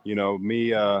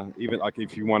 me, even like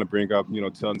if you want to bring up,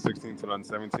 2016,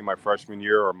 2017, my freshman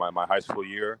year or my high school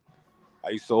year, I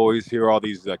used to always hear all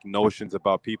these like notions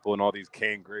about people and all these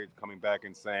Kane grades coming back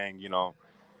and saying,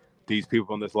 these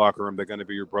people in this locker room, they're going to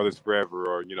be your brothers forever.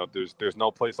 Or, there's no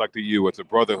place like the U. It's a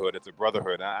brotherhood. It's a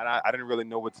brotherhood. And I didn't really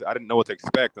know I didn't know what to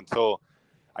expect until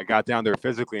I got down there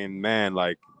physically. And man,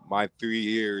 like my 3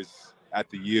 years at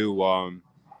the U,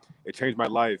 it changed my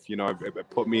life. It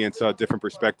put me into a different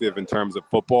perspective in terms of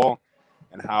football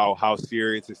and how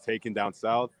serious it's taken down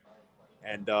south.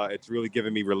 And it's really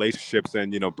given me relationships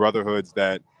and, brotherhoods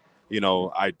that,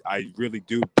 I really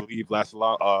do believe last a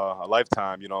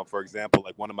lifetime. For example,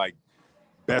 like one of my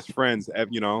best friends, and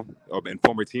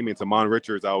former teammates, Amon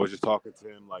Richards, I was just talking to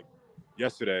him like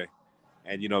yesterday.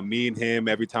 And, me and him,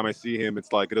 every time I see him,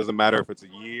 it's like, it doesn't matter if it's a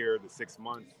year, the 6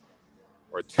 months,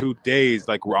 or 2 days,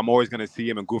 like I'm always going to see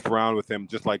him and goof around with him,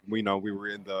 just like we were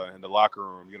in the locker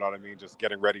room, you know what I mean? Just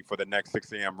getting ready for the next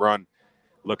 6 a.m. run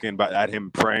looking at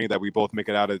him, praying that we both make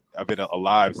it out of it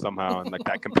alive somehow. And like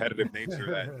that competitive nature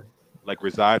that like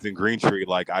resides in Greentree,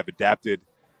 like I've adapted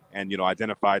and,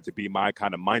 identified to be my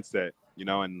kind of mindset,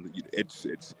 and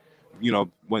it's,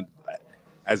 when,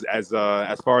 as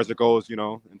far as it goes,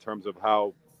 in terms of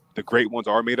how the great ones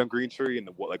are made on Greentree and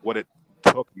what it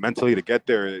took mentally to get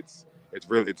there, it's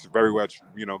very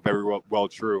well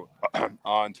true.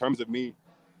 In terms of me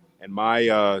and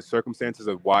my circumstances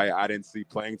of why I didn't see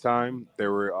playing time,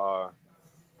 there were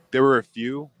a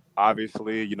few.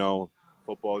 Obviously,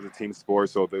 football is a team sport,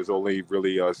 so there's only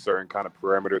really a certain kind of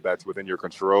parameter that's within your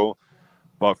control.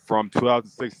 But from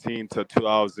 2016 to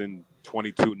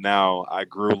 2022 now, I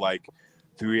grew like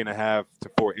 3.5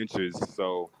 to 4 inches.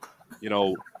 So,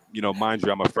 mind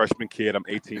you, I'm a freshman kid. I'm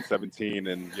 18, 17,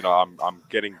 and I'm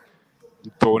getting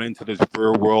thrown into this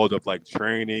real world of like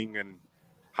training and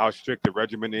how strict the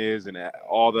regimen is and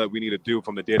all that we need to do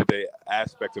from the day-to-day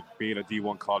aspect of being a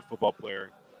D1 college football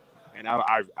player. And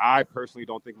I personally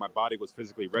don't think my body was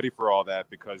physically ready for all that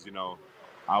because,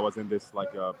 I was in this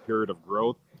like a period of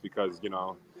growth because,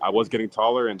 I was getting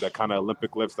taller and the kind of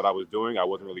Olympic lifts that I was doing, I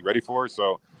wasn't really ready for.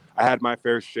 So I had my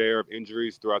fair share of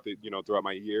injuries throughout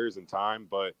my years and time,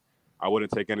 but I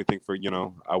wouldn't take anything for,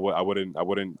 I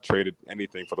wouldn't trade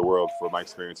anything for the world for my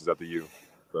experiences at the U.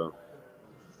 So.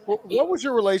 What was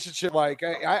your relationship like?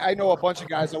 I know a bunch of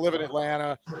guys that live in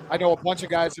Atlanta. I know a bunch of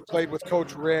guys that played with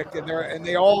Coach Richt, and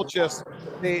they all just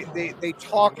they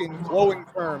talk in glowing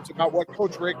terms about what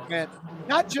Coach Richt meant,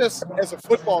 not just as a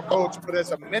football coach, but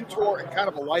as a mentor and kind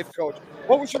of a life coach.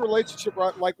 What was your relationship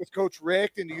like with Coach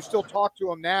Richt, and do you still talk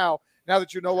to him now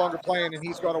that you're no longer playing and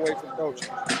he's gone away from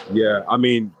coaching?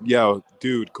 Yeah,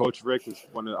 dude, Coach Richt is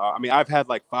one of. I've had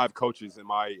like 5 coaches in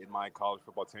my college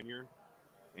football tenure.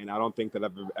 And I don't think that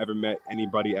I've ever met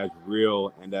anybody as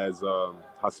real and as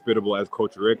hospitable as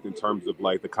Coach Richt in terms of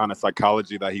like the kind of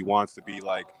psychology that he wants to be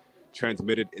like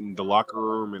transmitted in the locker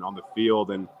room and on the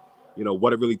field, and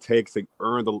what it really takes to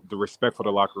earn the respect for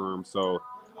the locker room. So,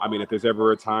 if there's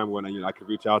ever a time when I could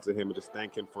reach out to him and just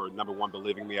thank him for number one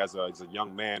believing me as a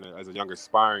young man, as a young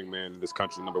aspiring man in this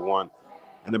country, number one,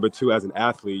 and number two as an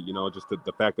athlete, just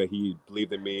the fact that he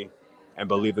believed in me and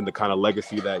believed in the kind of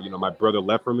legacy that my brother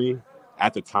left for me.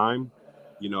 At the time,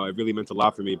 it really meant a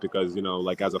lot for me because,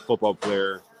 like as a football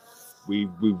player, we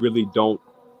really don't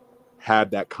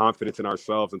have that confidence in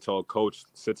ourselves until a coach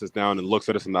sits us down and looks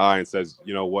at us in the eye and says,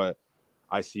 you know what,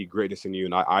 I see greatness in you.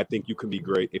 And I think you can be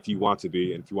great if you want to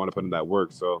be and if you want to put in that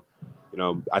work. So,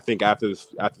 I think after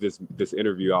this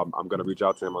interview, I'm going to reach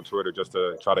out to him on Twitter just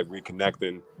to try to reconnect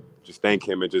and just thank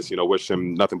him and just, wish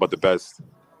him nothing but the best.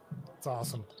 It's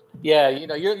awesome. Yeah,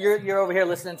 you're over here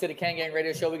listening to the Kang Gang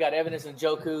Radio Show. We got Evidence and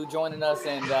Joku joining us,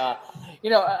 and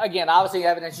again, obviously,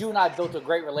 Evidence, you and I built a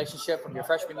great relationship from your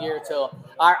freshman year till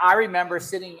I remember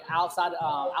sitting outside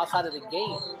of the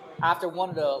gate after one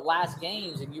of the last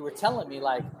games, and you were telling me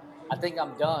like, I think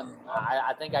I'm done.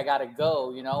 I think I gotta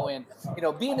go. And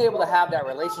being able to have that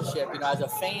relationship, as a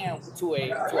fan to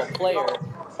a player,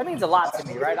 that means a lot to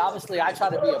me, right? Obviously, I try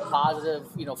to be a positive,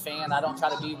 fan. I don't try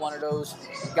to be one of those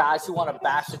guys who want to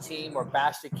bash the team or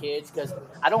bash the kids because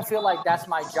I don't feel like that's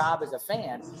my job as a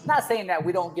fan. Not saying that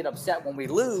we don't get upset when we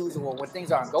lose or when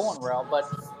things aren't going well, but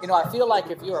I feel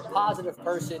like if you're a positive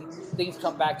person, things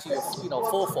come back to you,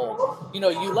 full fold.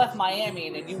 You left Miami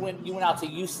and then you went out to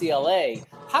UCLA.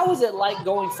 How was it like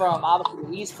going from obviously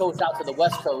the East Coast out to the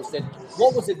West Coast, and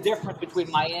what was the difference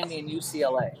between Miami and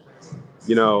UCLA?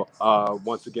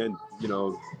 Once again,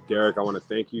 Derek, I want to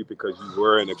thank you because you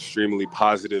were an extremely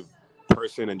positive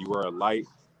person and you were a light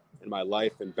in my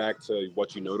life. And back to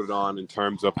what you noted on in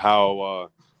terms of how,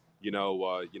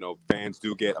 fans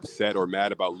do get upset or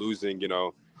mad about losing,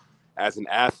 as an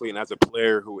athlete and as a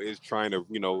player who is trying to,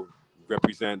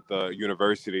 represent the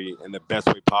university in the best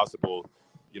way possible.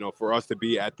 For us to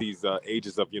be at these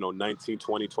ages of, 19,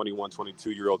 20, 21,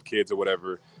 22-year-old kids or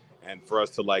whatever, and for us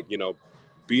to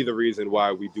be the reason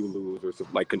why we do lose or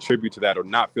to contribute to that or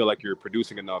not feel like you're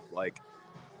producing enough,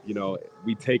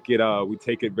 we take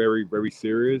it very, very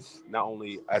serious, not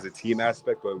only as a team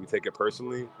aspect, but we take it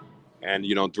personally. And,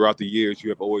 throughout the years,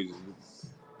 you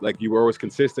were always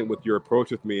consistent with your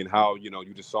approach with me and how,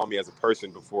 you just saw me as a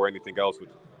person before anything else.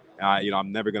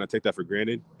 I'm never going to take that for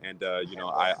granted. And,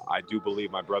 I do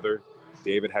believe my brother,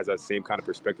 David, has that same kind of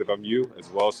perspective on you as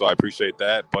well. So I appreciate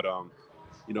that. But,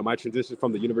 my transition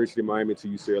from the University of Miami to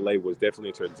UCLA was definitely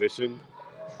a transition.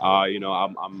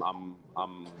 I'm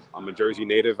a Jersey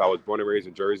native. I was born and raised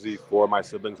in Jersey. 4 of my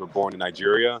siblings were born in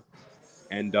Nigeria.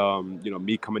 And,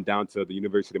 me coming down to the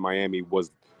University of Miami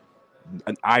was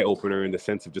an eye-opener in the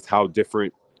sense of just how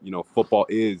different, football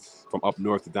is from up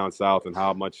north to down south and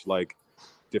how much,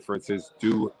 differences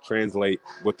do translate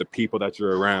with the people that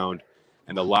you're around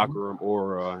and the locker room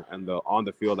aura and the on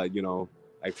the field, like, you know,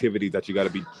 activities that you got to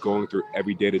be going through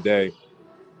every day to day.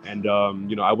 And,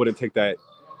 you know, I wouldn't take that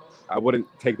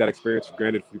experience for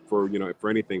granted for, you know, for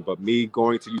anything. But me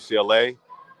going to UCLA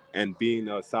and being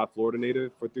a South Florida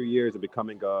native for 3 years and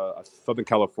becoming a Southern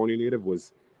California native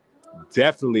was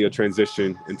definitely a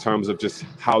transition in terms of just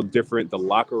how different the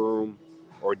locker room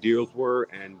ordeals were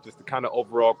and just the kind of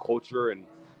overall culture and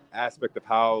aspect of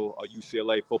how a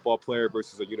UCLA football player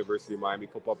versus a University of Miami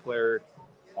football player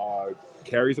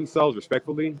carries themselves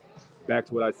respectfully. Back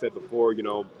to what I said before, you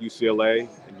know, UCLA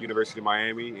and University of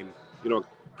Miami and, you know,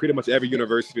 pretty much every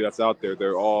university that's out there,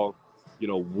 they're all, you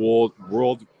know,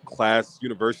 world-class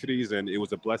universities, and it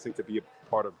was a blessing to be a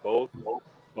part of both.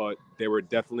 But there were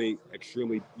definitely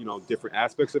extremely, you know, different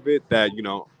aspects of it that, you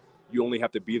know, you only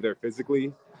have to be there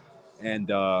physically and,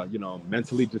 you know,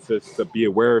 mentally just to be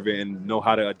aware of it and know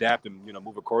how to adapt and, you know,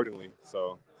 move accordingly.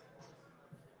 So.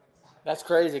 That's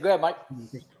crazy. Go ahead, Mike.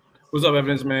 What's up,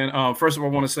 Evidence, man? First of all,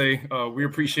 I want to say we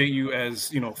appreciate you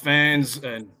as, you know, fans,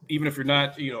 and even if you're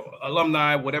not, you know,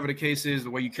 alumni, whatever the case is, the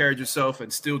way you carried yourself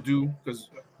and still do, because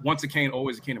once a Cane,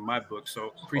 always a Cane in my book.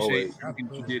 So appreciate everything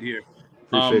that you did here.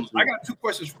 I got 2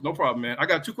 questions. No problem, man. I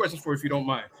got 2 questions for you if you don't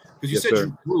mind, because you said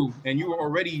you grew and you were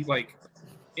already like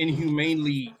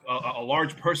inhumanely a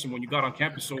large person when you got on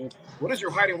campus. So what is your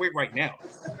height and weight right now?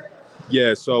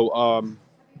 Yeah, so I'm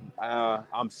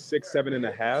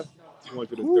 6'7.5".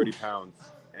 230 pounds,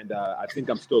 and I think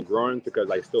I'm still growing because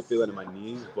I still feel it in my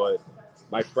knees. But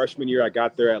my freshman year, I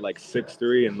got there at like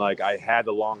 6'3", and like I had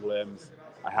the long limbs,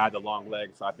 I had the long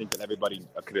legs. So I think that everybody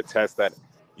could attest that,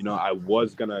 you know, I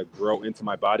was gonna grow into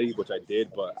my body, which I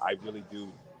did. But I really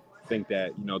do think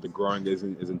that, you know, the growing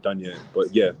isn't done yet.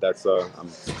 But yeah, that's I'm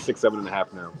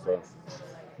 6'7.5" now. So.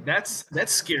 That's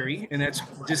scary, and that's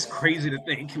just crazy to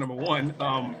think. Number one,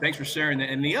 thanks for sharing that.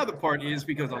 And the other part is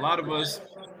because a lot of us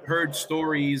heard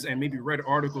stories and maybe read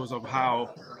articles of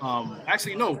how,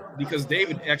 actually no, because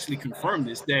David actually confirmed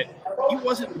this, that he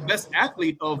wasn't the best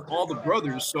athlete of all the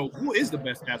brothers. So who is the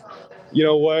best athlete? You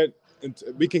know what?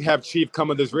 We can have Chief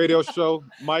come on this radio show,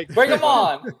 Mike. Bring him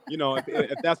on. You know,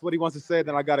 if that's what he wants to say,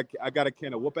 then I got a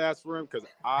can of whoop ass for him, because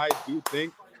I do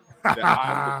think that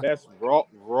I'm the best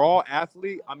raw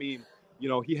athlete. I mean, you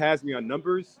know, he has me on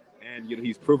numbers, and, you know,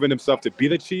 he's proven himself to be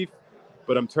the Chief.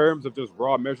 But in terms of just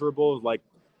raw measurables like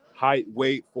height,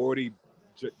 weight, 40,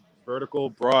 vertical,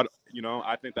 broad, you know,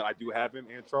 I think that I do have him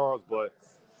and Charles. But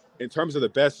in terms of the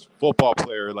best football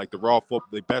player, like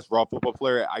the best raw football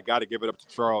player, I got to give it up to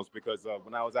Charles, because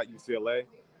when I was at UCLA,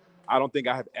 I don't think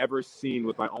I have ever seen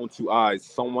with my own 2 eyes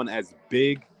someone as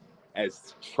big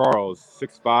as Charles,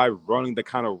 6'5", running the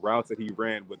kind of routes that he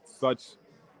ran with such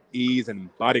ease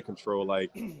and body control.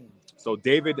 Like, so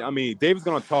David's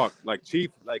gonna talk. Like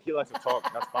Chief, like he likes to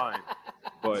talk. That's fine.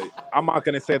 But I'm not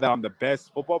gonna say that I'm the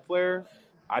best football player.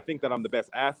 I think that I'm the best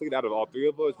athlete out of all 3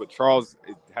 of us. But Charles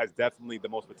has definitely the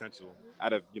most potential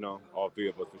out of, you know, all 3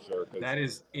 of us for sure. That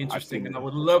is interesting, and I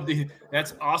would love to hear.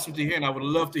 That's awesome to hear, and I would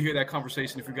love to hear that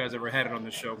conversation if you guys ever had it on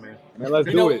the show, man. Man, let's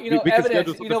do it. You know, we can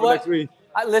schedule you know for what? next week.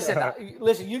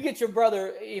 Listen. You get your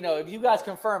brother. You know, if you guys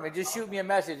confirm it, just shoot me a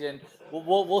message, and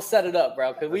we'll set it up,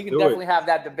 bro. Because we can definitely have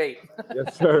that debate.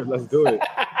 Yes, sir. Let's do it.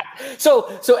 So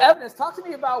Evidence, talk to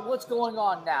me about what's going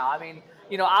on now. I mean,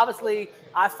 you know, obviously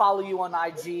I follow you on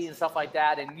IG and stuff like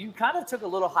that, and you kind of took a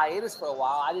little hiatus for a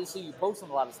while. I didn't see you posting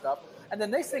a lot of stuff. And the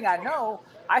next thing I know,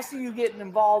 I see you getting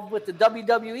involved with the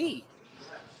WWE.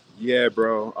 Yeah,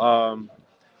 bro.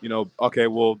 You know, okay,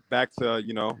 well, back to,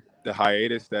 you know, the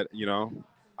hiatus that, you know,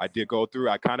 I did go through.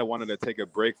 I kind of wanted to take a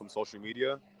break from social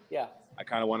media. Yeah. I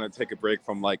kind of wanted to take a break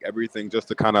from like everything, just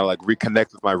to kind of like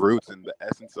reconnect with my roots and the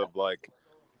essence of like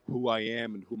who I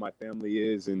am and who my family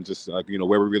is, and just like, you know,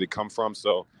 where we really come from.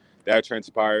 So that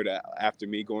transpired after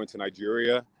me going to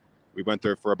Nigeria. We went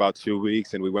there for about 2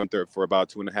 weeks, and we went there for about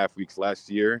 2.5 weeks last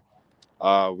year.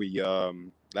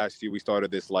 Last year we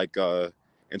started this like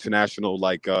international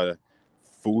like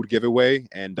food giveaway,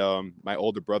 and my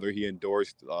older brother, he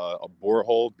endorsed a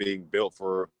borehole being built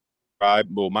for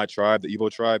my tribe, the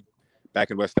Igbo tribe,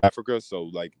 back in West Africa. So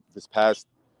like this past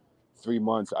 3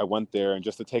 months, I went there, and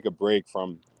just to take a break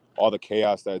from all the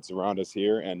chaos that's around us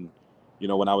here. And, you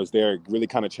know, when I was there, it really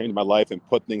kind of changed my life and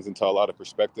put things into a lot of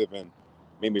perspective, and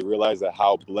made me realize that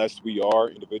how blessed we are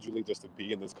individually just to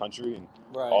be in this country, and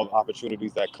all the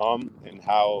opportunities that come, and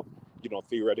how, you know,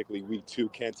 theoretically we too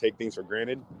can't take things for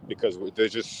granted, because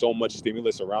there's just so much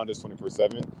stimulus around us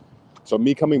 24/7. So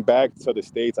me coming back to the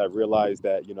States, I realized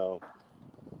that, you know,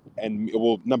 and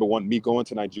well, number one, me going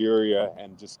to Nigeria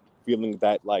and just feeling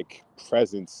that like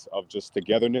presence of just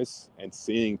togetherness and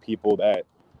seeing people that,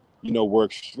 you know, were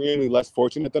extremely less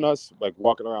fortunate than us, like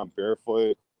walking around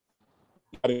barefoot,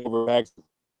 fighting over bags,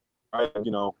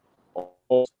 you know,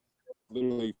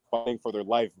 literally fighting for their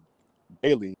life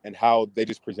daily, and how they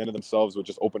just presented themselves with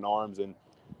just open arms, and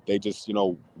they just, you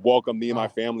know, welcomed me and my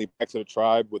family back to the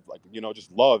tribe with, like, you know,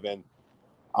 just love. And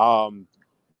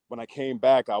when I came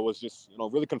back, I was just, you know,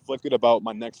 really conflicted about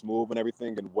my next move and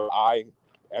everything, and what I,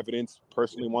 Evidence,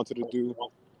 personally wanted to do,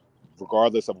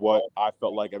 regardless of what I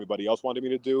felt like everybody else wanted me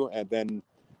to do. And then,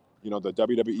 you know, the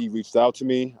WWE reached out to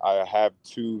me. I have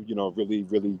two, you know, really,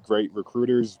 really great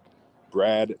recruiters,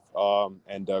 Brad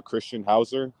and Christian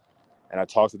Hauser. And I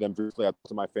talked to them briefly. I talked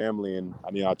to my family, and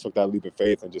I mean, I took that leap of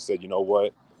faith and just said, you know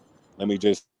what, let me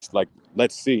just, like,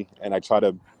 let's see. And I try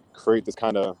to create this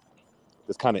kind of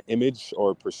image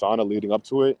or persona leading up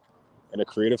to it in a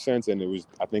creative sense. And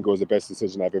I think it was the best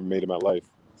decision I've ever made in my life.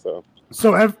 So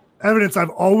Evidence, I've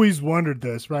always wondered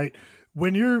this, right?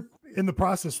 When you're in the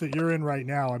process that you're in right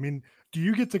now, I mean, do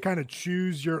you get to kind of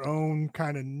choose your own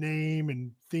kind of name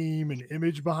and theme and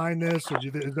image behind this? Or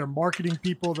is there marketing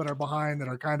people that are behind that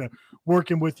are kind of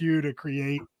working with you to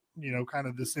create, you know, kind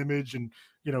of this image and,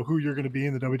 you know, who you're going to be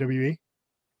in the WWE?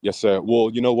 Yes, sir.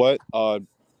 Well, you know what?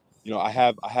 You know, I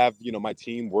have, you know, my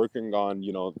team working on,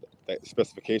 you know, the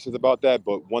specifications about that.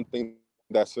 But one thing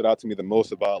that stood out to me the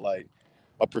most about, like,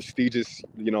 a prestigious,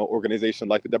 you know, organization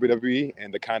like the WWE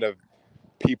and the kind of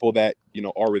people that, you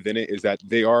know, are within it, is that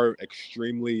they are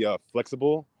extremely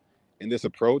flexible in this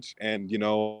approach. And, you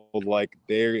know, like,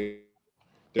 they're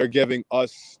giving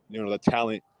us, you know, the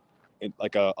talent in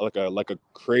like a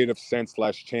creative sense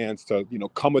 / chance to, you know,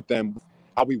 come with them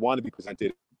how we want to be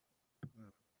presented.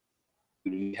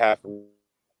 We have,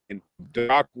 in The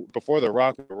Rock, before The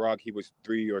Rock, he was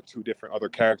 3 or 2 different other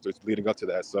characters leading up to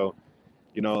that. So,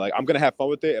 you know, like, I'm going to have fun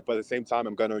with it, but at the same time,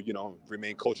 I'm going to, you know,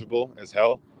 remain coachable as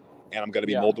hell. And I'm going to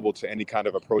be moldable to any kind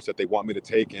of approach that they want me to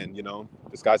take. And, you know,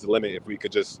 the sky's the limit if we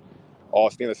could just all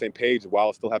stay on the same page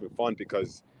while still having fun.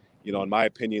 Because, you know, in my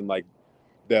opinion, like,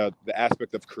 the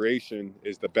aspect of creation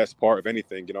is the best part of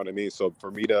anything. You know what I mean? So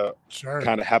for me to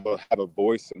kind of have a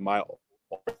voice in my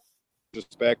own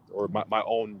respect, or my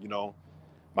own, you know,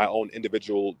 my own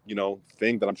individual, you know,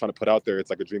 thing that I'm trying to put out there, it's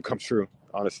like a dream come true,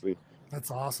 honestly. That's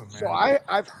awesome, man. So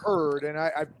I've heard, and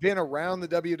I've been around the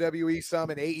WWE some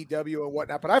and AEW and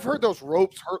whatnot, but I've heard those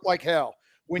ropes hurt like hell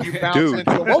when you bounce into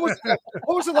them. What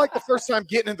was it like the first time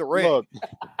getting in the ring?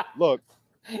 Look,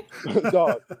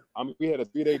 dog. I mean, we had a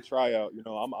 3-day tryout. You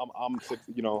know, I'm 6,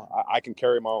 you know, I can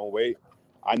carry my own weight.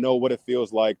 I know what it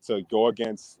feels like to go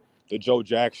against the Joe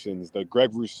Jacksons, the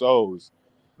Greg Rousseaus.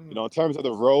 You know, in terms of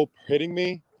the rope hitting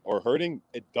me or hurting,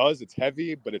 it does. It's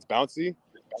heavy, but it's bouncy.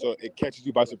 So it catches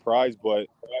you by surprise. But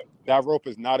that rope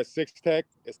is not a 6-tech.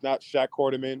 It's not Shaq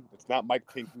Quarterman. It's not Mike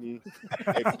Pinckney.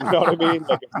 You know what I mean?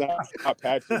 Like, it's not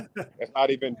Patrick. It's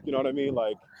not even, you know what I mean?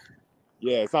 Like,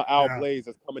 yeah, it's not Al Blaze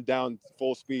that's coming down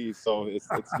full speed. So it's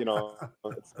you know,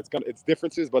 it's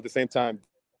differences, but at the same time,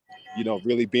 you know,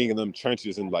 really being in them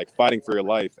trenches and, like, fighting for your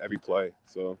life every play.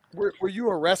 So were you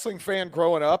a wrestling fan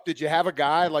growing up? Did you have a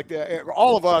guy like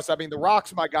all of us? I mean, The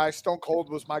Rock's my guy. Stone Cold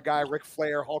was my guy. Ric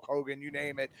Flair, Hulk Hogan, you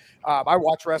name it. I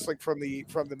watched wrestling from the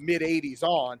mid '80s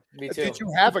on. Me too. Did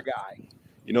you have a guy?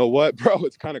 You know what, bro?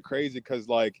 It's kind of crazy because,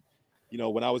 like, you know,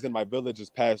 when I was in my village this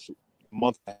past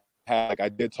month, like, I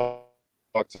did talk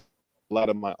to a lot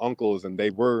of my uncles, and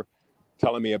they were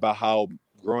telling me about how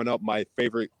growing up my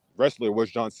favorite wrestler was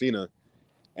John Cena,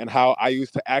 and how I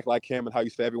used to act like him, and how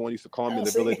everyone used to call me in the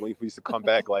village when he used to come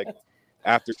back, like,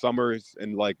 after summers,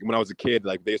 and, like, when I was a kid,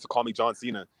 like, they used to call me John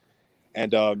Cena.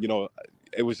 And you know,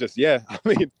 it was just, yeah, I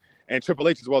mean, and Triple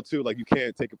H as well too. Like, you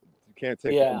can't take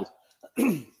yeah.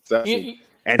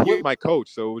 And he was my coach,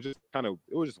 so it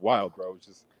was just wild, bro. It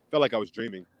just felt like I was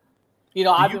dreaming. You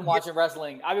know, I've been watching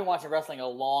wrestling a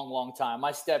long, long time.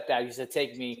 My stepdad used to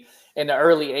take me in the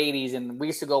early 80s, and we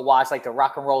used to go watch, like, the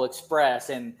Rock and Roll Express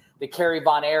and the Kerry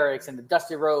Von Erichs and the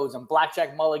Dusty Rhodes and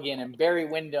Blackjack Mulligan and Barry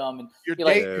Windham. And you're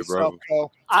dating yourself, bro.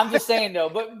 I'm just saying, though.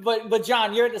 But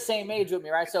John, you're at the same age with me,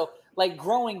 right? So, like,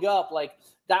 growing up, like,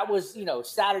 that was, you know,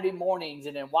 Saturday mornings,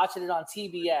 and then watching it on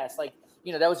TBS, like,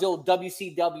 you know, that was the old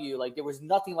WCW. Like, there was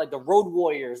nothing like the Road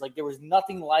Warriors. Like, there was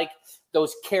nothing like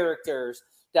those characters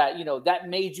that, you know, that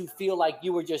made you feel like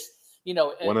you were just, you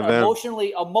know,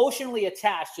 emotionally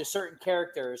attached to certain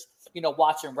characters, you know,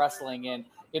 watching wrestling. And,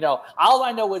 you know, all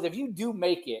I know is if you do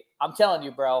make it, I'm telling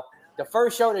you, bro, the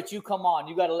first show that you come on,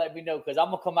 you got to let me know, because I'm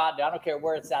going to come out there. I don't care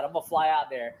where it's at. I'm going to fly out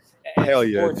there. Hell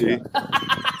yeah, G.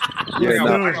 Yeah, I no,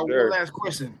 got for sure. one last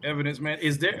question, Evidence, man.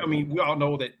 Is there? I mean, we all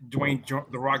know that Dwayne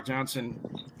The Rock Johnson,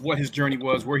 what his journey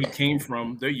was, where he came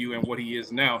from, and what he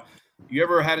is now. You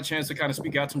ever had a chance to kind of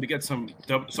speak out to him to get some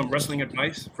wrestling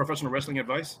advice, professional wrestling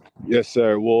advice? Yes,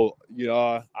 sir. Well,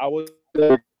 I was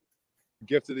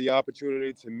gifted the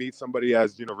opportunity to meet somebody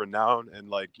as renowned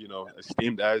and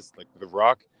esteemed as The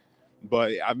Rock.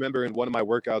 But I remember in one of my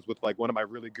workouts with one of my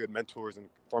really good mentors and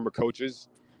former coaches,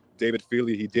 David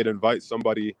Feely, he did invite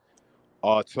somebody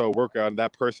to a workout, and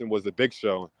that person was the Big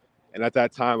Show. And at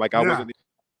that time, I wasn't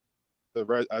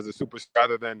as a superstar,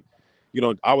 rather than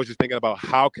I was just thinking about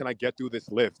how can I get through this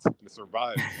lift and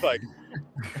survive. The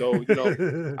only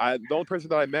person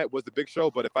that I met was the Big Show.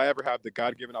 But if I ever have the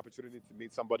God-given opportunity to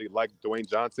meet somebody like Dwayne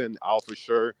Johnson, I'll for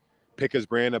sure pick his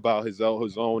brain about his own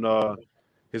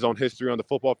history on the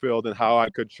football field and how I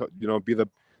could be the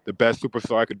best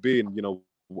superstar I could be, and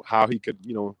how he could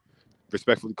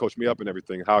respectfully coach me up and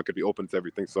everything, how I could be open to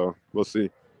everything. So we'll see.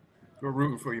 We're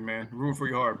rooting for you, man. Rooting for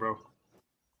you hard, bro.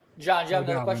 John, do you have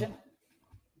another question?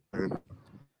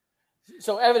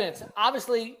 So, Evidence,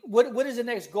 obviously, what is the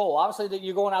next goal? Obviously, that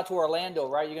you're going out to Orlando,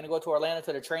 right? You're going to go to Orlando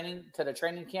to the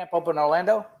training camp up in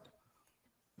Orlando?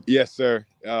 Yes, sir.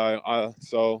 Late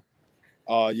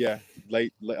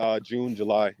June,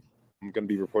 July, I'm going to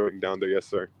be reporting down there. Yes,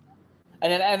 sir.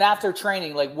 And then, after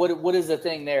training, what is the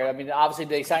thing there? I mean, obviously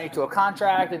they sign you to a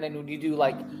contract, and then do you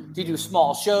do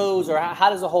small shows, or how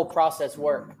does the whole process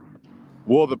work?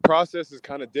 Well, the process is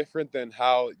kind of different than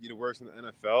how it works in the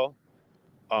NFL.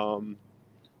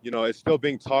 It's still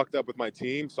being talked up with my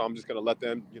team, so I'm just going to let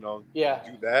them, do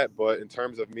that. But in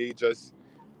terms of me just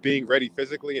being ready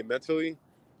physically and mentally,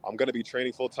 I'm going to be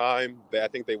training full time. I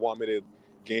think they want me to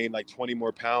gain 20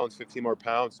 more pounds, 15 more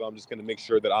pounds. So I'm just going to make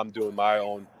sure that I'm doing my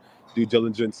own due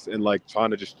diligence and trying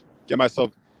to just get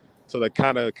myself to the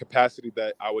kind of capacity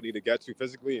that I would need to get to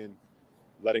physically, and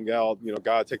letting God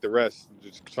take the rest,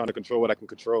 just trying to control what I can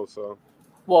control. So.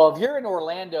 Well, if you're in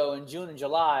Orlando in June and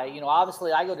July,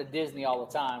 obviously I go to Disney all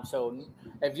the time. So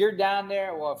if you're down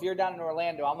there, if you're down in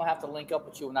Orlando, I'm going to have to link up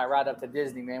with you when I ride up to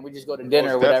Disney, man. We just go to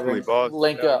dinner or whatever and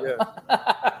link up.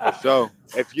 Yeah. So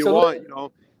if you want,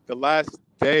 the last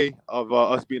day of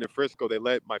us being in Frisco, they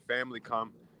let my family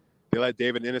come. They let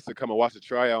David Innocent come and watch the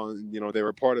tryout, and they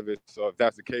were part of it. So if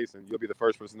that's the case, and you'll be the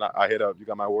first person I hit up. You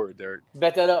got my word, Derek.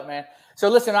 Bet that up, man. So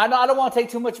listen, I don't want to take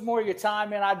too much more of your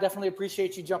time, man. I definitely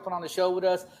appreciate you jumping on the show with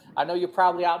us. I know you're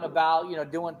probably out and about,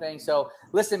 doing things. So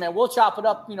listen, man, we'll chop it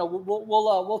up.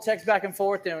 We'll text back and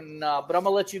forth, and but I'm gonna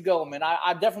let you go, man.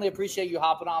 I definitely appreciate you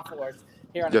hopping on for us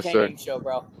here on the King Show,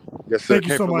 bro. Yes, sir. Thank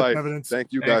you so much, Evidence.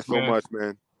 Thank you guys so much,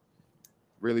 man.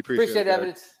 Really appreciate it.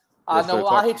 Evidence.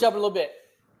 I'll hit you up in a little bit.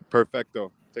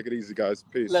 Perfecto. Take it easy, guys.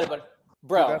 Peace. Later, buddy.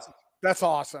 Bro. That's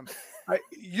awesome. I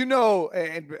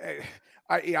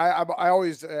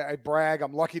always brag.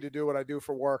 I'm lucky to do what I do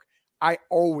for work. I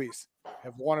always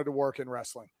have wanted to work in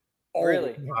wrestling. Always.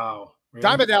 Really? Wow. Really?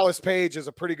 Diamond Dallas Page is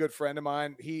a pretty good friend of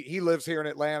mine. He lives here in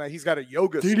Atlanta. He's got a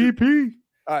yoga DDP.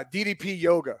 DDP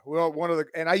Yoga. Well,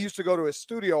 and I used to go to his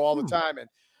studio all the time, and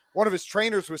one of his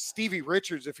trainers was Stevie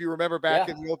Richards, if you remember back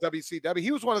in the old WCW.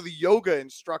 He was one of the yoga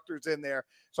instructors in there.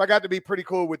 So I got to be pretty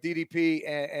cool with DDP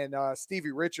and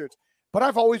Stevie Richards. But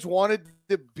I've always wanted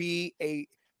to be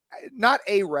not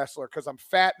a wrestler, because I'm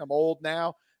fat and I'm old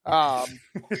now. But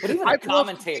even a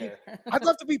commentator. I'd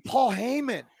love to be Paul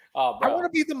Heyman. Oh, bro. I want to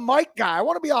be the mic guy. I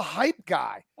want to be a hype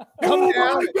guy. Oh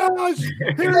my gosh!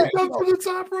 Here he comes to the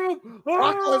top rope.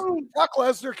 Brock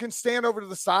Lesnar can stand over to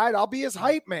the side. I'll be his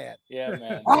hype man. Yeah,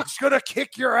 man. Brock's gonna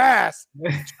kick your ass.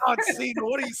 John Cena,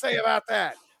 what do you say about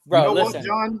that? Bro, what,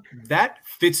 John? That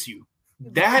fits you.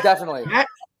 That definitely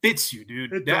fits you,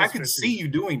 dude. I could see you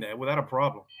doing that without a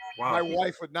problem. Wow. My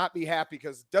wife would not be happy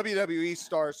because WWE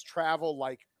stars travel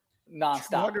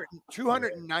nonstop,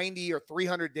 290 or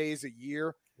 300 days a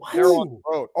year. What? They're on the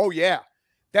road. Oh yeah.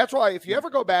 That's why if you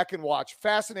ever go back and watch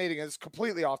fascinating, and it's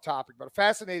completely off topic, but a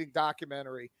fascinating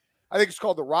documentary, I think it's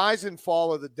called The Rise and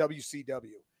Fall of the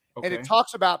WCW. Okay. And it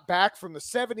talks about back from the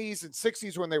 70s and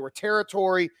 60s when they were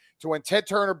territory to when Ted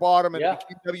Turner bought them and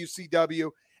became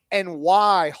WCW, and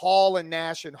why Hall and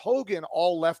Nash and Hogan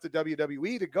all left the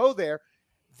WWE to go there.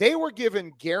 They were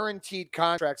given guaranteed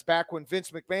contracts back when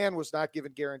Vince McMahon was not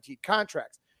given guaranteed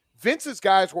contracts. Vince's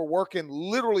guys were working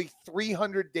literally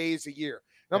 300 days a year.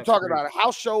 And I'm talking about a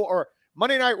house show or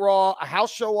Monday Night Raw, a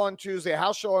house show on Tuesday, a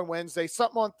house show on Wednesday,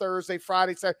 something on Thursday,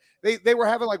 Friday, Saturday. They were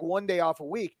having one day off a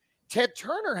week. Ted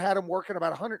Turner had them working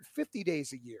about 150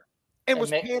 days a year and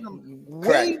was paying them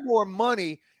way more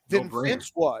money than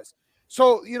Vince was.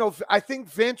 So, I think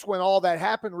Vince, when all that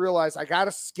happened, realized I got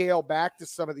to scale back to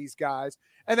some of these guys.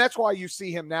 And that's why you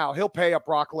see him now. He'll pay a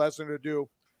Brock Lesnar to do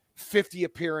 50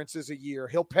 appearances a year.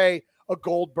 He'll pay a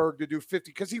Goldberg to do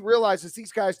 50 because he realizes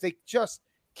these guys, they just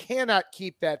cannot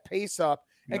keep that pace up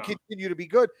and continue to be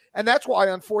good. And that's why,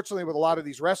 unfortunately, with a lot of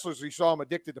these wrestlers, we saw them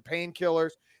addicted to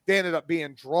painkillers. They ended up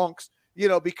being drunks,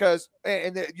 because,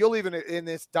 and you'll even in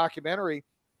this documentary,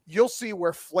 you'll see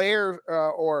where Flair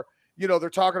they're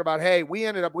talking about, hey,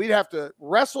 we'd have to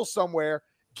wrestle somewhere,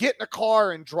 get in a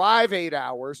car and drive 8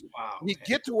 hours. Wow. We'd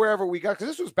get to wherever we got, because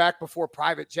this was back before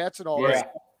private jets and all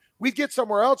that. We'd get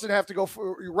somewhere else and have to go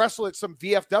wrestle at some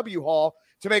VFW hall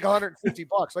to make $150.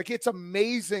 Like, it's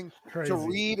amazing to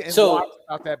read and watch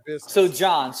about that business. So,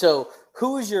 John,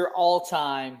 who is your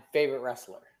all-time favorite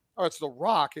wrestler? Oh, it's The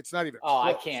Rock. It's not even close.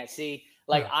 I can't see.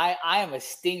 Like, I am a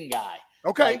Sting guy.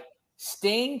 Okay. Like,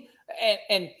 Sting,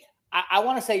 and I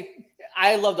want to say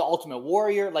I love the Ultimate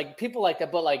Warrior, like people like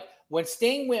that. But like when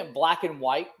Sting went black and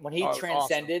white, when he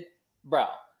transcended, bro,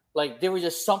 like there was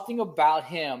just something about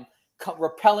him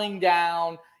rappelling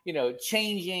down,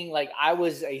 changing. Like I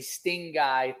was a Sting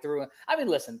guy through. I mean,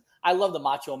 listen, I love the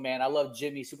Macho Man. I love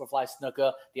Jimmy Superfly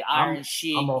Snuka, the Iron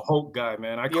Sheik. I'm a Hulk guy,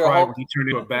 man. I cried when he turned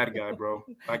into a bad guy, bro.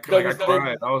 I cried.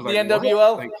 I was like, the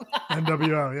NWO.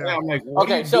 NWO, yeah. I'm like,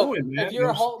 what are you doing, man? If you're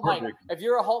a Hulk, Mike, if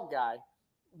you're a Hulk guy,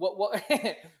 what?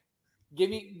 give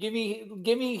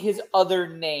me his other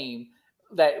name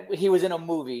that he was in a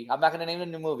movie. I'm not gonna name it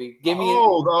in the movie. Give me.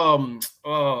 Come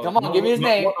on, give me his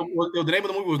name. The name of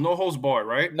the movie was No Holds Barred,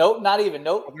 right? Nope, not even.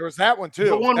 Nope. There was that one too.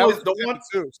 The one with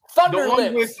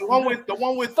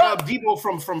Thunder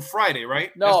Debo from Friday,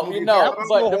 right? No, but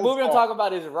the movie I'm talking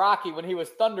about is Rocky when he was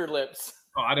Thunder Lips.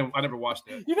 Oh, I never watched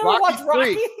that. You never watched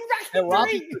Rocky?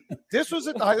 Rocky. This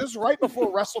was right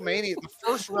before WrestleMania, the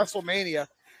first WrestleMania.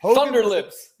 Thunder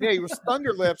Lips. Yeah, he was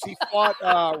Thunder Lips. He fought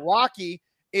Rocky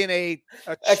in a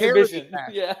exhibition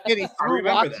match. Yeah. And he threw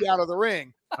Rocky out of the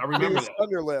ring. I remember that.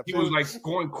 Thunder Lips. He was like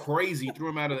going crazy. Threw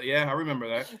him out of the. Yeah, I remember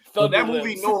that. But that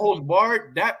movie, No Holds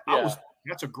Barred,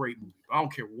 that's a great movie. I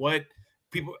don't care what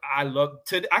people. I love.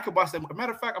 I could watch that. As a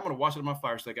matter of fact, I'm gonna watch it on my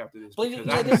Fire Stick after this.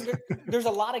 There's a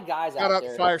lot of guys out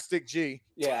there. Fire Stick G.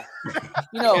 Yeah.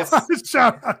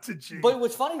 Shout out to G. But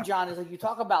what's funny, John, is like you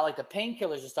talk about like the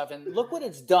painkillers and stuff, and look what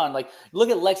it's done. Like look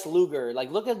at Lex Luger. Like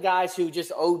look at guys who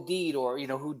just OD'd or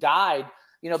who died.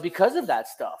 Because of that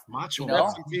stuff. Macho.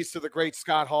 Rest in peace to the great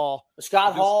Scott Hall.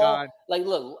 Like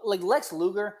look, like Lex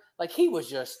Luger, like he was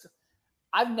just.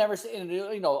 I've never seen,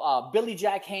 Billy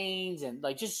Jack Haynes and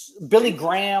like just Billy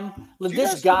Graham. Like,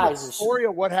 this guy's a story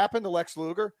of what happened to Lex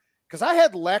Luger. Because I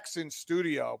had Lex in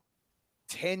studio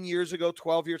 10 years ago,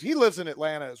 12 years. He lives in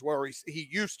Atlanta as well. He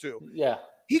used to. Yeah.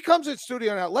 He comes in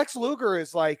studio now. Lex Luger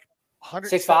is like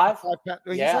 165 pounds.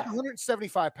 He's like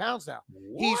 175 pounds now.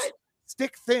 What? He's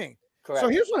stick thing. Correct. So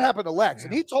here's what happened to Lex.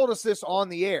 And he told us this on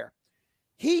the air.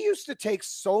 He used to take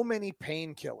so many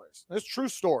painkillers. This is a true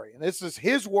story. And this is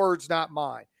his words, not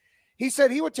mine. He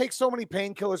said he would take so many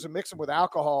painkillers and mix them with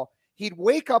alcohol. He'd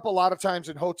wake up a lot of times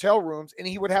in hotel rooms and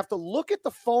he would have to look at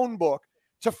the phone book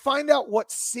to find out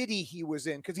what city he was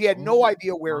in because he had no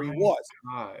idea where he was.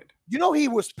 God. He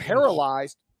was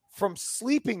paralyzed from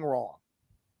sleeping wrong.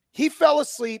 He fell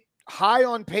asleep high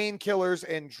on painkillers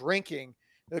and drinking.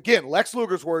 Again, Lex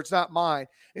Luger's words, not mine.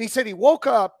 And he said he woke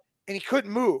up and he couldn't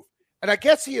move. And I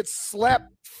guess he had slept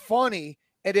funny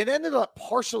and it ended up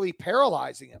partially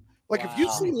paralyzing him. Like if you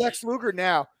see Lex Luger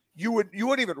now, you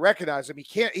wouldn't even recognize him.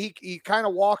 He kind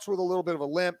of walks with a little bit of a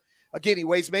limp. Again, he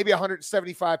weighs maybe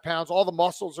 175 pounds. All the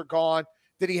muscles are gone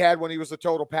that he had when he was a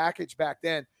total package back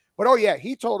then. But oh yeah,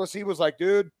 he told us, he was like,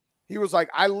 dude,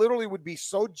 I literally would be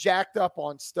so jacked up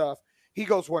on stuff. He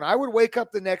goes, when I would wake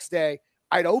up the next day,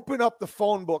 I'd open up the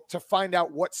phone book to find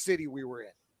out what city we were in.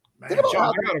 Man,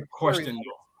 John, I got a question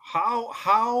though.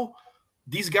 How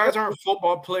these guys aren't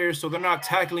football players, so they're not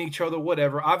tackling each other,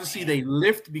 whatever. Obviously, they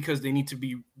lift because they need to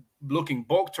be looking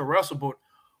bulk to wrestle, but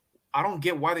I don't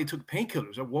get why they took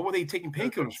painkillers. What were they taking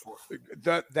painkillers for?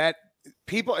 That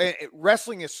people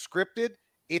wrestling is scripted.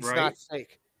 It's not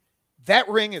fake. That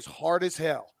ring is hard as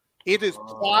hell. It is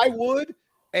plywood,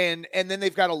 and then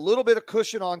they've got a little bit of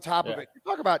cushion on top of it. You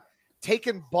talk about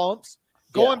taking bumps.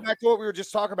 Going back to what we were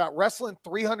just talking about, wrestling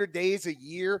 300 days a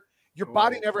year. Your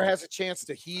body never has a chance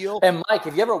to heal. And Mike,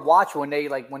 if you ever watch when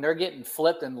they're getting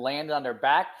flipped and land on their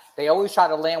back, they always try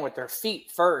to land with their feet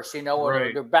first,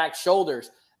 or their back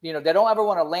shoulders. They don't ever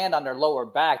want to land on their lower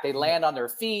back. They land on their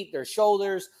feet, their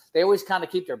shoulders. They always kind of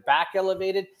keep their back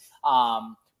elevated.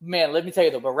 Man, let me tell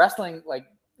you though, but wrestling,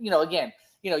 again,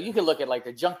 you can look at like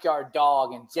the Junkyard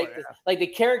Dog and Jake, like the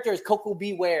characters, Coco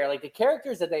Beware, like the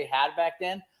characters that they had back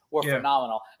then were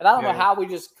phenomenal. And I don't know how we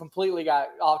just completely got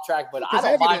off track, but I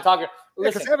don't mind talking.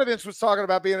 Because Evidence was talking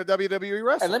about being a WWE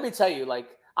wrestler. And let me tell you, like,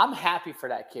 I'm happy for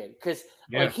that kid because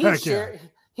like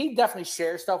he definitely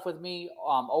shared stuff with me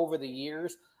over the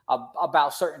years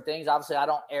about certain things. Obviously, I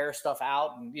don't air stuff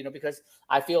out, and because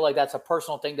I feel like that's a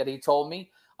personal thing that he told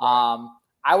me.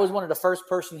 I was one of the first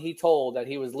person he told that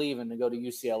he was leaving to go to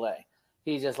UCLA.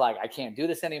 He's just like, I can't do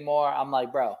this anymore. I'm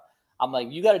like, bro,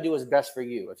 you got to do what's best for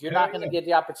you. If you're not going to get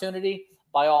the opportunity,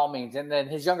 by all means. And then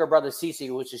his younger brother,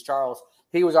 Cece, which is Charles,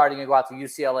 he was already going to go out to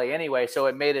UCLA anyway. So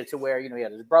it made it to where, he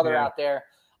had his brother out there.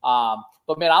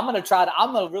 But man, I'm going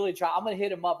to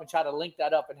hit him up and try to link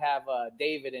that up and have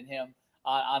David and him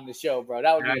on the show, bro.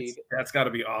 That's got to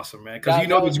be awesome, man. Because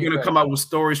he's going to come out with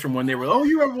stories from when they were,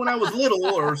 you remember when I was little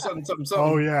or something.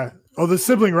 Oh yeah. Oh, the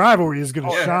sibling rivalry is going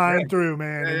to shine through,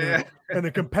 man. And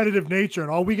the competitive nature,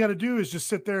 and all we got to do is just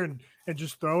sit there and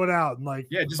just throw it out and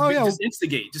just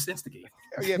instigate.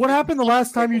 What happened the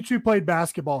last time you two played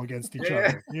basketball against each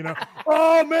other?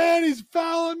 Oh man, he's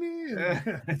fouling me.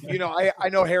 I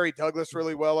know Harry Douglas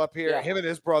really well up here. Him and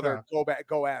his brother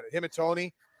go at it. Him and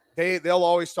Tony, they'll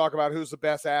always talk about who's the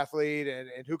best athlete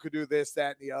and who could do this,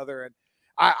 that, and the other. And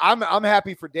I'm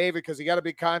happy for David because he got a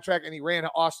big contract and he ran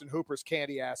Austin Hooper's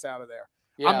candy ass out of there.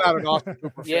 Yeah. I'm not an Austin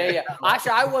Hooper fan. Yeah.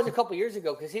 Actually, I was a couple years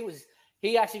ago because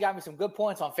he actually got me some good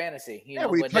points on fantasy.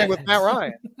 We played with Matt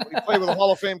Ryan. We played with a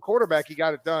Hall of Fame quarterback. He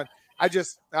got it done. I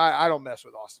don't mess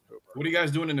with Austin Hooper. What are you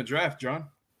guys doing in the draft, John?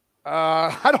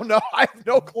 I don't know. I have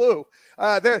no clue.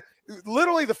 They're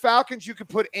literally the Falcons. You can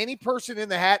put any person in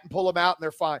the hat and pull them out, and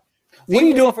they're fine. What are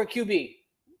you doing for QB?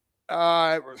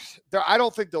 I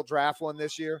don't think they'll draft one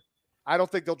this year. I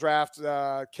don't think they'll draft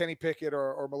Kenny Pickett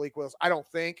or Malik Willis. I don't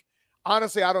think.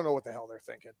 Honestly, I don't know what the hell they're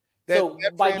thinking.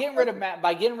 By getting rid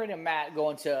of Matt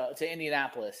going to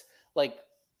Indianapolis, like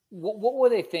what were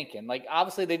they thinking? Like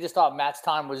obviously they just thought Matt's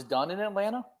time was done in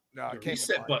Atlanta. No, it came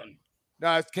reset button.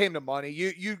 No, it came to money.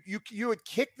 You would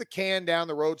kick the can down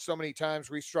the road so many times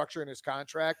restructuring his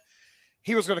contract.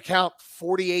 He was going to count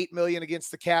 $48 million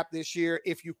against the cap this year.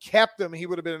 If you kept him, he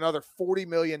would have been another $40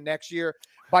 million next year.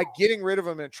 By getting rid of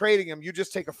him and trading him, you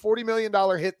just take a $40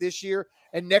 million hit this year,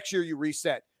 and next year you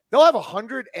reset. They'll have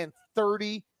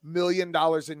 $130 million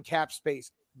in cap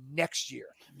space next year.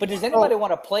 But does anybody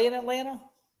want to play in Atlanta?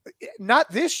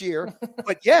 Not this year,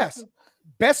 but yes.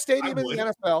 Best stadium in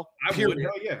the NFL. Period.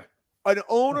 Hell yeah. An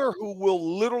owner who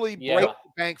will literally break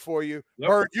the bank for you. Yep.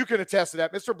 Bird, you can attest to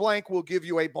that. Mr. Blank will give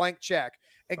you a blank check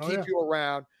and keep you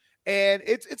around. And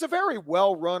it's a very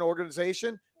well-run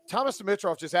organization. Thomas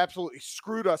Dimitroff just absolutely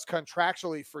screwed us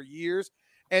contractually for years.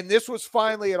 And this was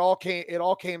finally it all came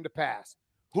to pass.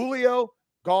 Julio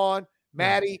gone,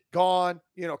 Matty gone.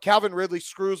 Calvin Ridley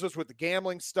screws us with the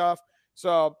gambling stuff.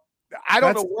 So I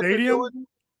don't know what they're doing.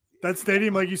 That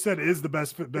stadium, like you said, is the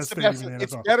best stadium in the NFL.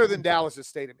 It's better than Dallas's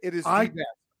stadium. It is the best.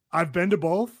 I've been to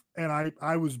both, and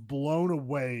I was blown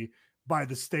away by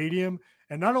the stadium,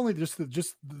 and not only just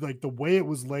like the way it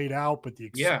was laid out, but the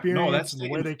experience and the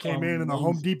way they came in the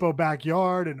Home Depot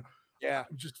backyard, and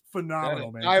just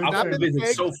phenomenal, man. I have not been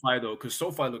to SoFi though, because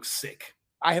SoFi looks sick.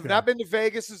 I have not been to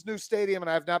Vegas's new stadium, and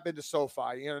I have not been to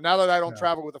SoFi. Now that I don't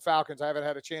travel with the Falcons, I haven't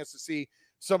had a chance to see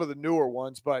some of the newer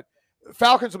ones, but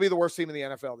Falcons will be the worst team in the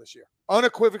NFL this year.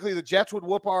 Unequivocally, the Jets would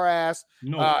whoop our ass.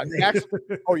 No.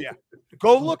 Oh, yeah.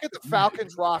 Go look at the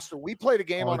Falcons roster. We played a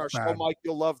game on our show, Mike.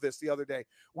 You'll love this the other day.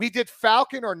 We did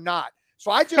Falcon or not.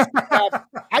 So I just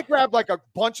grabbed like a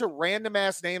bunch of random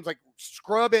ass names like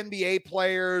scrub NBA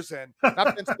players and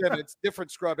not Ben Simmons,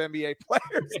 different scrub NBA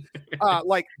players,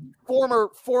 like former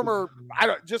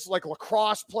just like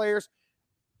lacrosse players.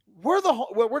 We're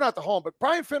not the home, but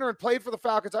Brian Finneran played for the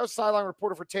Falcons. I was a sideline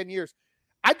reporter for 10 years.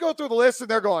 I'd go through the list and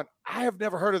they're going, I have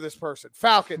never heard of this person.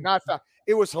 Falcon, not Falcon.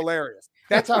 It was hilarious.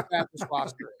 That's how bad this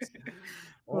roster is.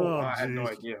 I had no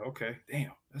idea. Okay.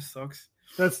 Damn, that sucks.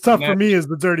 That's tough for me as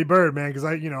the Dirty Bird, man, because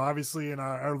obviously in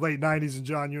our late 90s, and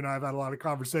John, you and I have had a lot of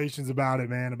conversations about it,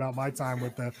 man, about my time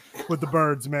with the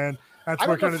Birds, man. That's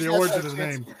where kind of the origin of the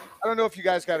name. I don't know if you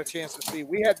guys got a chance to see.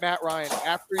 We had Matt Ryan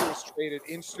after he was traded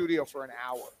in studio for an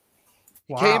hour.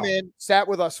 Wow. Came in, sat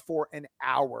with us for an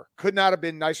hour. Could not have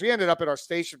been nicer. We ended up at our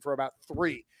station for about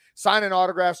 3, signing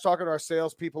autographs, talking to our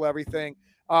salespeople, everything.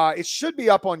 It should be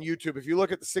up on YouTube. If you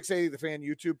look at the 680 The Fan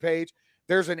YouTube page,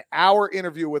 there's an hour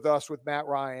interview with us with Matt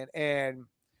Ryan. And,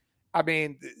 I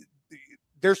mean,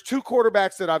 there's 2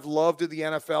 quarterbacks that I've loved in the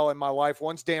NFL in my life.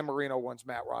 One's Dan Marino, one's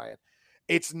Matt Ryan.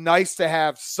 It's nice to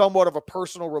have somewhat of a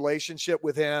personal relationship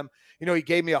with him. You know, he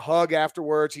gave me a hug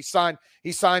afterwards. He signed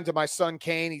to my son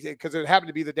Kane because it happened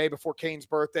to be the day before Kane's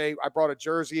birthday. I brought a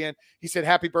jersey in. He said,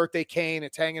 "Happy birthday, Kane."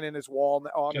 It's hanging in his wall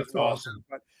on his wall. Awesome.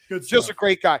 But Good just stuff. a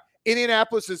great guy.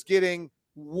 Indianapolis is getting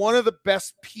one of the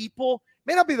best people.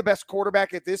 May not be the best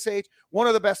quarterback at this age. One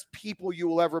of the best people you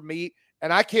will ever meet.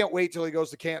 And I can't wait till he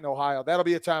goes to Canton, Ohio. That'll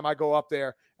be a time I go up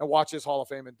there and watch his Hall of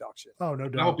Fame induction. Oh, no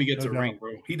doubt. I hope he gets No a doubt. ring,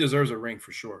 bro. He deserves a ring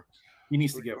for sure. He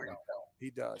needs to get one.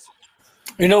 He does.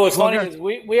 You know what's Well, funny guys- is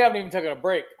we haven't even taken a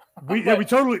break. We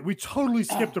totally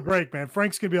skipped a break, man.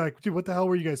 Frank's gonna be like, dude, what the hell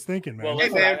were you guys thinking, man? Well, Hey,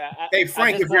 listen, man. Hey,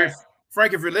 Frank, this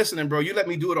if you're listening, bro, you let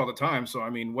me do it all the time. So,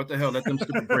 I mean, what the hell? Let them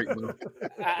skip a break, bro.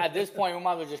 At this point, we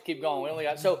might as well just keep going. We only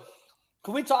got so.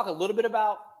 Can we talk a little bit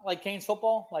about like Canes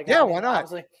football? Like, Yeah, I mean, why not?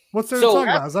 obviously- What's there So- to talk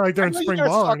about? It's not like they're in I know you spring guys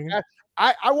ball. or talk- anything.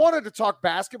 I wanted to talk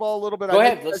basketball a little bit. Go I know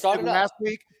ahead. you Let's guys start did it up. last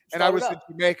week, and I Start it was in up.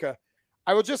 Jamaica.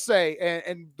 I will just say,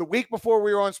 and the week before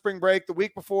we were on spring break, the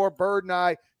week before, Bird and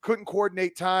I couldn't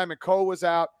coordinate time, and Cole was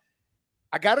out.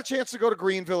 I got a chance to go to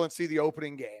Greenville and see the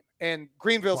opening game. And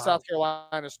Greenville, Wow. South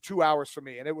Carolina is 2 hours from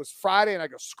me. And it was Friday, and I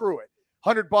go, screw it.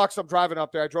 $100, I'm driving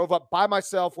up there. I drove up by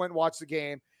myself, went and watched the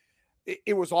game.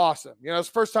 It was awesome. You know, it was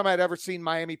the first time I'd ever seen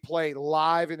Miami play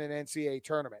live in an NCAA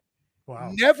tournament.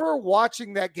 Wow. Never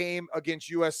watching that game against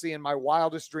USC in my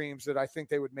wildest dreams that I think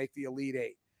they would make the Elite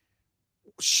Eight.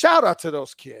 Shout out to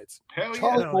those kids. Hell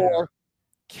Charlie yeah. Moore,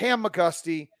 Cam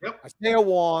McGusty, Yep. Isaiah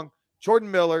Wong, Jordan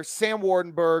Miller, Sam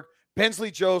Wardenberg, Bensley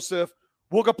Joseph,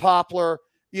 Wooga Poplar,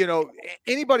 you know,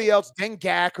 anybody else, Den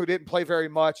Gak, who didn't play very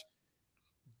much.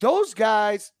 Those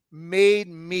guys made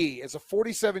me, as a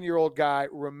 47-year-old guy,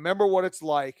 remember what it's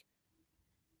like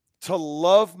to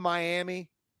love Miami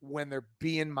when they're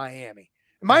being Miami.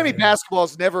 Miami basketball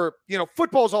has never, you know,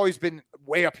 football's always been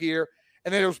way up here,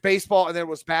 and then it was baseball, and then it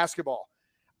was basketball.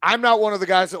 I'm not one of the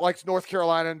guys that likes North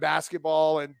Carolina and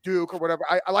basketball and Duke or whatever.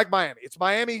 I like Miami. It's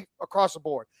Miami across the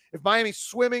board. If Miami's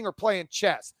swimming or playing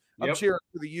chess, I'm Yep. cheering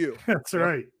for the U. That's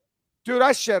right. Dude,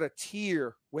 I shed a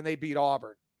tear when they beat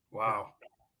Auburn. Wow.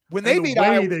 When they And the beat way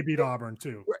Iowa, they beat Auburn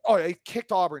too. oh, they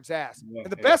kicked Auburn's ass. Yeah,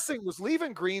 And the yeah. best thing was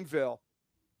leaving Greenville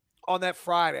on that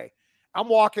Friday. I'm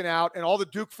walking out, and all the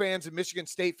Duke fans and Michigan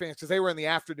State fans, because they were in the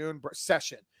afternoon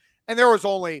session, and there was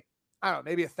only, I don't know,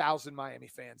 maybe 1,000 Miami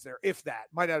fans there, if that.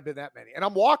 Might not have been that many. And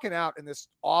I'm walking out in this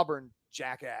Auburn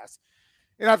jackass,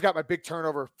 and I've got my big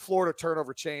Florida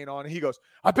turnover chain on. And he goes,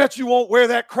 "I bet you won't wear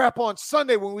that crap on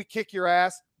Sunday when we kick your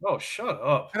ass." Oh, shut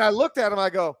up. And I looked at him,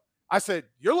 I said,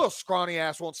 "Your little scrawny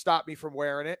ass won't stop me from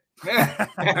wearing it."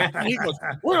 And he goes,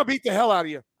 "We're going to beat the hell out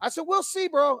of you." I said, "We'll see,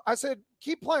 bro." I said,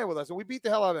 "Keep playing with us." And we beat the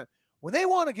hell out of them. When they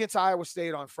won against Iowa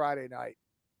State on Friday night,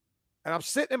 and I'm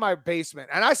sitting in my basement,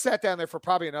 and I sat down there for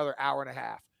probably another hour and a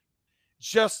half,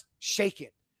 just shaking,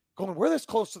 going, we're this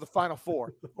close to the Final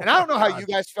Four. And I don't know how you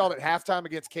guys felt at halftime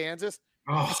against Kansas.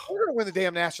 Oh. We're going to win the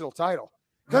damn national title.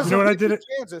 You know what I did?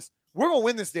 Kansas, we're going to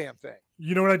win this damn thing.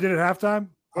 You know what I did at halftime?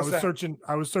 What's that?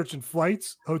 I was searching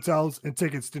flights, hotels, and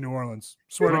tickets to New Orleans.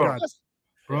 Swear to Bro. God.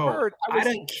 Bro, Bird, I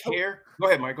didn't care. Go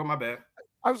ahead, Michael. My bad.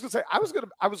 I was gonna say I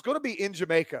was gonna be in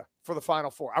Jamaica for the Final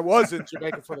Four. I was in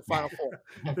Jamaica for the Final Four.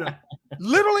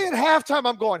 Literally at halftime,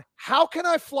 I'm going, how can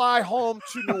I fly home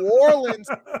to New Orleans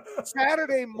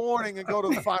Saturday morning and go to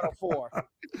the Final Four?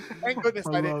 Thank goodness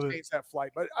I didn't change that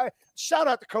flight. But I shout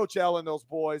out to Coach L and those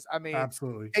boys. I mean,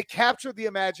 absolutely, they captured the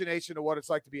imagination of what it's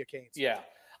like to be a Canes. Yeah.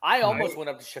 I almost went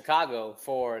up to Chicago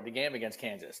for the game against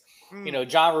Kansas. You know,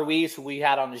 John Ruiz, who we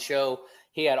had on the show,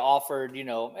 he had offered, you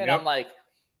know, and I'm like,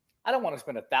 I don't want to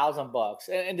spend $1,000.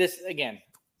 And this, again,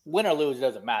 win or lose,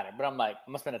 doesn't matter. But I'm like,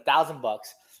 I'm going to spend $1,000. I'm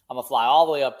going to fly all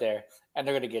the way up there, and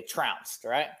they're going to get trounced,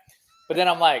 right? But then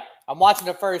I'm like, I'm watching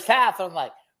the first half, and I'm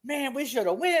like, man, we should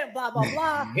have went, blah, blah,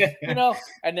 blah, you know?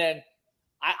 And then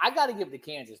I got to give it to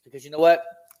Kansas because you know what?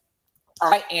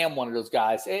 I am one of those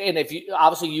guys. And if you,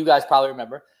 obviously you guys probably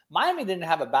remember, Miami didn't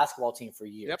have a basketball team for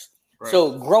years. Yep. Right.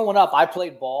 So growing up, I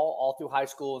played ball all through high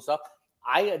school and stuff.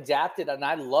 I adapted and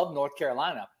I loved North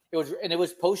Carolina. It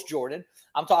was post Jordan.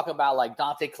 I'm talking about like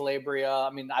Dante Calabria. I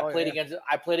mean, I played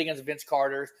against Vince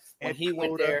Carter when he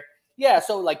went there. Yeah.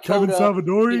 So like Kevin Coda,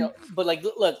 Salvadori. you know, but like,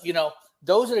 look, you know,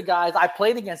 those are the guys I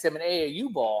played against them in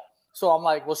AAU ball. So I'm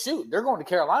like, well, shoot, they're going to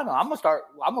Carolina. I'm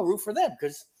gonna root for them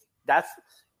because that's.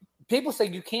 People say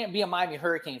you can't be a Miami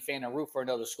Hurricane fan and root for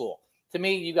another school. To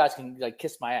me, you guys can like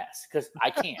kiss my ass because I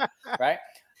can't, right?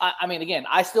 I mean, again,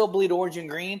 I still bleed orange and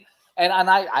green, and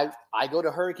I go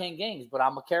to Hurricane games, but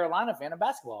I'm a Carolina fan of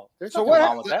basketball. There's nothing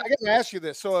wrong with that. I got to ask you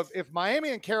this. So if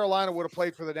Miami and Carolina would have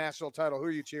played for the national title, who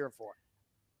are you cheering for?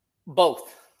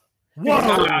 Both. Whoa.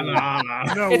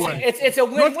 No way. It's a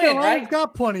win-win, right?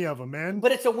 Got plenty of them, man.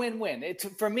 But it's a win-win.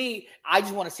 For me, I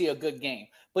just want to see a good game.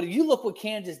 But if you look what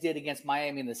Kansas did against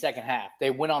Miami in the second half,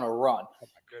 they went on a run. Oh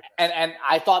my goodness. And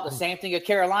I thought the same thing at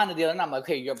Carolina the other night. I'm like,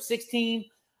 okay, you're up 16.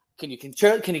 Can you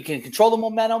control the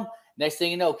momentum? Next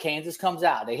thing you know, Kansas comes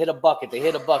out. They hit a bucket.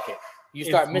 You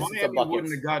start missing some buckets.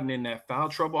 Wouldn't have gotten in that foul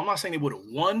trouble. I'm not saying they would have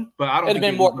won, but I don't It'd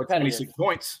think been more they competitive. 26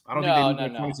 points. I don't think they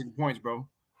would 26 points, bro.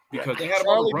 Because they had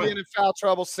Charlie a run. being in foul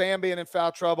trouble, Sam being in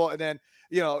foul trouble, and then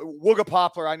Wooga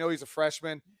Poplar. I know he's a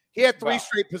freshman. He had three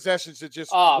straight possessions that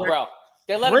just. Bro,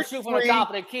 they let him shoot from the top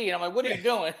of the key, and I'm like, "What are you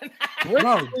doing?"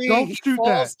 Bro, don't shoot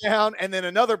that down, and then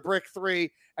another brick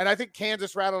three, and I think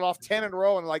Kansas rattled off 10 in a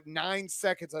row in like 9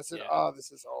 seconds. I said, "Oh,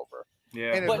 this is over."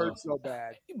 Yeah, and it hurt so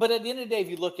bad. But at the end of the day, if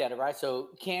you look at it, right? So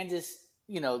Kansas,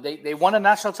 they won a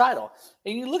national title,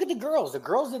 and you look at the girls. The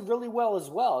girls did really well as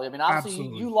well. I mean, obviously,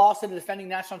 you lost to the defending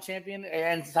national champion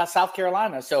and South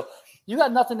Carolina, so you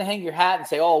got nothing to hang your hat and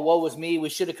say, "Oh, woe was me. We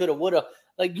shoulda, coulda, woulda."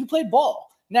 Like, you played ball.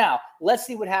 Now, let's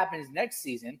see what happens next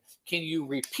season. Can you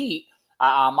repeat?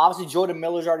 Obviously, Jordan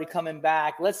Miller's already coming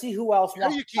back. Let's see who else. How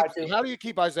do you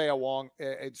keep Isaiah Wong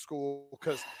in school?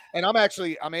 And I'm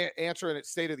answering at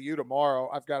State of the U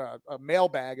tomorrow. I've got a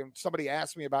mailbag, and somebody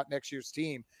asked me about next year's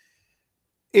team.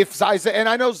 If Isaiah, and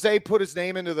I know Zay put his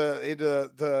name into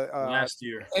the last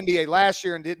year NBA last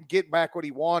year and didn't get back what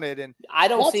he wanted, and I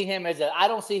don't see him as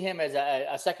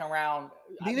a second round.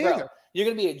 Me neither. You're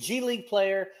going to be a G League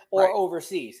player or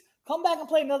overseas. Come back and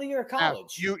play another year of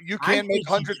college. You can make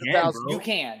hundreds of thousands. You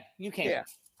can. Yeah.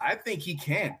 I think he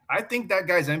can. I think that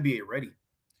guy's NBA ready.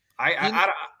 I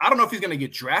don't know if he's going to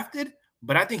get drafted,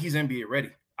 but I think he's NBA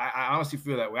ready. I honestly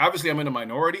feel that way. Obviously, I'm in the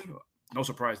minority. No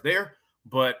surprise there.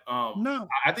 But no,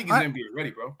 I think he's NBA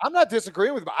ready, bro. I'm not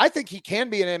disagreeing with him. I think he can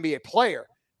be an NBA player.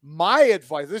 My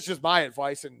advice, this is just my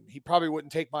advice, and he probably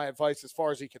wouldn't take my advice as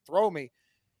far as he could throw me.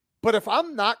 But if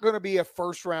I'm not going to be a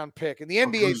first-round pick, and the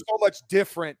NBA is so much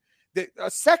different, that a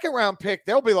second-round pick,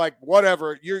 they'll be like,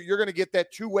 whatever, you're going to get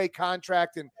that two-way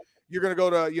contract, and you're going to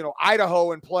go to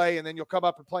Idaho and play, and then you'll come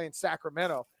up and play in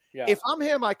Sacramento. Yeah. If I'm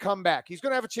him, I come back. He's going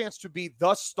to have a chance to be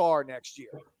the star next year.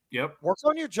 Yep. Work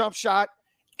on your jump shot,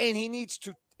 and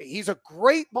he's a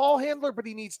great ball handler, but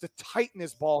he needs to tighten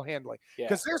his ball handling.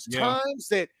 Because there's times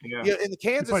that in the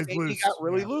Kansas game, he got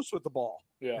really loose with the ball.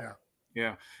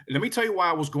 Yeah. Let me tell you why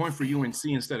I was going for UNC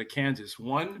instead of Kansas.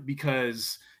 One,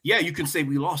 because, you can say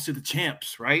we lost to the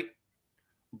champs, right?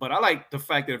 But I like the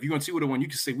fact that if UNC would have won, you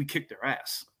could say we kicked their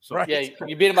ass. So right. Yeah,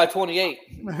 you beat them by 28.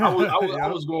 I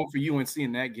was going for UNC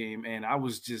in that game, and I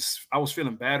was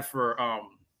feeling bad for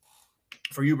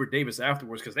Hubert Davis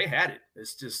afterwards because they had it.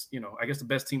 It's just, I guess the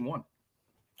best team won.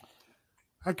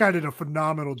 That guy did a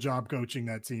phenomenal job coaching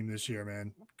that team this year,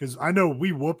 man. Because I know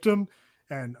we whooped them.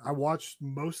 And I watched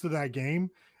most of that game,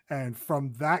 and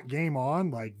from that game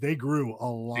on, like, they grew a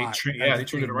lot. They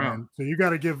turned it around. Man. So you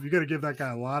got to give that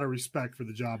guy a lot of respect for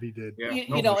the job he did. Yeah,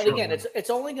 again, it's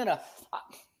only gonna.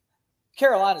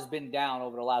 Carolina's been down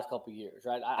over the last couple of years,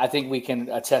 right? I think we can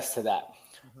attest to that.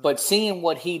 Mm-hmm. But seeing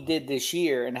what he did this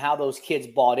year and how those kids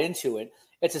bought into it,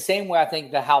 it's the same way I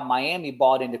think that how Miami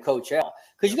bought into Coach L.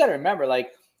 Because you got to remember, like.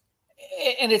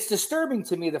 And it's disturbing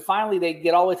to me that finally they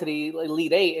get all the way to the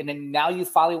Elite Eight, and then now you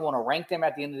finally want to rank them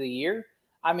at the end of the year.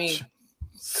 I mean,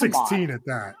 16 at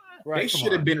that. Right? They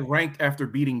should have been ranked after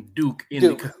beating Duke in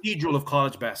the cathedral of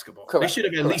college basketball. Correct. They should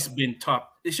have at least been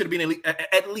top. They should have been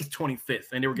at least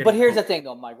 25th, and they were getting. But here's the thing,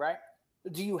 though, Mike. Right?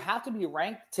 Do you have to be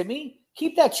ranked? To me,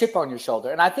 keep that chip on your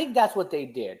shoulder, and I think that's what they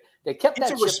did. They kept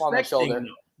that chip on their shoulder.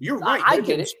 You're right. I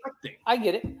get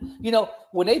it.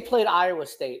 When they played Iowa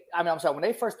State, when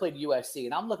they first played USC,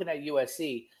 and I'm looking at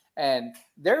USC, and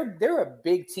they're a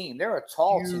big team. They're a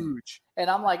tall team.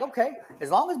 And I'm like, okay, as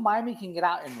long as Miami can get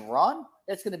out and run,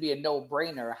 it's going to be a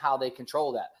no-brainer how they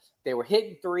control that. They were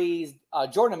hitting threes.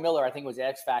 Jordan Miller, I think, was the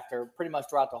X factor pretty much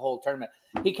throughout the whole tournament.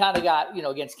 He kind of got,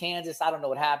 against Kansas. I don't know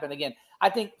what happened. Again, I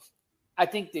think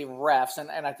the refs,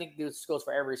 and I think this goes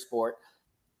for every sport,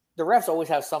 the refs always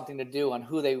have something to do on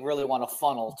who they really want to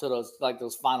funnel to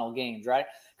those final games, right?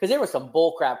 Because there were some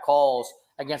bullcrap calls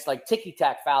against like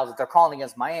ticky-tack fouls that they're calling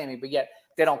against Miami, but yet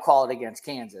they don't call it against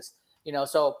Kansas.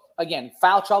 So again,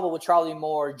 foul trouble with Charlie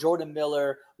Moore, Jordan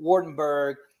Miller,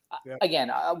 Wardenberg. Yep.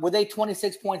 Again, were they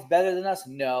 26 points better than us?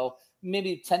 No.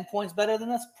 Maybe 10 points better than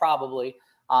us? Probably.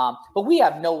 But we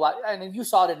have and you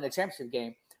saw it in the championship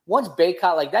game. Once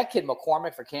Baycott, like that kid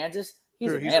McCormick for Kansas,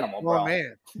 he's an animal, bro.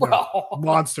 Man. Bro.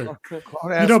 Monster.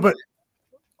 But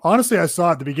honestly, I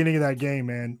saw at the beginning of that game,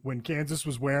 man, when Kansas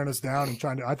was wearing us down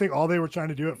and I think all they were trying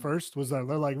to do at first was that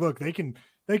they're like, look, they can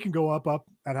go up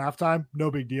at halftime. No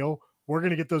big deal. we're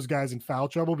going to get those guys in foul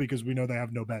trouble because we know they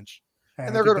have no bench.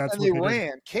 And they're going to, and they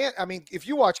ran. If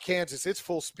you watch Kansas, it's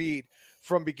full speed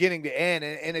from beginning to end,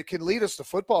 and it can lead us to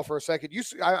football for a second.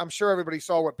 I'm sure everybody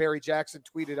saw what Barry Jackson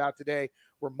tweeted out today,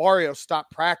 where Mario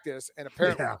stopped practice and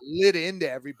apparently lit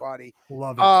into everybody.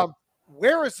 Love it.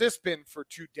 Where has this been for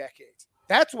 2 decades?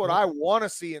 That's what I want to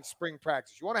see in spring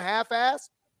practice. You want to half-ass?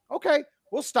 Okay,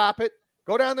 we'll stop it.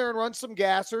 Go down there and run some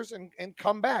gassers and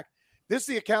come back. This is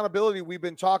the accountability we've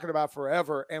been talking about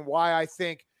forever, and why I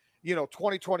think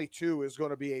 2022 is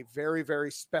going to be a very,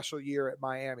 very special year at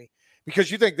Miami, because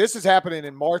you think this is happening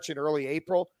in March and early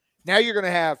April. Now you're going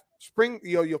to have spring,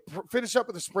 you'll finish up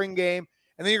with the spring game,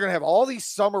 and then you're going to have all these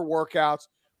summer workouts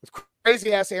with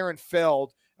crazy ass Aaron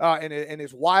Feld and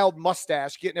his wild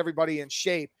mustache getting everybody in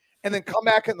shape, and then come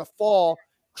back in the fall,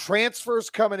 transfers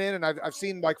coming in. And I've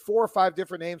seen like 4 or 5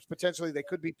 different names potentially they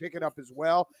could be picking up as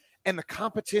well. And the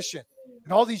competition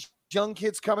and all these young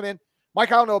kids coming in.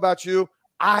 Mike, I don't know about you.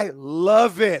 I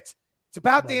love it. It's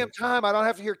about damn time I don't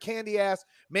have to hear candy ass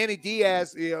Manny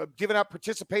Diaz giving out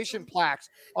participation plaques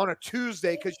on a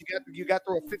Tuesday because you got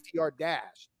through a 50-yard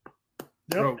dash.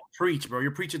 Bro, preach, bro.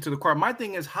 You're preaching to the choir. My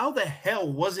thing is, how the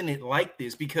hell wasn't it like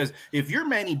this? Because if you're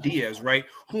Manny Diaz, right,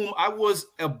 whom I was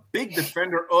a big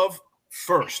defender of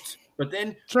first, but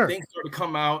then things start to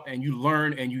come out and you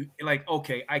learn and you like,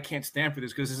 okay, I can't stand for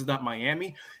this because this is not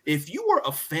Miami. If you were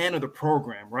a fan of the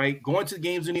program, right, going to the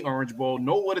games in the Orange Bowl,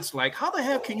 know what it's like, how the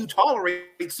hell can you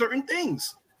tolerate certain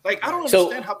things? Like, I don't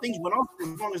understand how things went on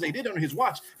as long as they did under his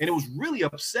watch. And it was really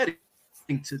upsetting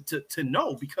to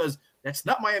know, because that's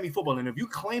not Miami football. And if you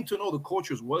claim to know the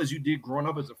culture as well as you did growing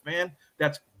up as a fan,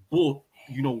 that's bull,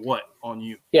 you know what, on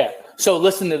you. Yeah. So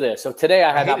listen to this. So today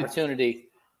I had the opportunity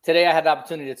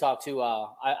to talk to,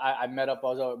 I met up, I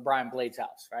was over at Brian Blade's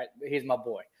house, right? He's my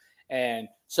boy. And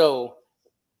so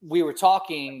we were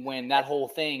talking when that whole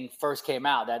thing first came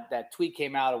out, that tweet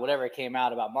came out or whatever it came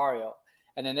out about Mario.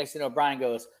 And then next thing you know, Brian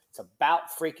goes, it's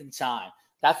about freaking time.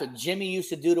 That's what Jimmy used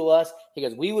to do to us. He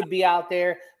goes, we would be out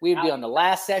there. We would be on the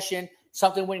last session.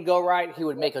 Something wouldn't go right. He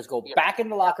would make us go back in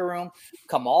the locker room,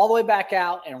 come all the way back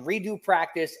out, and redo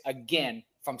practice again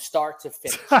from start to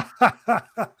finish.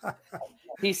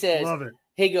 He says,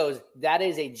 he goes, that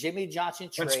is a Jimmy Johnson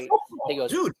trait. He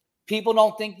goes, dude, people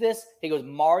don't think this. He goes,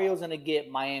 Mario's going to get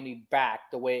Miami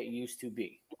back the way it used to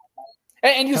be.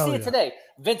 And you see it today.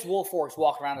 Vince Wilfork's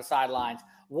walking around the sidelines.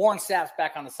 Warren Sapp's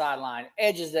back on the sideline.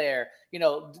 Edge is there.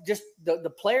 Just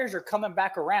the players are coming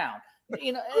back around.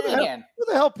 Who the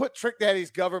hell put Trick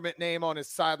Daddy's government name on his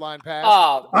sideline pass?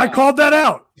 I called that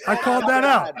out.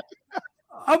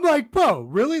 I'm like, bro,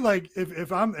 really? Like,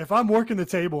 if I'm working the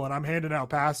table and I'm handing out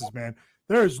passes, man,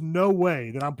 there is no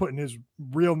way that I'm putting his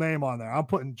real name on there. I'm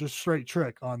putting just straight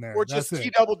Trick on there. Or just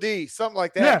T-double-D, something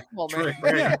like that. Yeah. Come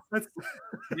on, man.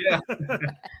 Yeah.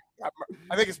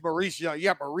 I think it's Maurice Young.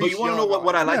 Yeah, Maurice. But you want to know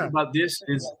what I like about this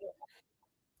is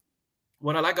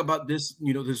what I like about this,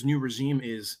 this new regime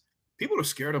is people are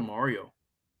scared of Mario.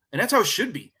 And that's how it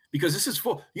should be, because this is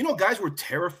full. Guys were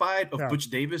terrified of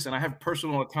Butch Davis, and I have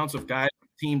personal accounts of guys on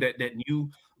the team that knew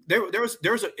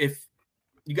if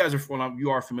you guys you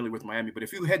are familiar with Miami, but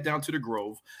if you head down to the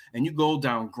Grove and you go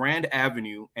down Grand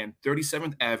Avenue and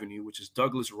 37th Avenue, which is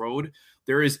Douglas Road,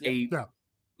 there is a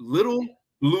little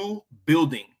blue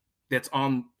building that's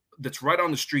right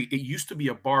on the street. It used to be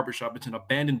a barbershop. It's an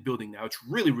abandoned building now. It's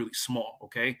really, really small.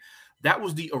 Okay. That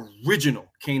was the original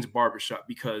Cane's Barbershop,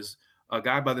 because a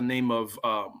guy by the name of,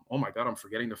 oh my God, I'm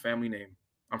forgetting the family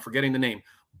name.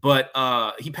 But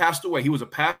he passed away. He was a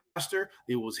pastor.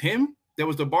 It was him that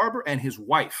was the barber, and his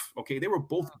wife. Okay. They were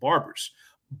both barbers,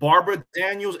 Barbara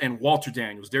Daniels and Walter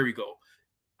Daniels. There you go.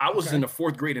 I was in the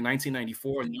 4th grade in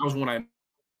 1994. And that was when I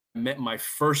met my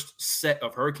first set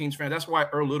of Hurricanes fans. That's why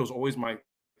Earl Little's will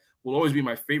always be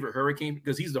my favorite Hurricane,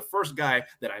 because he's the first guy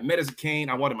that I met as a Cane.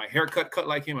 I wanted my haircut cut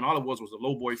like him, and all it was a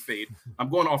low boy fade. I'm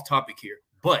going off topic here,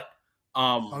 but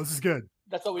this is good.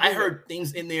 That's what we I heard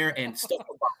things in there and stuff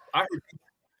about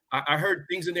I heard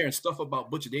things in there and stuff about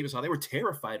Butch Davis, how they were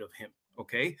terrified of him.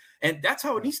 Okay, and that's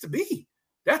how it needs to be.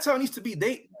 That's how it needs to be.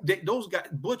 Those guys,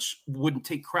 Butch wouldn't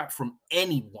take crap from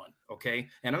anyone. Okay.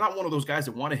 And I'm not one of those guys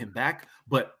that wanted him back,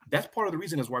 but that's part of the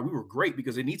reason is why we were great,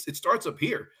 because it starts up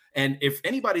here. And if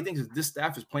anybody thinks that this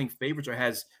staff is playing favorites or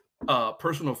has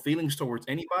personal feelings towards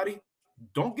anybody,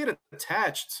 don't get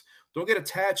attached. Don't get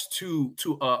attached to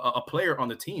a player on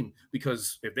the team,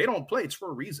 because if they don't play, it's for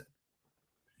a reason.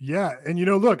 Yeah. And,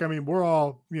 look, I mean, we're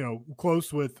all,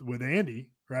 close with Andy,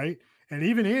 right? And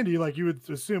even Andy, like, you would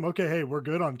assume, okay, hey, we're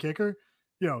good on kicker.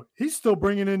 He's still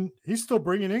bringing in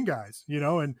guys,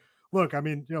 and look, I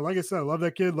mean, like I said, I love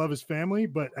that kid, love his family,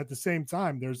 but at the same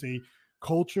time, there's a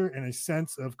culture and a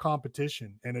sense of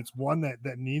competition, and it's one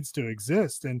that needs to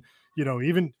exist. And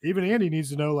even Andy needs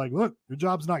to know, like, look, your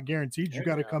job's not guaranteed. You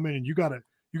got to come in and you got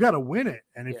to win it.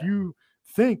 And if you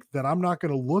think that I'm not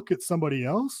going to look at somebody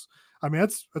else, I mean,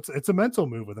 it's a mental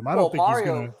move with him. I don't think he's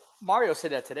going to. Mario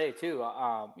said that today too.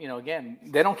 Again,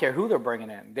 they don't care who they're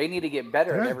bringing in. They need to get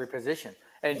better at every position.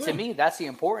 And to me, that's the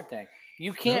important thing.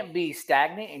 You can't be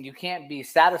stagnant and you can't be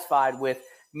satisfied with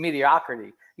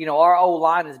mediocrity. Our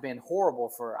O-line has been horrible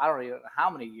for I don't know how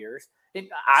many years.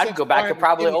 I'd go back to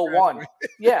probably 01.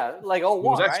 Yeah, like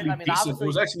 01, right? I mean, it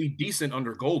was actually decent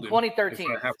under Golden. 2013.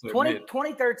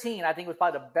 2013, I think, was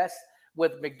probably the best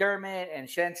with McDermott and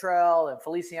Chantrell and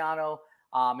Feliciano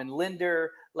and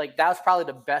Linder. Like, that was probably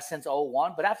the best since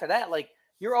 01. But after that, like,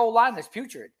 your O-line is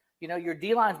putrid. Your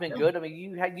D-line's been good. I mean,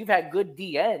 you've had good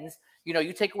DNs.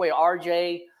 You take away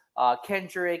RJ,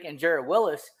 Kendrick, and Jared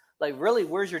Willis. Like, really,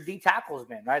 where's your D tackles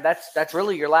been, right? That's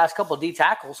really your last couple of D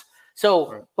tackles.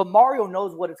 So, but Mario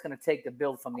knows what it's going to take to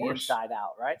build from the inside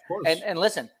out, right? And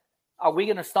listen, are we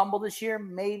going to stumble this year?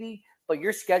 Maybe. But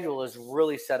your schedule is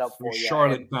really set up for you.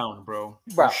 Charlotte bound, bro.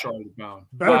 Charlotte bound.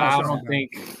 I don't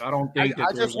think.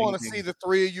 I just want to see the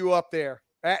three of you up there.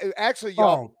 Actually,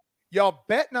 y'all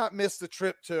bet not miss the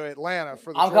trip to Atlanta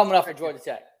for. I'm coming up for Georgia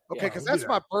Tech. Okay, because that's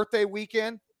my birthday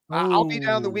weekend. I'll be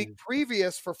down the week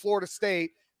previous for Florida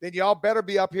State. Then y'all better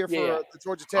be up here for the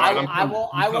Georgia Tech. I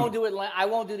won't do it. I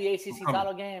won't do the ACC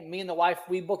title game. Me and the wife,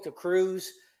 we booked a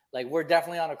cruise. Like, we're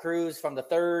definitely on a cruise from the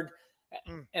 3rd.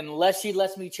 Unless she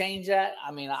lets me change that,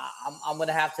 I mean, I'm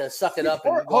gonna have to suck it up.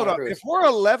 Hold up. If we're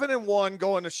 11-1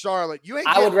 going to Charlotte, you ain't.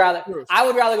 I would rather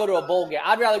go to a bowl game.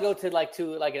 I'd rather go to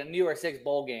a New Year's Six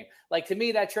bowl game. Like, to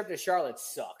me, that trip to Charlotte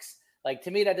sucks. Like,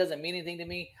 to me, that doesn't mean anything to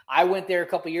me. I went there a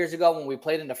couple years ago when we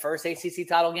played in the first ACC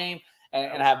title game,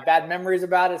 and I have bad memories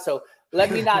about it. So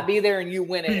let me not be there and you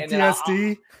win it, and then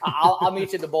I'll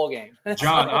meet you at the bowl game.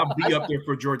 John, I'll be up there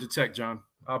for Georgia Tech. John,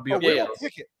 I'll be up there.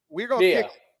 We're gonna kick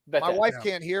it. My wife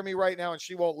can't hear me right now, and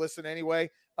she won't listen anyway.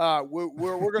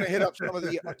 We're going to hit up some of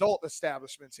the adult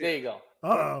establishments here. There you go.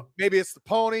 Uh-oh. Maybe it's the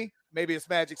Pony. Maybe it's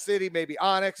Magic City. Maybe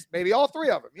Onyx. Maybe all three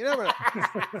of them. You never know.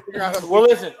 Well,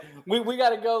 listen, we got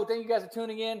to go. Thank you guys for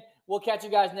tuning in. We'll catch you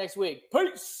guys next week.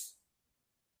 Peace.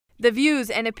 The views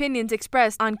and opinions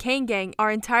expressed on Kane Gang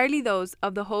are entirely those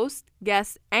of the host,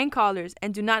 guests, and callers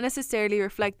and do not necessarily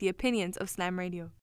reflect the opinions of Slam Radio.